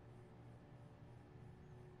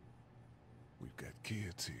 we've got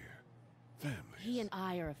kids here. Family. He and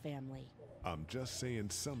I are a family. I'm just saying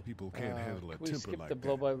some people can't handle a Can we temper skip like the that.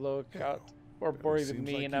 blow-by-blow account? More boring than seems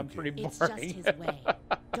me, like and you I'm pretty can. It's boring. just his way.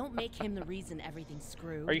 Don't make him the reason everything's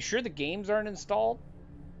screwed. Are you sure the games aren't installed?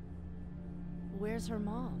 Where's her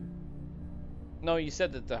mom? No, you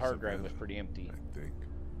said that the hard drive was pretty empty. I think.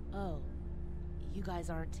 Oh, you guys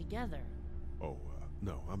aren't together. Oh,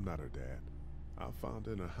 no, I'm not her dad. I found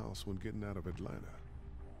her in a house when getting out of Atlanta.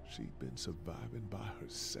 She'd been surviving by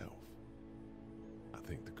herself. I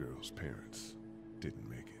think the girl's parents didn't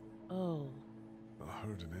make it. Oh. I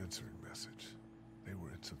heard an answering message. They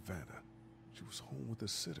were in Savannah. She was home with a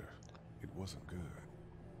sitter. It wasn't good.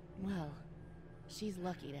 Well, she's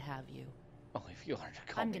lucky to have you. Only if you learn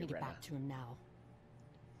to call I'm me gonna get Rena. back to him now.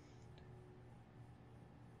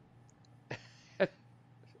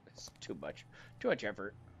 It's too much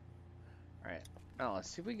effort. All right, now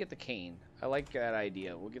let's see if we get the cane. I like that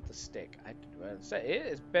idea. We'll get the stick.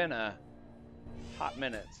 It's been a hot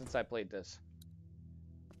minute since I played this.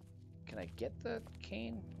 Can I get the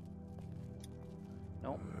cane?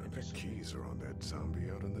 Nope. The keys are on that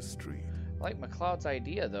zombie out in the street. I like McLeod's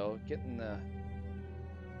idea though. Getting the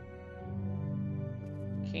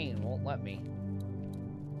cane won't let me.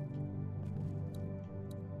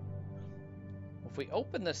 We'll If we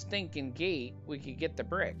open the stinking gate, we could get the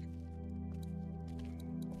brick.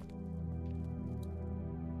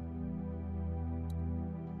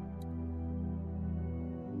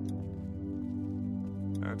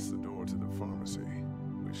 That's the door to the pharmacy.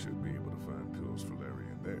 We should be able to find pills for Larry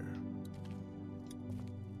in there.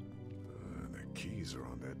 The keys are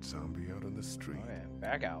on that zombie out on the street. Oh, yeah.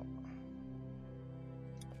 Back out.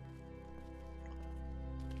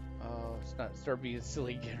 Oh, it's not start being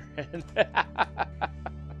silly, get rid.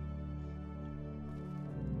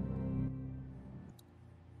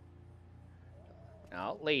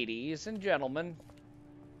 Now, ladies and gentlemen.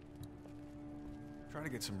 Try to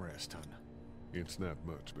get some rest, hon. It's not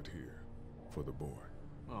much, but here, for the boy.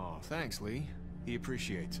 Oh, thanks, Lee. He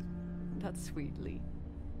appreciates it. That's sweet, Lee.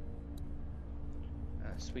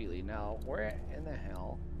 Sweetly. Now, where in the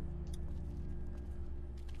hell?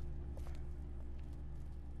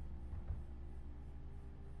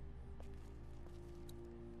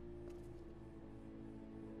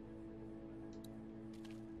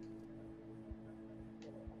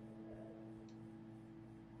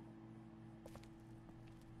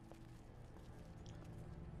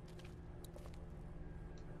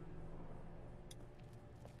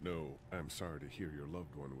 No, I'm sorry to hear your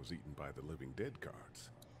loved one was eaten by the living dead cards.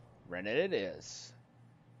 Rented it is.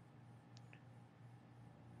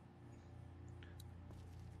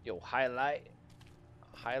 Yo, highlight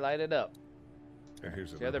it up. And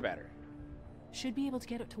here's the other battery. Should be able to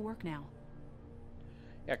get it to work now.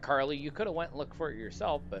 Yeah, Carly, you could have went and looked for it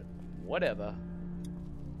yourself, but whatever.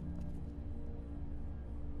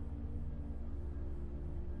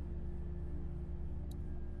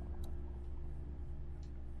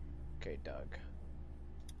 Okay, Doug.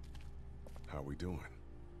 How we doing?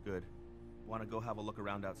 Good. Want to go have a look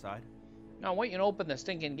around outside? No, I want you to open the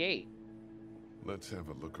stinking gate. Let's have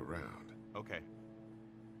a look around. Okay.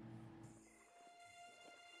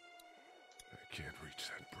 I can't reach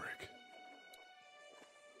that brick.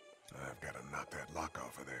 I've got to knock that lock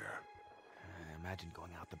off of there. I imagine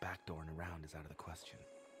going out the back door and around is out of the question.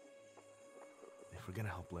 If we're gonna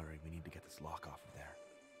help Larry, we need to get this lock off of there.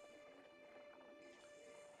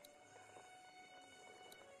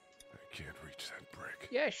 I can't reach that brick.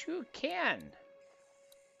 Yes, you can.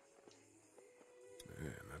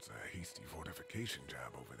 Man, that's a hasty fortification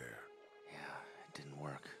job over there. Yeah, it didn't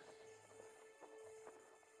work.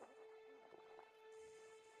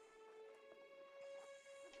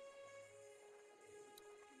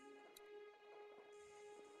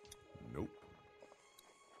 Nope.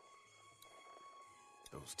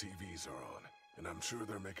 Those TVs are on, and I'm sure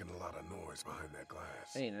they're making a lot of noise behind that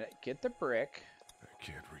glass. Hey, get the brick. I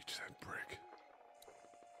can't reach that brick.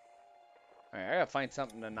 Alright, I gotta find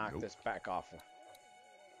something to knock this back off.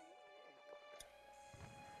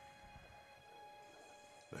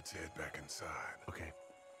 Let's head back inside. Okay.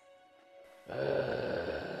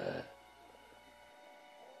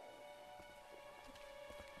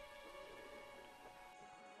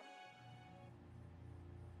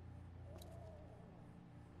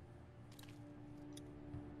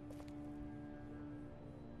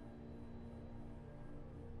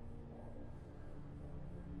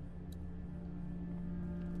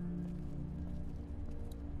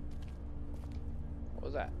 What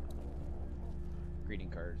was that? Greeting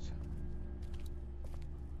cards.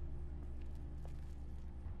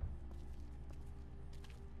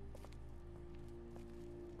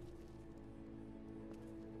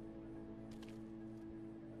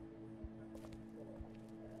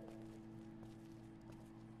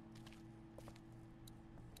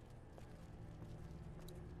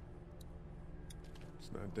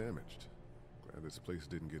 It's not damaged. Glad this place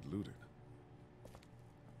didn't get looted.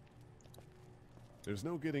 There's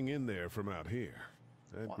no getting in there from out here.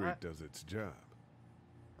 That grate does its job.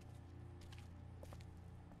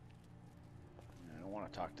 I don't want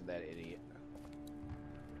to talk to that idiot.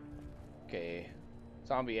 Okay.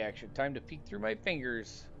 Zombie action. Time to peek through my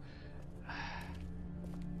fingers. I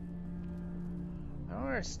don't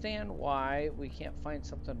understand why we can't find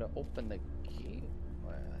something to open the gate.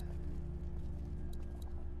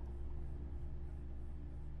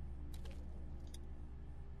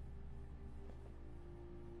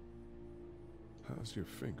 How's your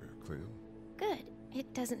finger, Clem? Good.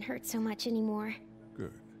 It doesn't hurt so much anymore.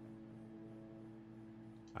 Good.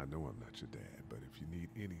 I know I'm not your dad, but if you need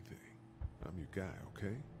anything, I'm your guy,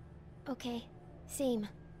 okay? Okay. Same.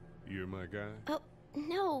 You're my guy? Oh,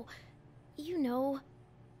 no. You know.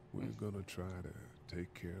 We're gonna try to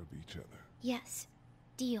take care of each other. Yes.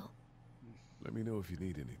 Deal. Let me know if you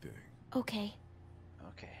need anything. Okay.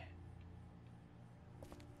 Okay.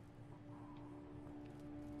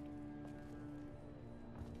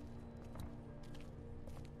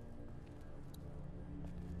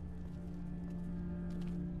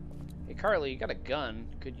 Carly, you got a gun.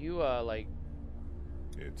 Could you, like...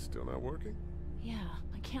 It's still not working? Yeah,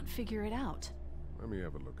 I can't figure it out. Let me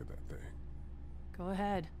have a look at that thing. Go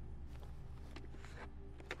ahead.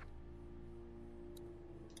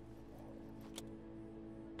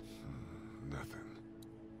 Nothing.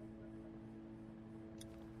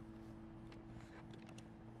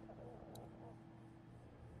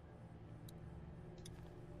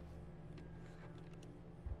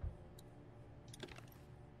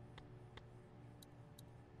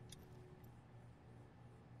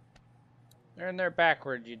 They're in there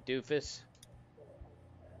backward, you doofus.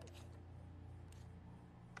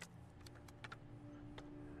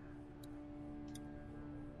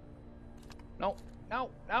 No,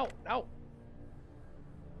 no, no, no.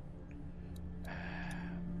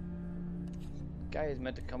 Guy is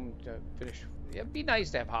meant to come to finish. It'd be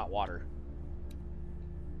nice to have hot water.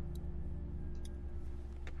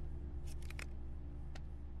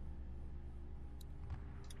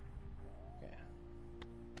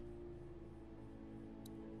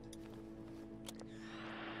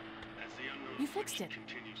 You fixed it.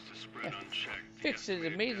 Fixed it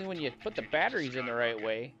is amazing when you put the batteries in the right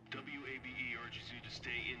way. WABE urges you to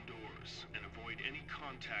stay indoors and avoid any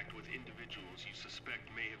contact with individuals you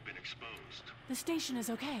suspect may have been exposed. The station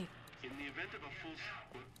is okay. In the event of a full...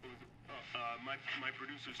 my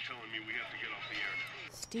producer's telling me we have to get off the air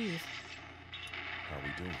now. Steve. How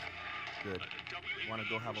we doing? Good. Want to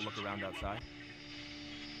go have a look around outside?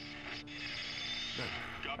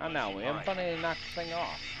 Oh no, we haven't finally knocked the thing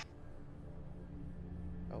off.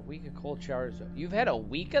 A week of cold showers. You've had a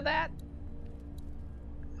week of that?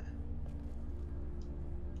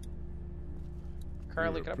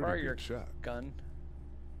 Carly, can I borrow your gun?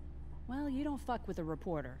 Well, you don't fuck with a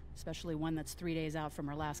reporter, especially one that's 3 days out from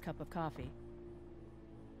her last cup of coffee.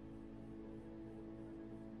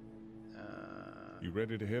 You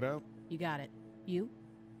ready to head out? You got it. You?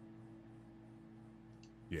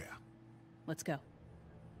 Yeah. Let's go.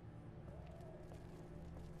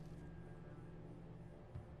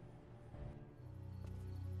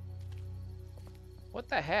 What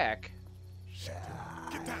the heck?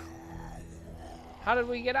 Get down. How did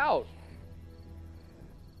we get out?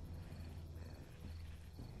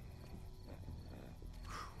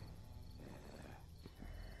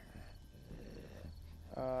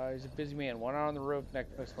 He's a busy man. One out on the roof,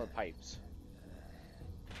 next to some pipes.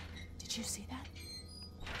 Did you see that?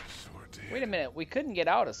 Sure did. Wait a minute. We couldn't get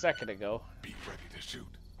out a second ago. Be ready to shoot.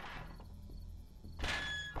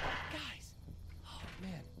 Guys! Oh,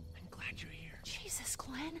 man. I'm glad you're here. Jesus,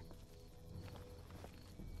 Glenn.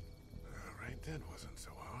 Right then wasn't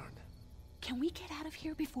so hard. Can we get out of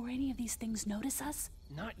here before any of these things notice us?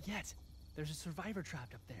 Not yet. There's a survivor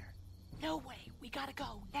trapped up there. No way. We gotta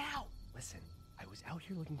go now. Listen, I was out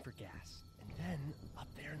here looking for gas, and then up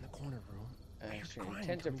there in the corner room, He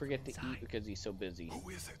tends to forget to eat because he's so busy. Who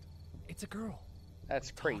is it? It's a girl. That's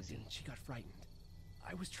crazy. And she got frightened.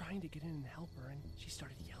 I was trying to get in and help her, and she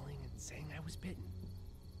started yelling and saying I was bitten.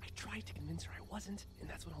 I tried to convince her I wasn't, and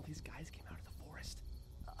that's when all these guys came out of the forest.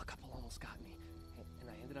 A couple almost got me, and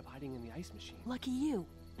I ended up hiding in the ice machine. Lucky you.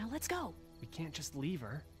 Now let's go. We can't just leave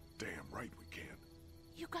her. Damn right we can.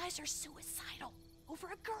 You guys are suicidal over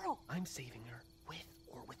a girl. I'm saving her, with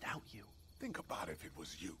or without you. Think about if it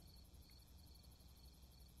was you.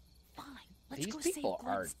 Fine. Let's These go people save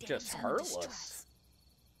are Glenn's just damsel in heartless. distress.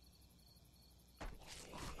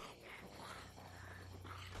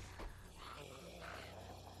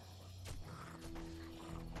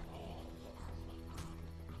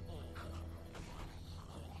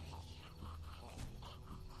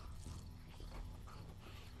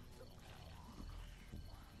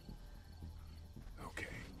 Okay,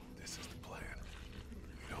 this is the plan.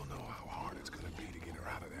 We don't know how hard it's gonna be to get her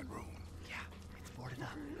out of that room. Yeah, it's boarded up.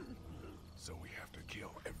 So we have to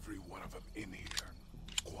kill every one of them in here.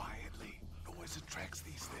 Quietly. Noise attracts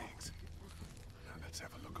these things. Now let's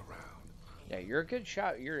have a look around. Yeah, you're a good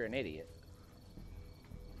shot. You're an idiot.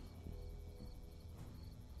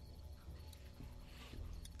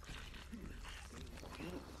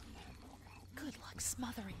 Good luck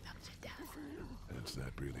smothering them to death. That's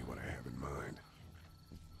not really what I have in mind.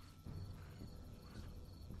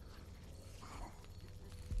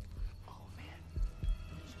 Oh, man.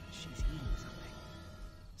 She's eating something.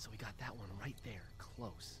 So we got that one right there,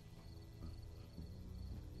 close.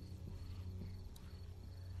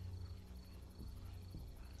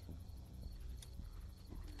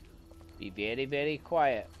 Be very, very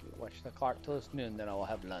quiet. Watch the clock till it's noon, then I will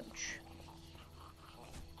have lunch.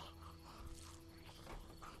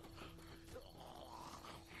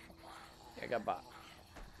 I got about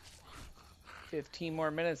 15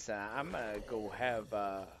 more minutes. I'm gonna go have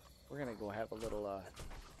we're gonna go have a little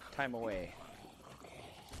time away.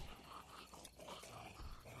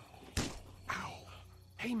 Ow!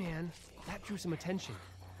 Hey man, that drew some attention.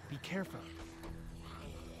 Be careful.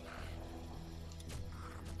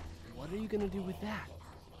 What are you gonna do with that?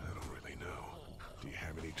 I don't really know. Do you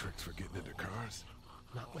have any tricks for getting into cars?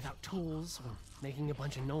 Not without tools or making a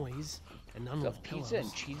bunch of noise, and none with pillows. Pizza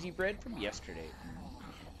and cheesy bread from yesterday.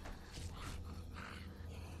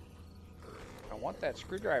 I want that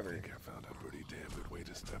screwdriver. I think I found a pretty damn good way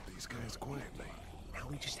to stop these guys quietly. Now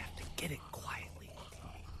we just have to get it quietly.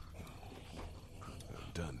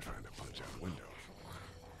 I'm done trying to punch out windows.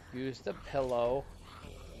 Use the pillow.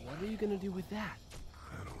 What are you gonna do with that?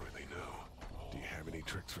 I don't really know. Do you have any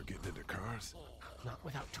tricks for getting into cars? Not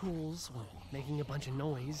without tools or making a bunch of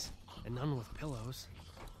noise, and none with pillows.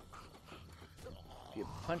 You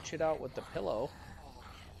punch it out with the pillow.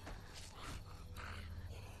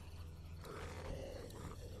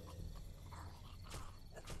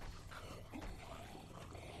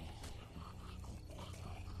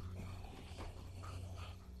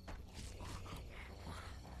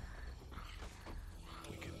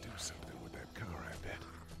 We can do something with that car, I bet.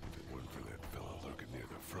 If it weren't for that fella lurking near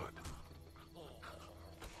the front.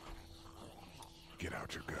 Get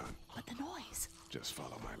out your gun. But the noise. Just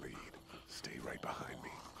follow my lead. Stay right behind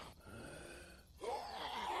me.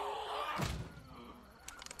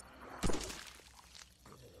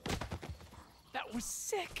 That was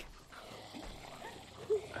sick.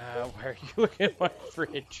 Why are you looking at my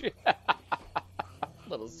fridge?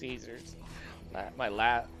 Little Caesars. My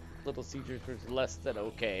Little Caesars was less than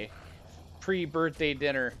okay. Pre-birthday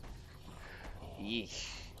dinner. Yeesh.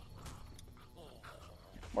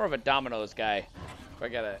 More of a Domino's guy. If I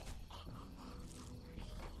gotta.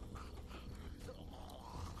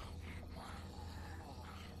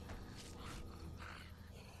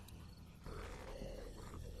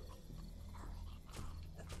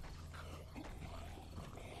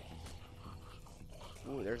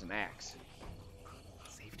 Ooh, there's an axe.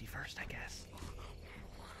 Safety first, I guess.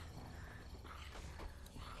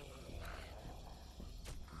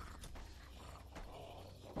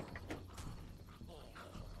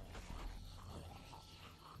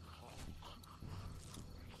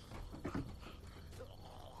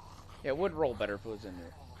 Yeah, it would roll better if it was in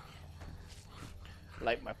there.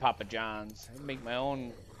 Like my Papa John's. I make my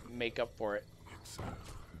own makeup for it. It's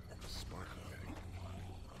spark plug.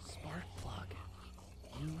 Spark plug.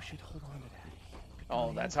 You should hold on to that.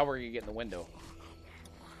 Oh, that's how we're gonna get in the window.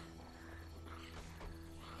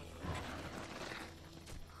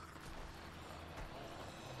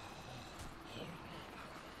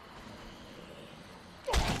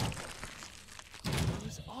 That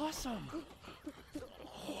was awesome.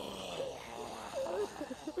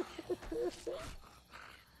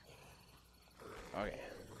 Okay.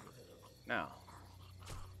 Now.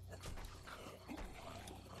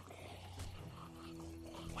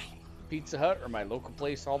 Pizza Hut or my local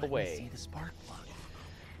place all the way. See the spark plug.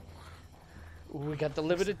 Ooh, we got the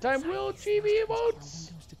limited time Will Chibi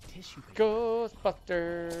emotes.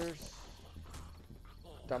 Ghostbusters.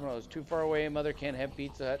 Domino's too far away. Mother can't have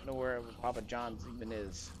Pizza Hut. Nowhere Papa John's even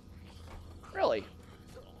is. Really?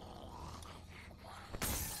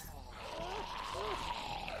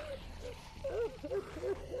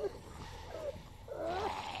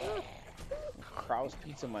 Krau's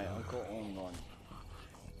Pizza, my uncle owned one.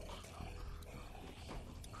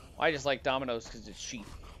 I just like Domino's because it's cheap.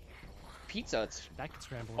 Pizza, it's that could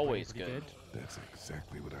scramble always good. That's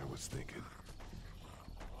exactly what I was thinking.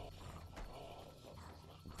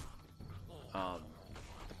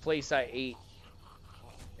 The place I ate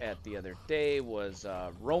at the other day was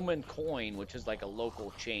Roman Coin, which is like a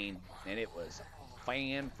local chain, and it was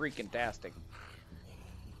fan-freaking-tastic.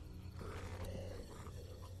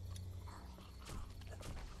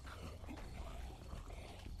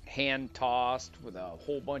 Hand tossed with a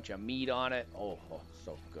whole bunch of meat on it. Oh,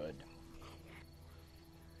 so good.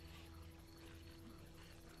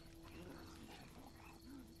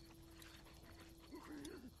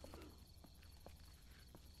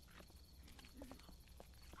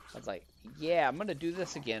 I was like, yeah, I'm gonna do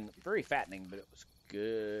this again. Very fattening, but it was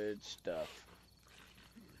good stuff.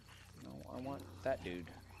 No, I want that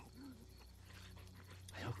dude.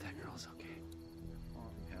 I hope that girl's okay.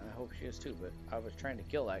 Yeah, I hope she is too, but I was trying to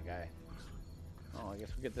kill that guy. Oh, I guess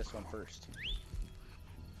we get this one first.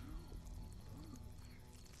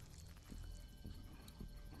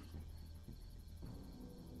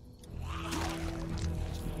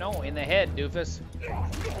 No, in the head, doofus.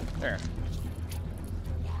 There.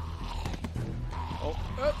 Oh,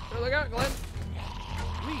 look out, Glenn.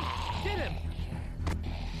 Lee, get him!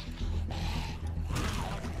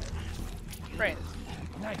 Right.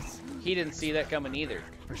 Nice. He didn't see that coming either.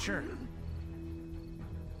 For sure.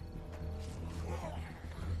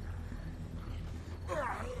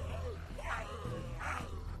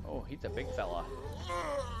 Oh, he's a big fella.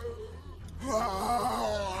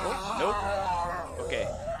 Oh, nope. Okay,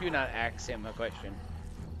 do not ask him a question.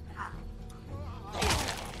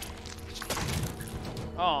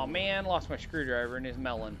 Oh man, lost my screwdriver in his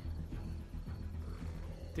melon.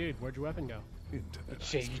 Dude, where'd your weapon go?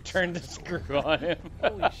 Shit, you turned the screw on him.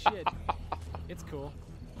 Holy shit. It's cool.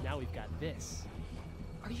 Now we've got this.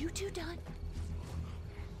 Are you two done?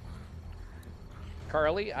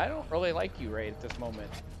 Carly, I don't really like you right at this moment.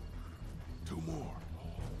 2 more.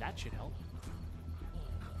 That should help.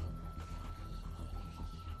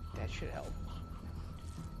 That should help.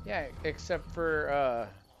 Yeah, except for,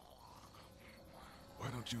 Why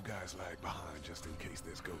don't you guys lag behind just in case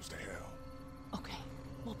this goes to hell? Okay,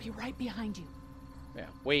 we'll be right behind you. Yeah,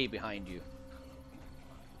 way behind you.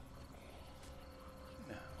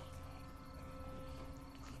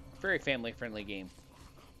 Very family-friendly game.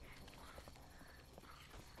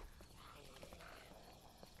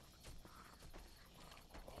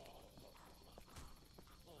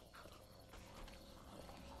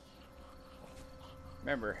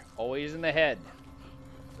 Remember, always in the head.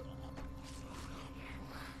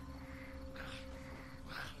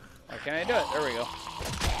 How can I do it? There we go.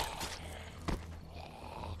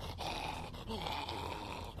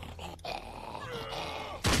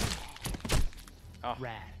 Oh.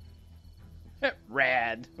 Rad.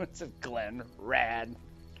 Rad. What's it, Glenn? Rad.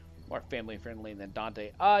 More family friendly than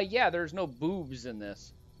Dante. Yeah, there's no boobs in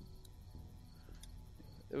this.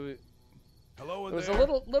 Hello It was there. a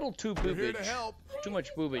little too We're here boobage. to help. Too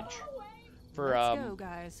much boobage for Let's go,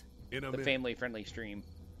 guys. In a the minute. family friendly stream.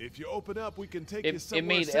 If you open up, we can take you It somewhere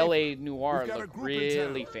made safer. LA Noir We've got a look group in town.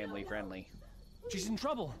 really family friendly. She's in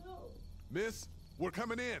trouble. Miss, we're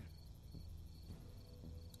coming in.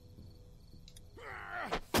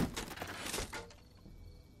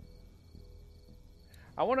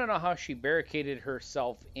 I want to know how she barricaded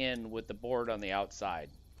herself in with the board on the outside.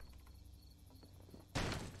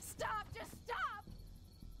 Stop! Just stop!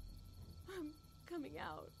 I'm coming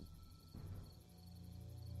out.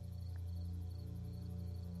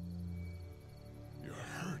 You're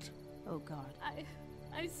hurt. Oh God.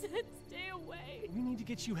 I said stay away. We need to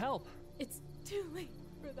get you help. It's too late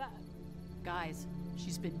for that. Guys,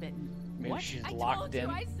 she's been bitten. Maybe What? she's I locked told in.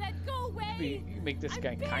 you, I said go away. You make this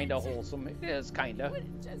guy I'm kind of bent. wholesome. It is kind of.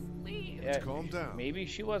 Wouldn't just leave. Yeah, Calm down. maybe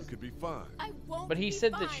she was. Could be fine. I won't But he be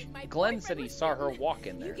said that fine. My Glenn boyfriend said he was saw her bitten. walk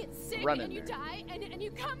in there, You get sick running and you there. die, and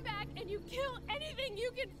you come back and you kill anything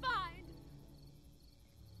you can find.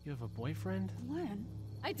 You have a boyfriend? Glenn?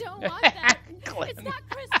 I don't want that. Glenn. It's not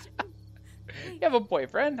Christian. You have a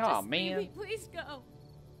boyfriend? Oh Just leave man. me. Please go.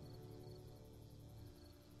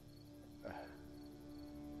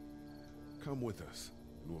 Come with us,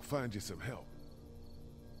 and we'll find you some help.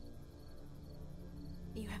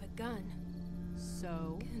 You have a gun.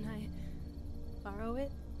 So? Can I borrow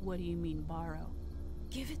it? What do you mean, borrow?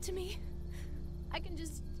 Give it to me. I can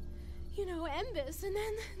just, end this, and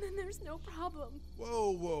then there's no problem.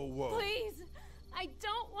 Whoa, whoa, whoa. Please, I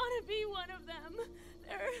don't want to be one of them.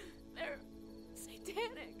 They're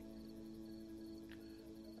satanic.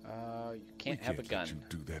 You can't have a gun. Let you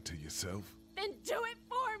do that to yourself. Then do it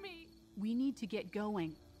for me. We need to get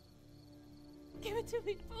going. Give it to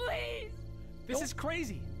me, please. This is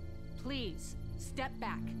crazy. Please, step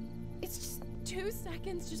back. It's just 2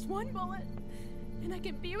 seconds, just one bullet, and I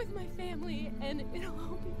can be with my family, and it'll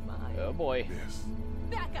all be fine. Oh boy. Yes.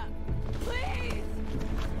 Back up, please.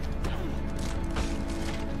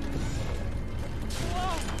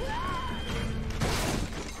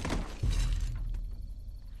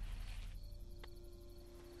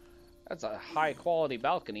 That's a high quality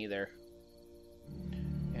balcony there.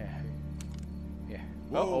 Yeah. Yeah.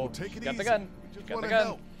 Whoa, Uh-oh. take She's it got the easy. gun. We She's just got the wanna gun.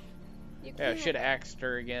 help. Yeah, should have axed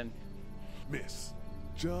her again. Miss,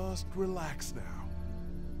 just relax now.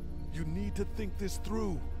 You need to think this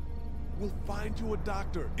through. We'll find you a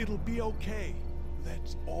doctor. It'll be okay.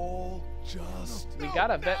 Let's all just... We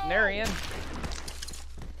got a veterinarian.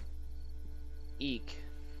 Eek.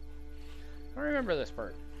 I don't remember this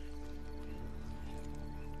part.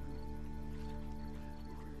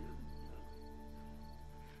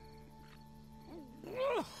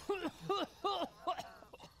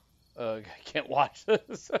 I can't watch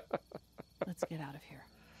this. Let's get out of here.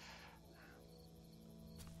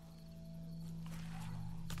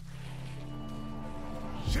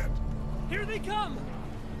 Shit! Here they come!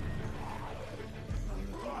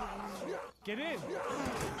 Get in!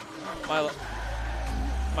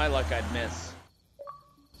 My luck, I'd miss.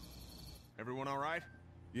 Everyone all right?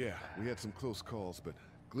 Yeah, we had some close calls, but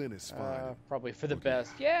Glenn is fine. Probably for the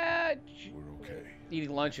best. Yeah. We're okay. Eating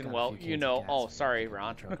lunch and, Got a well, few you cans know. of gas Oh, sorry,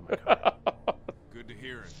 Ron. Good to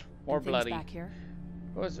hear it. More And things bloody. back here?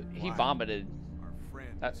 What was it? He Why? vomited. Our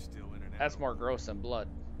friend That- is still in and out. That's more gross than blood.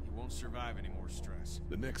 He won't survive any more stress.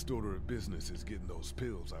 The next order of business is getting those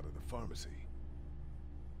pills out of the pharmacy.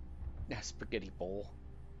 Yeah, spaghetti bowl.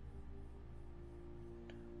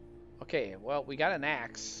 Okay, well, we got an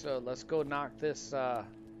axe, so let's go knock this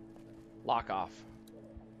lock off.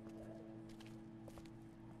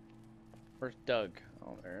 Where's Doug?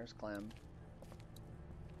 Oh, there's Clem.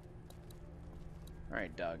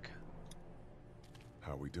 Alright, Doug.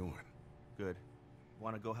 How we doing? Good.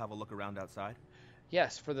 Want to go have a look around outside?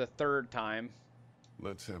 Yes, for the third time.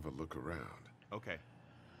 Let's have a look around. Okay.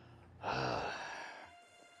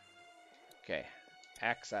 Okay,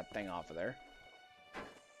 axe that thing off of there.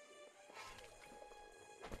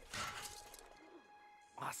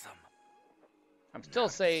 Awesome. I'm still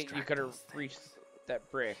saying you could have reached that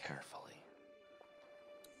brick. Carefully.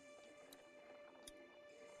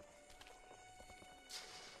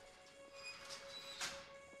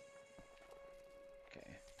 Okay.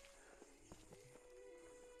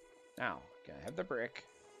 Now, can I have the brick?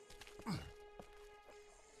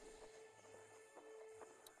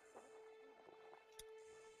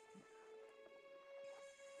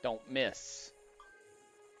 Don't miss.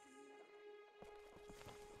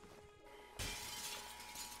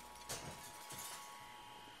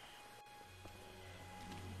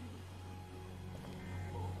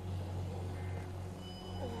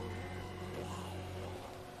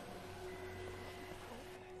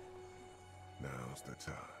 Now's the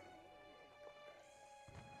time.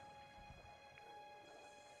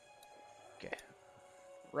 Okay.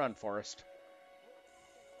 Run, Forrest.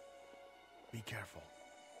 Be careful.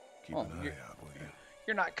 Keep Oh, an eye you're- out, will you?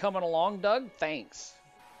 You're not coming along, Doug? Thanks.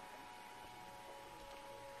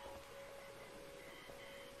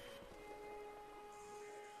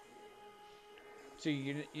 So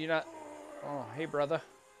you're not... Oh, hey, brother.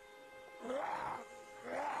 Hey,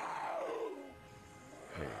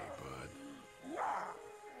 bud. I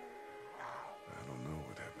don't know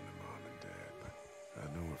what happened to Mom and Dad, but I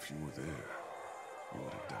know if you were there, you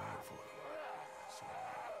would have died for them. So,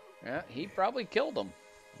 Yeah, he probably killed him.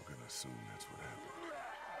 I'm gonna assume that's what happened.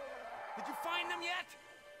 Did you find them yet?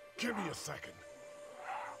 Give me a second.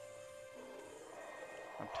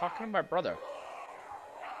 I'm talking to my brother.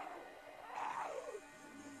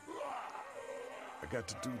 I got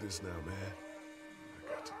to do this now, man. I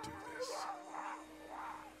got to do this.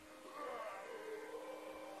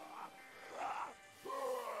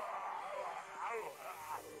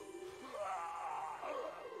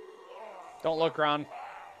 Don't look, Ron.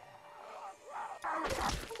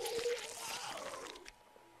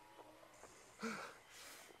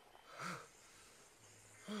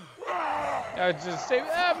 I was just saying,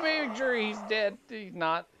 making sure he's dead. He's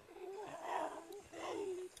not.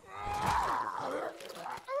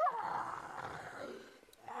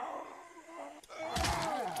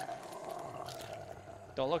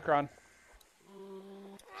 Don't look, Ron.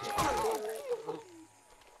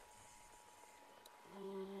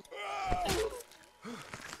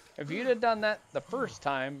 If you'd have done that the first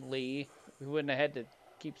time, Lee, we wouldn't have had to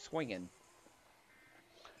keep swinging.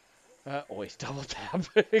 Always double tap.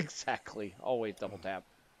 Exactly. Always double tap.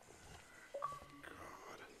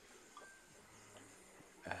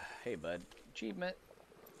 Hey, bud. Achievement.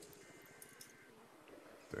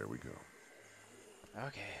 There we go.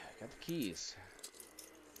 Okay, got the keys.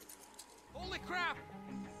 Holy crap!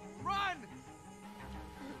 Run!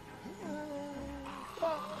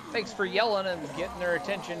 Well, thanks for yelling and getting their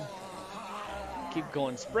attention. Keep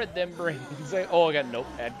going. Spread them brains. Oh, I got a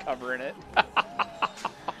notepad covering it.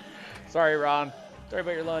 Sorry, Ron. Sorry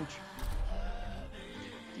about your lunch.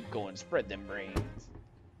 Keep going. Spread them brains.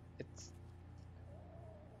 It's...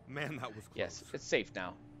 Man, that was close. Yes, it's safe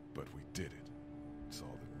now. But we did it. It's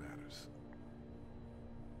all that matters.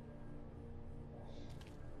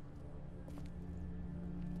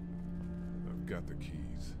 I've got the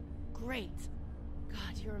keys. Great.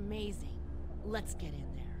 God, you're amazing. Let's get in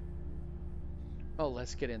there. Oh,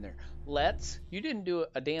 let's get in there. Let's? You didn't do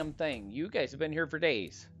a damn thing. You guys have been here for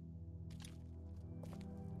days.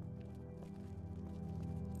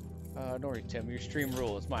 Nori Tim, your stream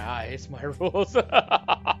rule is my eye. It's my rules.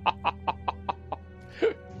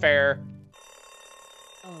 Fair.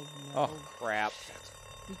 Oh, no. Oh, crap.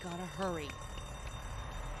 We gotta hurry.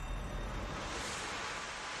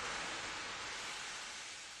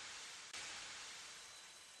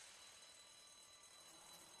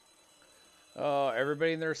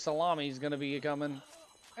 Everybody and their salami is gonna be coming.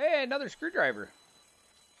 Hey, another screwdriver.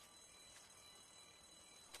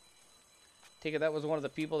 Take it that was one of the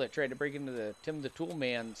people that tried to break into the Tim the Tool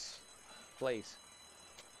Man's place.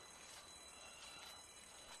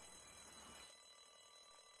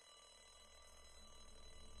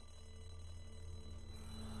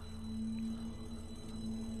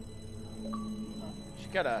 She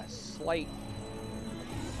got a slight...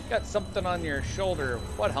 Got something on your shoulder.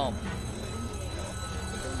 What hump?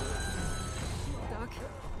 Doc,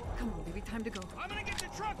 come on, baby, time to go. I'm gonna get the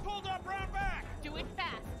truck pulled up round back. Do it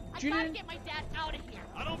fast. I gotta get my dad out of here.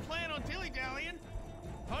 I don't plan on dilly-dallying.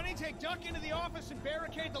 Honey, take Duck into the office and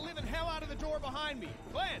barricade the living hell out of the door behind me.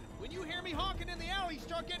 Glenn, when you hear me honking in the alley,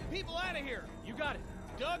 start getting people out of here. You got it.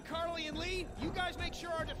 Doug, Carly, and Lee, you guys make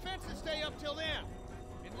sure our defenses stay up till then.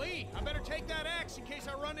 And Lee, I better take that axe in case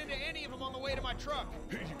I run into any of them on the way to my truck.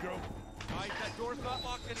 Here you go. That door's not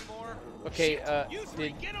locked anymore. Okay, You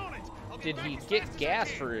three, get on it. I'll did back he as get fast as I gas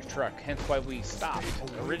can. for his truck? Hence why we stopped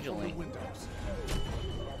originally.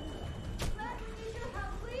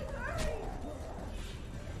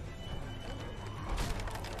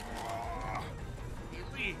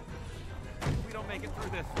 Lee, if we don't make it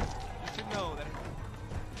through this, you should know that I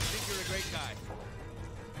think you're a great guy.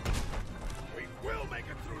 We will make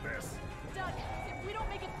it through this. Doug, if we don't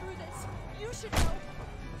make it through this, you should know.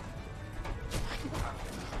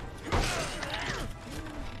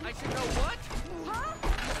 I should know what? Huh?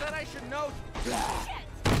 You said I should know.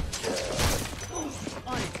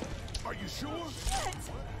 Mike, are you sure? Shit!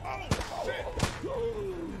 Oh, shit!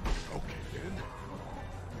 Okay, then.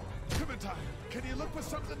 Clementine, can you look for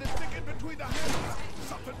something to stick in between the hands?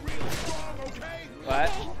 Something real strong, okay?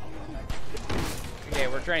 What? Okay,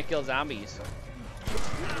 we're trying to kill zombies.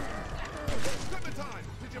 Clementine,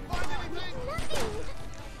 did you find anything?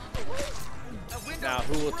 Now,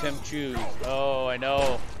 who will Tim choose? Oh, I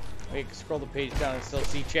know. We can scroll the page down and still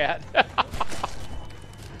see chat.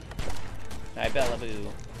 Hi, Bella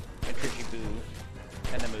Boo. And Trishy Boo.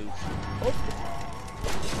 And the Moose. Oh.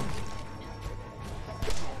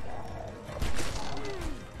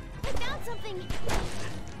 I found something.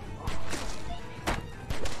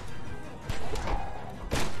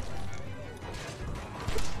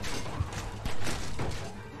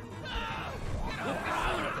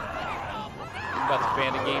 About the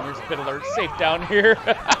Panda Gamers Pit Alert. Safe down here.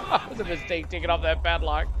 It was a mistake taking off that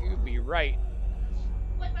padlock. You'd be right.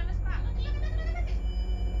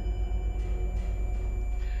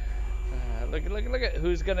 Look at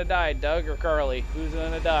who's gonna die, Doug or Carly? Who's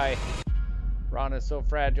gonna die? Ron is so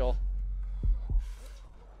fragile.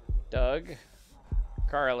 Doug,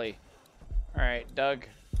 Carly. All right, Doug.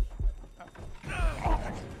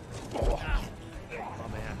 Oh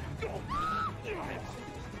man.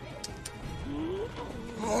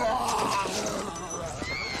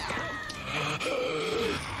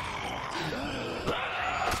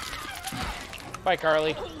 Bye,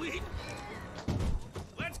 Carly.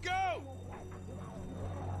 Let's go!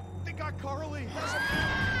 They got Carly.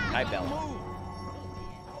 Hi, Bella.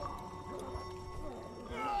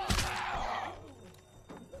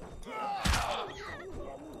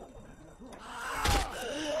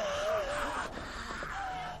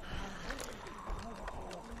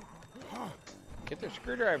 Get their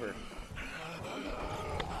screwdriver.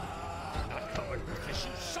 Not going with this,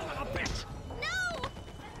 you son of a bitch! No!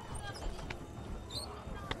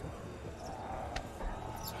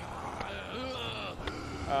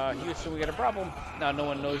 Houston, we got a problem. Now no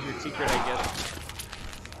one knows your secret, I guess.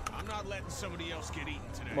 I'm not letting somebody else get eaten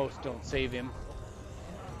today. Most don't save him.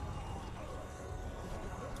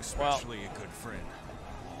 Especially a good friend.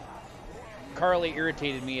 Carly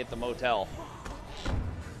irritated me at the motel.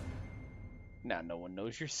 Now no one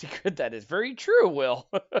knows your secret. That is very true, Will.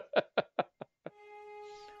 But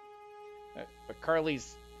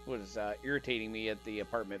Carly's was irritating me at the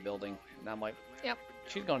apartment building. And I'm like, yep,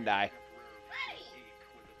 she's gonna die.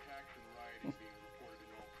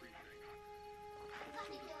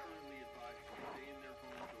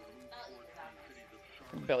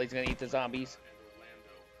 Billy's gonna eat the zombies.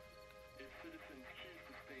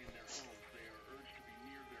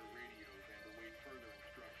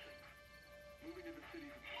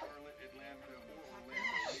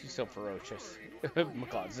 She's so ferocious.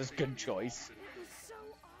 McCall's this good choice.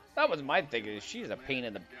 That was my thing, is she's a pain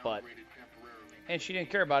in the butt. And she didn't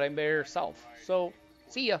care about anybody herself. So,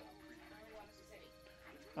 see ya.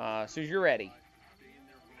 As soon as you're ready.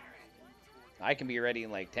 I can be ready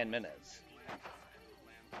in like 10 minutes.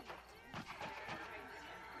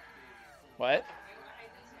 What?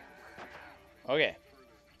 Okay.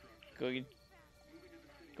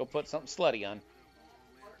 Go put something slutty on.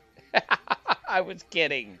 I was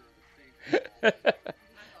kidding.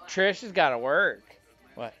 Trish has got to work.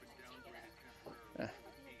 What?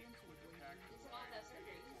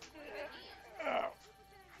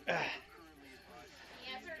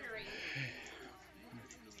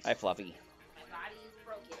 Hi, Fluffy.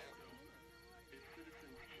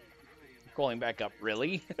 Going back up,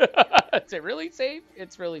 really? Is it really safe?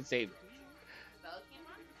 It's really safe.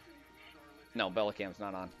 No, Bellacam's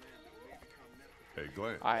not on. Hey,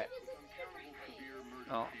 Glenn.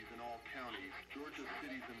 Oh.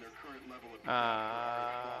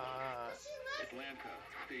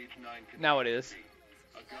 Now it is.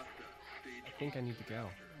 I think I need to go.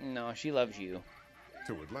 No, she loves you.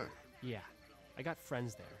 To Atlanta? Yeah. I got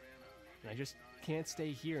friends there. And I just can't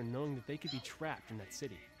stay here knowing that they could be trapped in that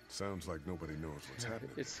city. Sounds like nobody knows what's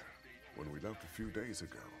happening. When we left a few days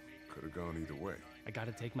ago, could have gone either way. I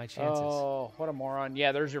gotta take my chances. Oh, what a moron.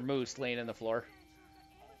 Yeah, there's your moose laying in the floor.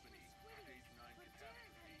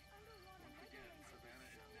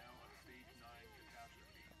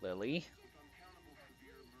 Lily.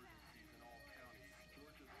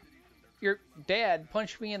 Your dad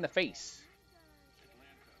punched me in the face.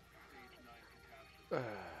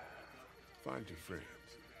 Find your friends.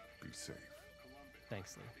 Be safe.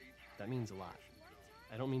 Thanks, Lee. That means a lot.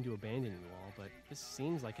 I don't mean to abandon you all, but this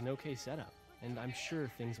seems like an okay setup. And I'm sure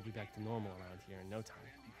things will be back to normal around here in no time.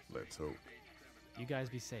 Let's hope. You guys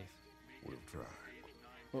be safe. We'll try.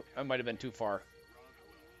 Oh, I might have been too far.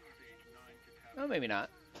 No, maybe not.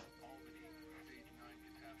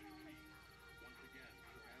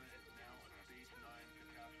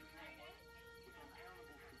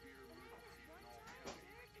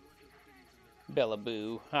 Bella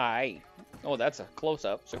Boo, hi. Oh, that's a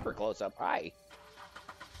close-up, super close-up. Hi.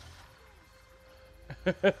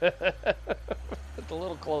 It's a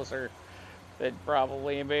little closer than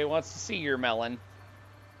probably anybody wants to see your melon.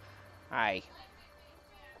 Hi.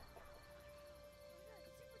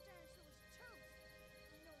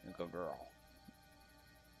 You go girl.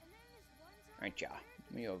 Aren't ya?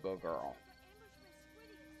 You go girl.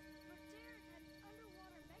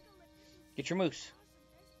 Get your moose.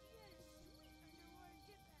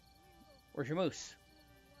 Where's your moose?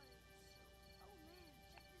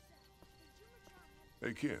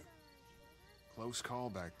 Hey, Ken. Close call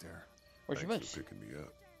back there. Where's your moose? Thanks for picking me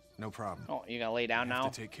up. No problem. Oh, you gonna lay down We now?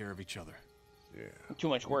 have to take care of each other. Yeah. Too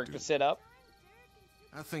much work to sit up?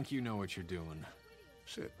 I think you know what you're doing.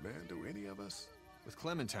 Shit, man. Do any of us? With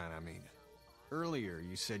Clementine, I mean. Earlier,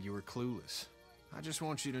 you said you were clueless. I just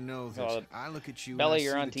want you to know that Oh, I look at you Bella, and I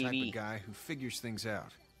you're see on the type TV. of guy who figures things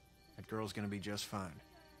out. That girl's gonna be just fine.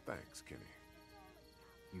 Thanks, Kenny.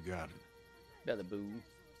 You got it. Bella Boo.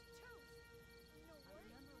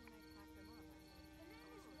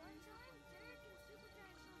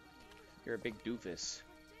 You're a big doofus.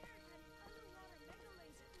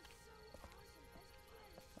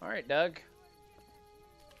 All right, Doug.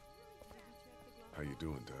 How you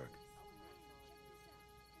doing, Doug?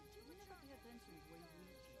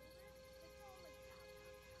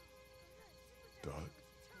 Doug?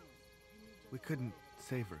 We couldn't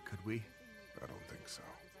save her, could we? I don't think so.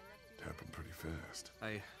 It happened pretty fast.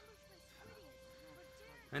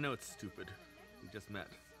 I know it's stupid. We just met.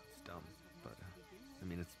 It's dumb, but I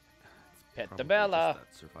mean it's Pet probably the Bella. just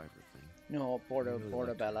that survivor thing. No, really liked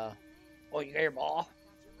Portobella. Oh, you got your ball.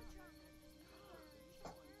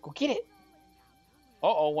 Go get it.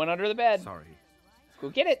 Uh-oh, went under the bed. Sorry. Go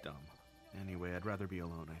get it. Dumb. Anyway, I'd rather be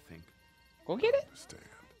alone, I think. Go get it. Understand.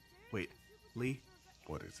 Wait, Lee?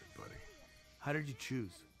 What is it, buddy? How did you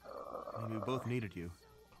choose? I mean, we both needed you.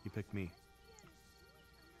 You picked me.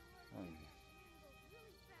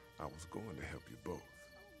 I was going to help you both.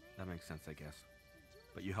 That makes sense, I guess.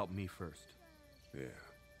 But you helped me first. Yeah,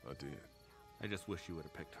 I did. I just wish you would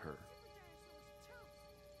have picked her.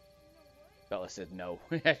 Bella said no.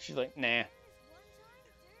 She's like, nah.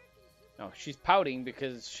 No, she's pouting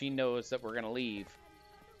because she knows that we're going to leave.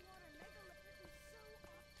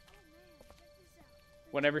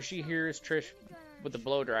 Whenever she hears Trish with the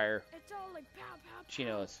blow dryer, It's all like pow, pow, she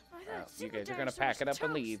knows. I Oh, thought you guys are Secret going to Dinosaur pack it was up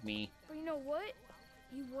and toast. leave me. But you know what?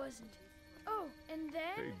 He wasn't. Oh, and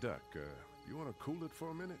then... Hey, Duck, you want to cool it for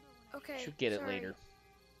a minute? Okay, She'll get it sorry. later.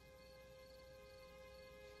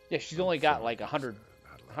 Yeah, she's only got like 100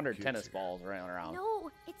 tennis balls around.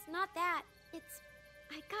 No, it's not that. It's...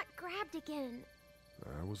 I got grabbed again.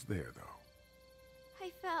 I was there, though. I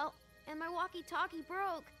fell, and my walkie-talkie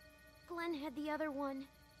broke. Glenn had the other one.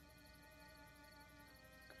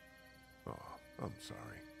 Oh, I'm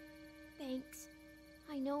sorry. Thanks.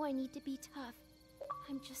 I know I need to be tough.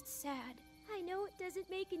 I'm just sad. I know it doesn't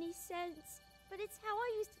make any sense, but it's how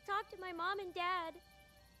I used to talk to my mom and dad.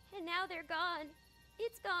 And now they're gone.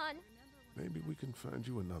 It's gone. Maybe we can find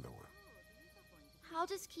you another one. I'll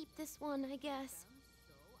just keep this one, I guess.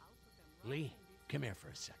 Lee, come here for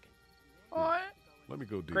a second. What? Let me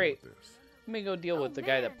go deal Great. with this. Let me go deal with the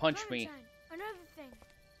guy that punched me. Another thing.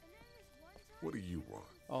 What do you want?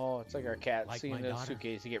 Oh, it's like our cat Like seeing my the daughter?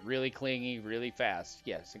 suitcase. You get really clingy really fast.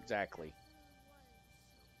 Yes, exactly.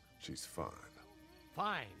 She's fine.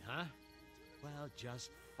 Fine, huh? Well,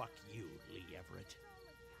 just fuck you, Lee Everett.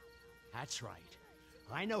 That's right.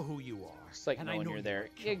 I know who you are. It's like and I knowing know you're you're there. a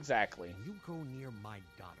killer. Exactly. You go near my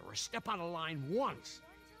daughter or step out of line once,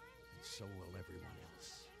 and so will everyone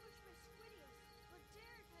else.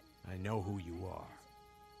 I know who you are.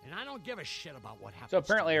 And I don't give a shit about what happens. So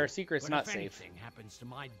apparently to you. our secret's But not if safe. anything happens to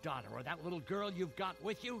my daughter or that little girl you've got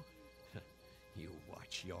with you, you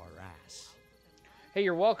watch your ass. Hey,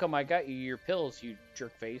 you're welcome. I got you your pills, you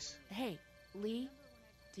jerk face. Hey, Lee,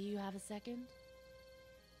 do you have a second?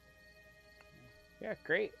 Yeah,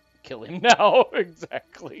 great. Kill him now.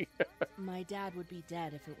 Exactly. My dad would be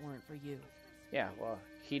dead if it weren't for you. Yeah, well,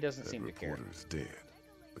 he doesn't That seem to care. reporter is dead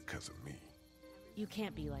because of me. You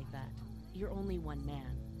can't be like that. You're only one man.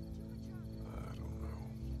 I don't know.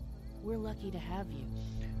 We're lucky to have you.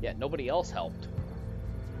 Yeah, nobody else helped.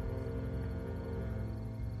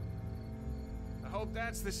 I hope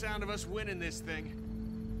that's the sound of us winning this thing.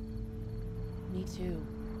 Me too.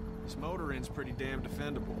 This motor inn's pretty damn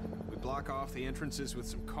defendable. We block off the entrances with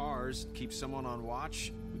some cars, keep someone on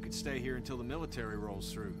watch. We could stay here until the military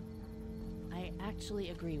rolls through. I actually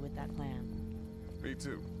agree with that plan. Me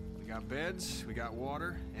too. We got beds, we got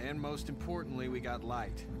water, and most importantly, we got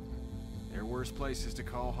light. There are worse places to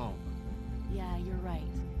call home. Yeah, you're right.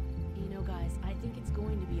 You know, guys, I think it's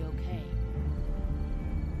going to be okay.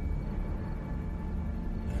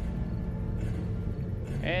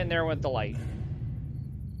 And there went the light.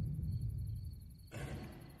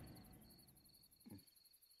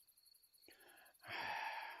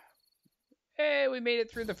 Hey, we made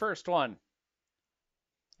it through the first one.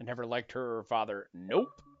 I never liked her or her father.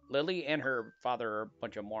 Nope. Lily and her father are a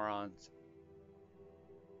bunch of morons.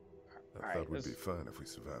 I thought we'd be fine if we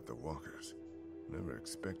survived the walkers. Never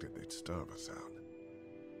expected they'd starve us out.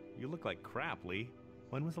 You look like crap, Lee.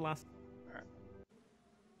 When was the last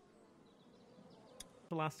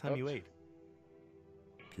time you ate?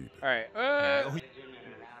 Keep it. Alright.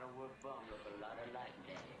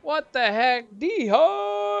 What the heck?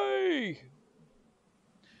 D-High!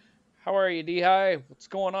 How are you, D-High? What's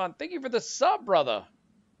going on? Thank you for the sub, brother.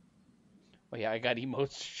 Oh yeah, I got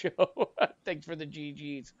emotes to show. Thanks for the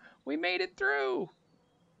GGs. We made it through.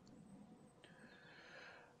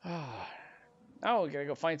 Now we gotta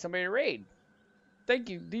go find somebody to raid. Thank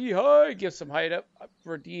you, D-High. Give some hype up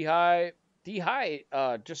for D-High. D-High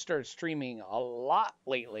just started streaming a lot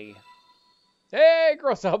lately. Hey,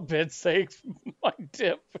 gross out bid sakes. My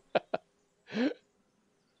tip.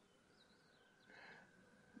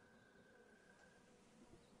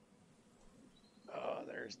 Oh,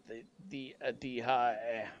 there's the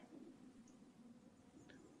D-High.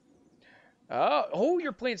 Oh,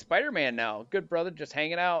 you're playing Spider-Man now. Good, brother. Just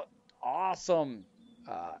hanging out. Awesome.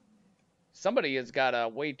 Somebody has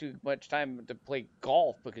got way too much time to play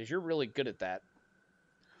golf because you're really good at that.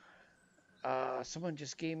 Someone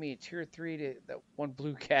just gave me a tier 3 to that one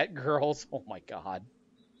Blue Cat Girls. Oh my god.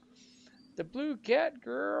 The Blue Cat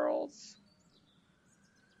Girls.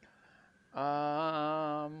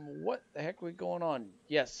 What the heck are we going on?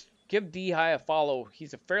 Yes, give D-High a follow.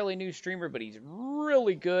 He's a fairly new streamer, but he's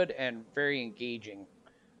really good and very engaging.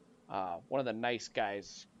 One of the nice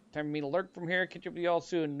guys. Time for me to lurk from here. Catch up with you all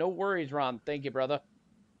soon. No worries, Ron. Thank you, brother.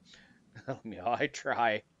 I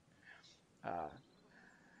try.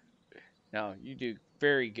 No, you do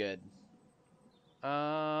very good.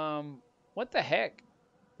 What the heck?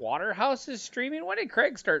 Waterhouse is streaming? When did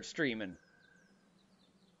Craig start streaming?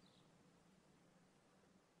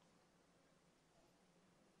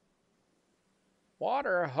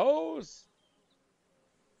 Water hose.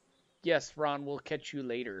 Yes, Ron, we'll catch you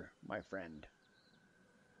later, my friend.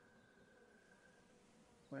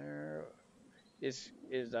 Where is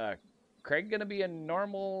Craig gonna be a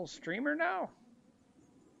normal streamer now?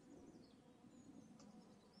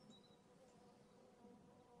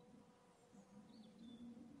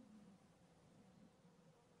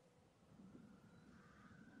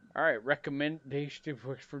 All right, recommendation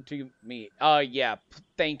for me. Yeah,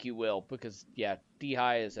 thank you, Will, because yeah,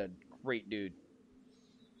 D-High is a great dude.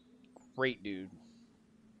 Great dude.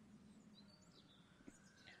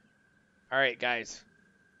 All right, guys,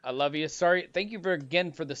 I love you. Sorry, thank you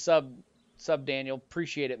again for the sub, Daniel.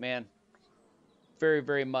 Appreciate it, man. Very,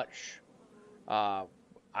 very much. I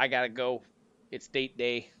gotta go. It's date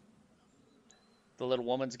day The little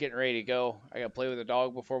woman's getting ready to go. I gotta play with the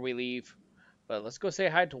dog before we leave. But let's go say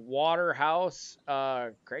hi to Waterhouse.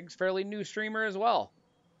 Craig's fairly new streamer as well.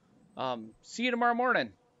 See you tomorrow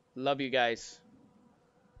morning. Love you guys.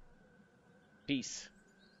 Peace.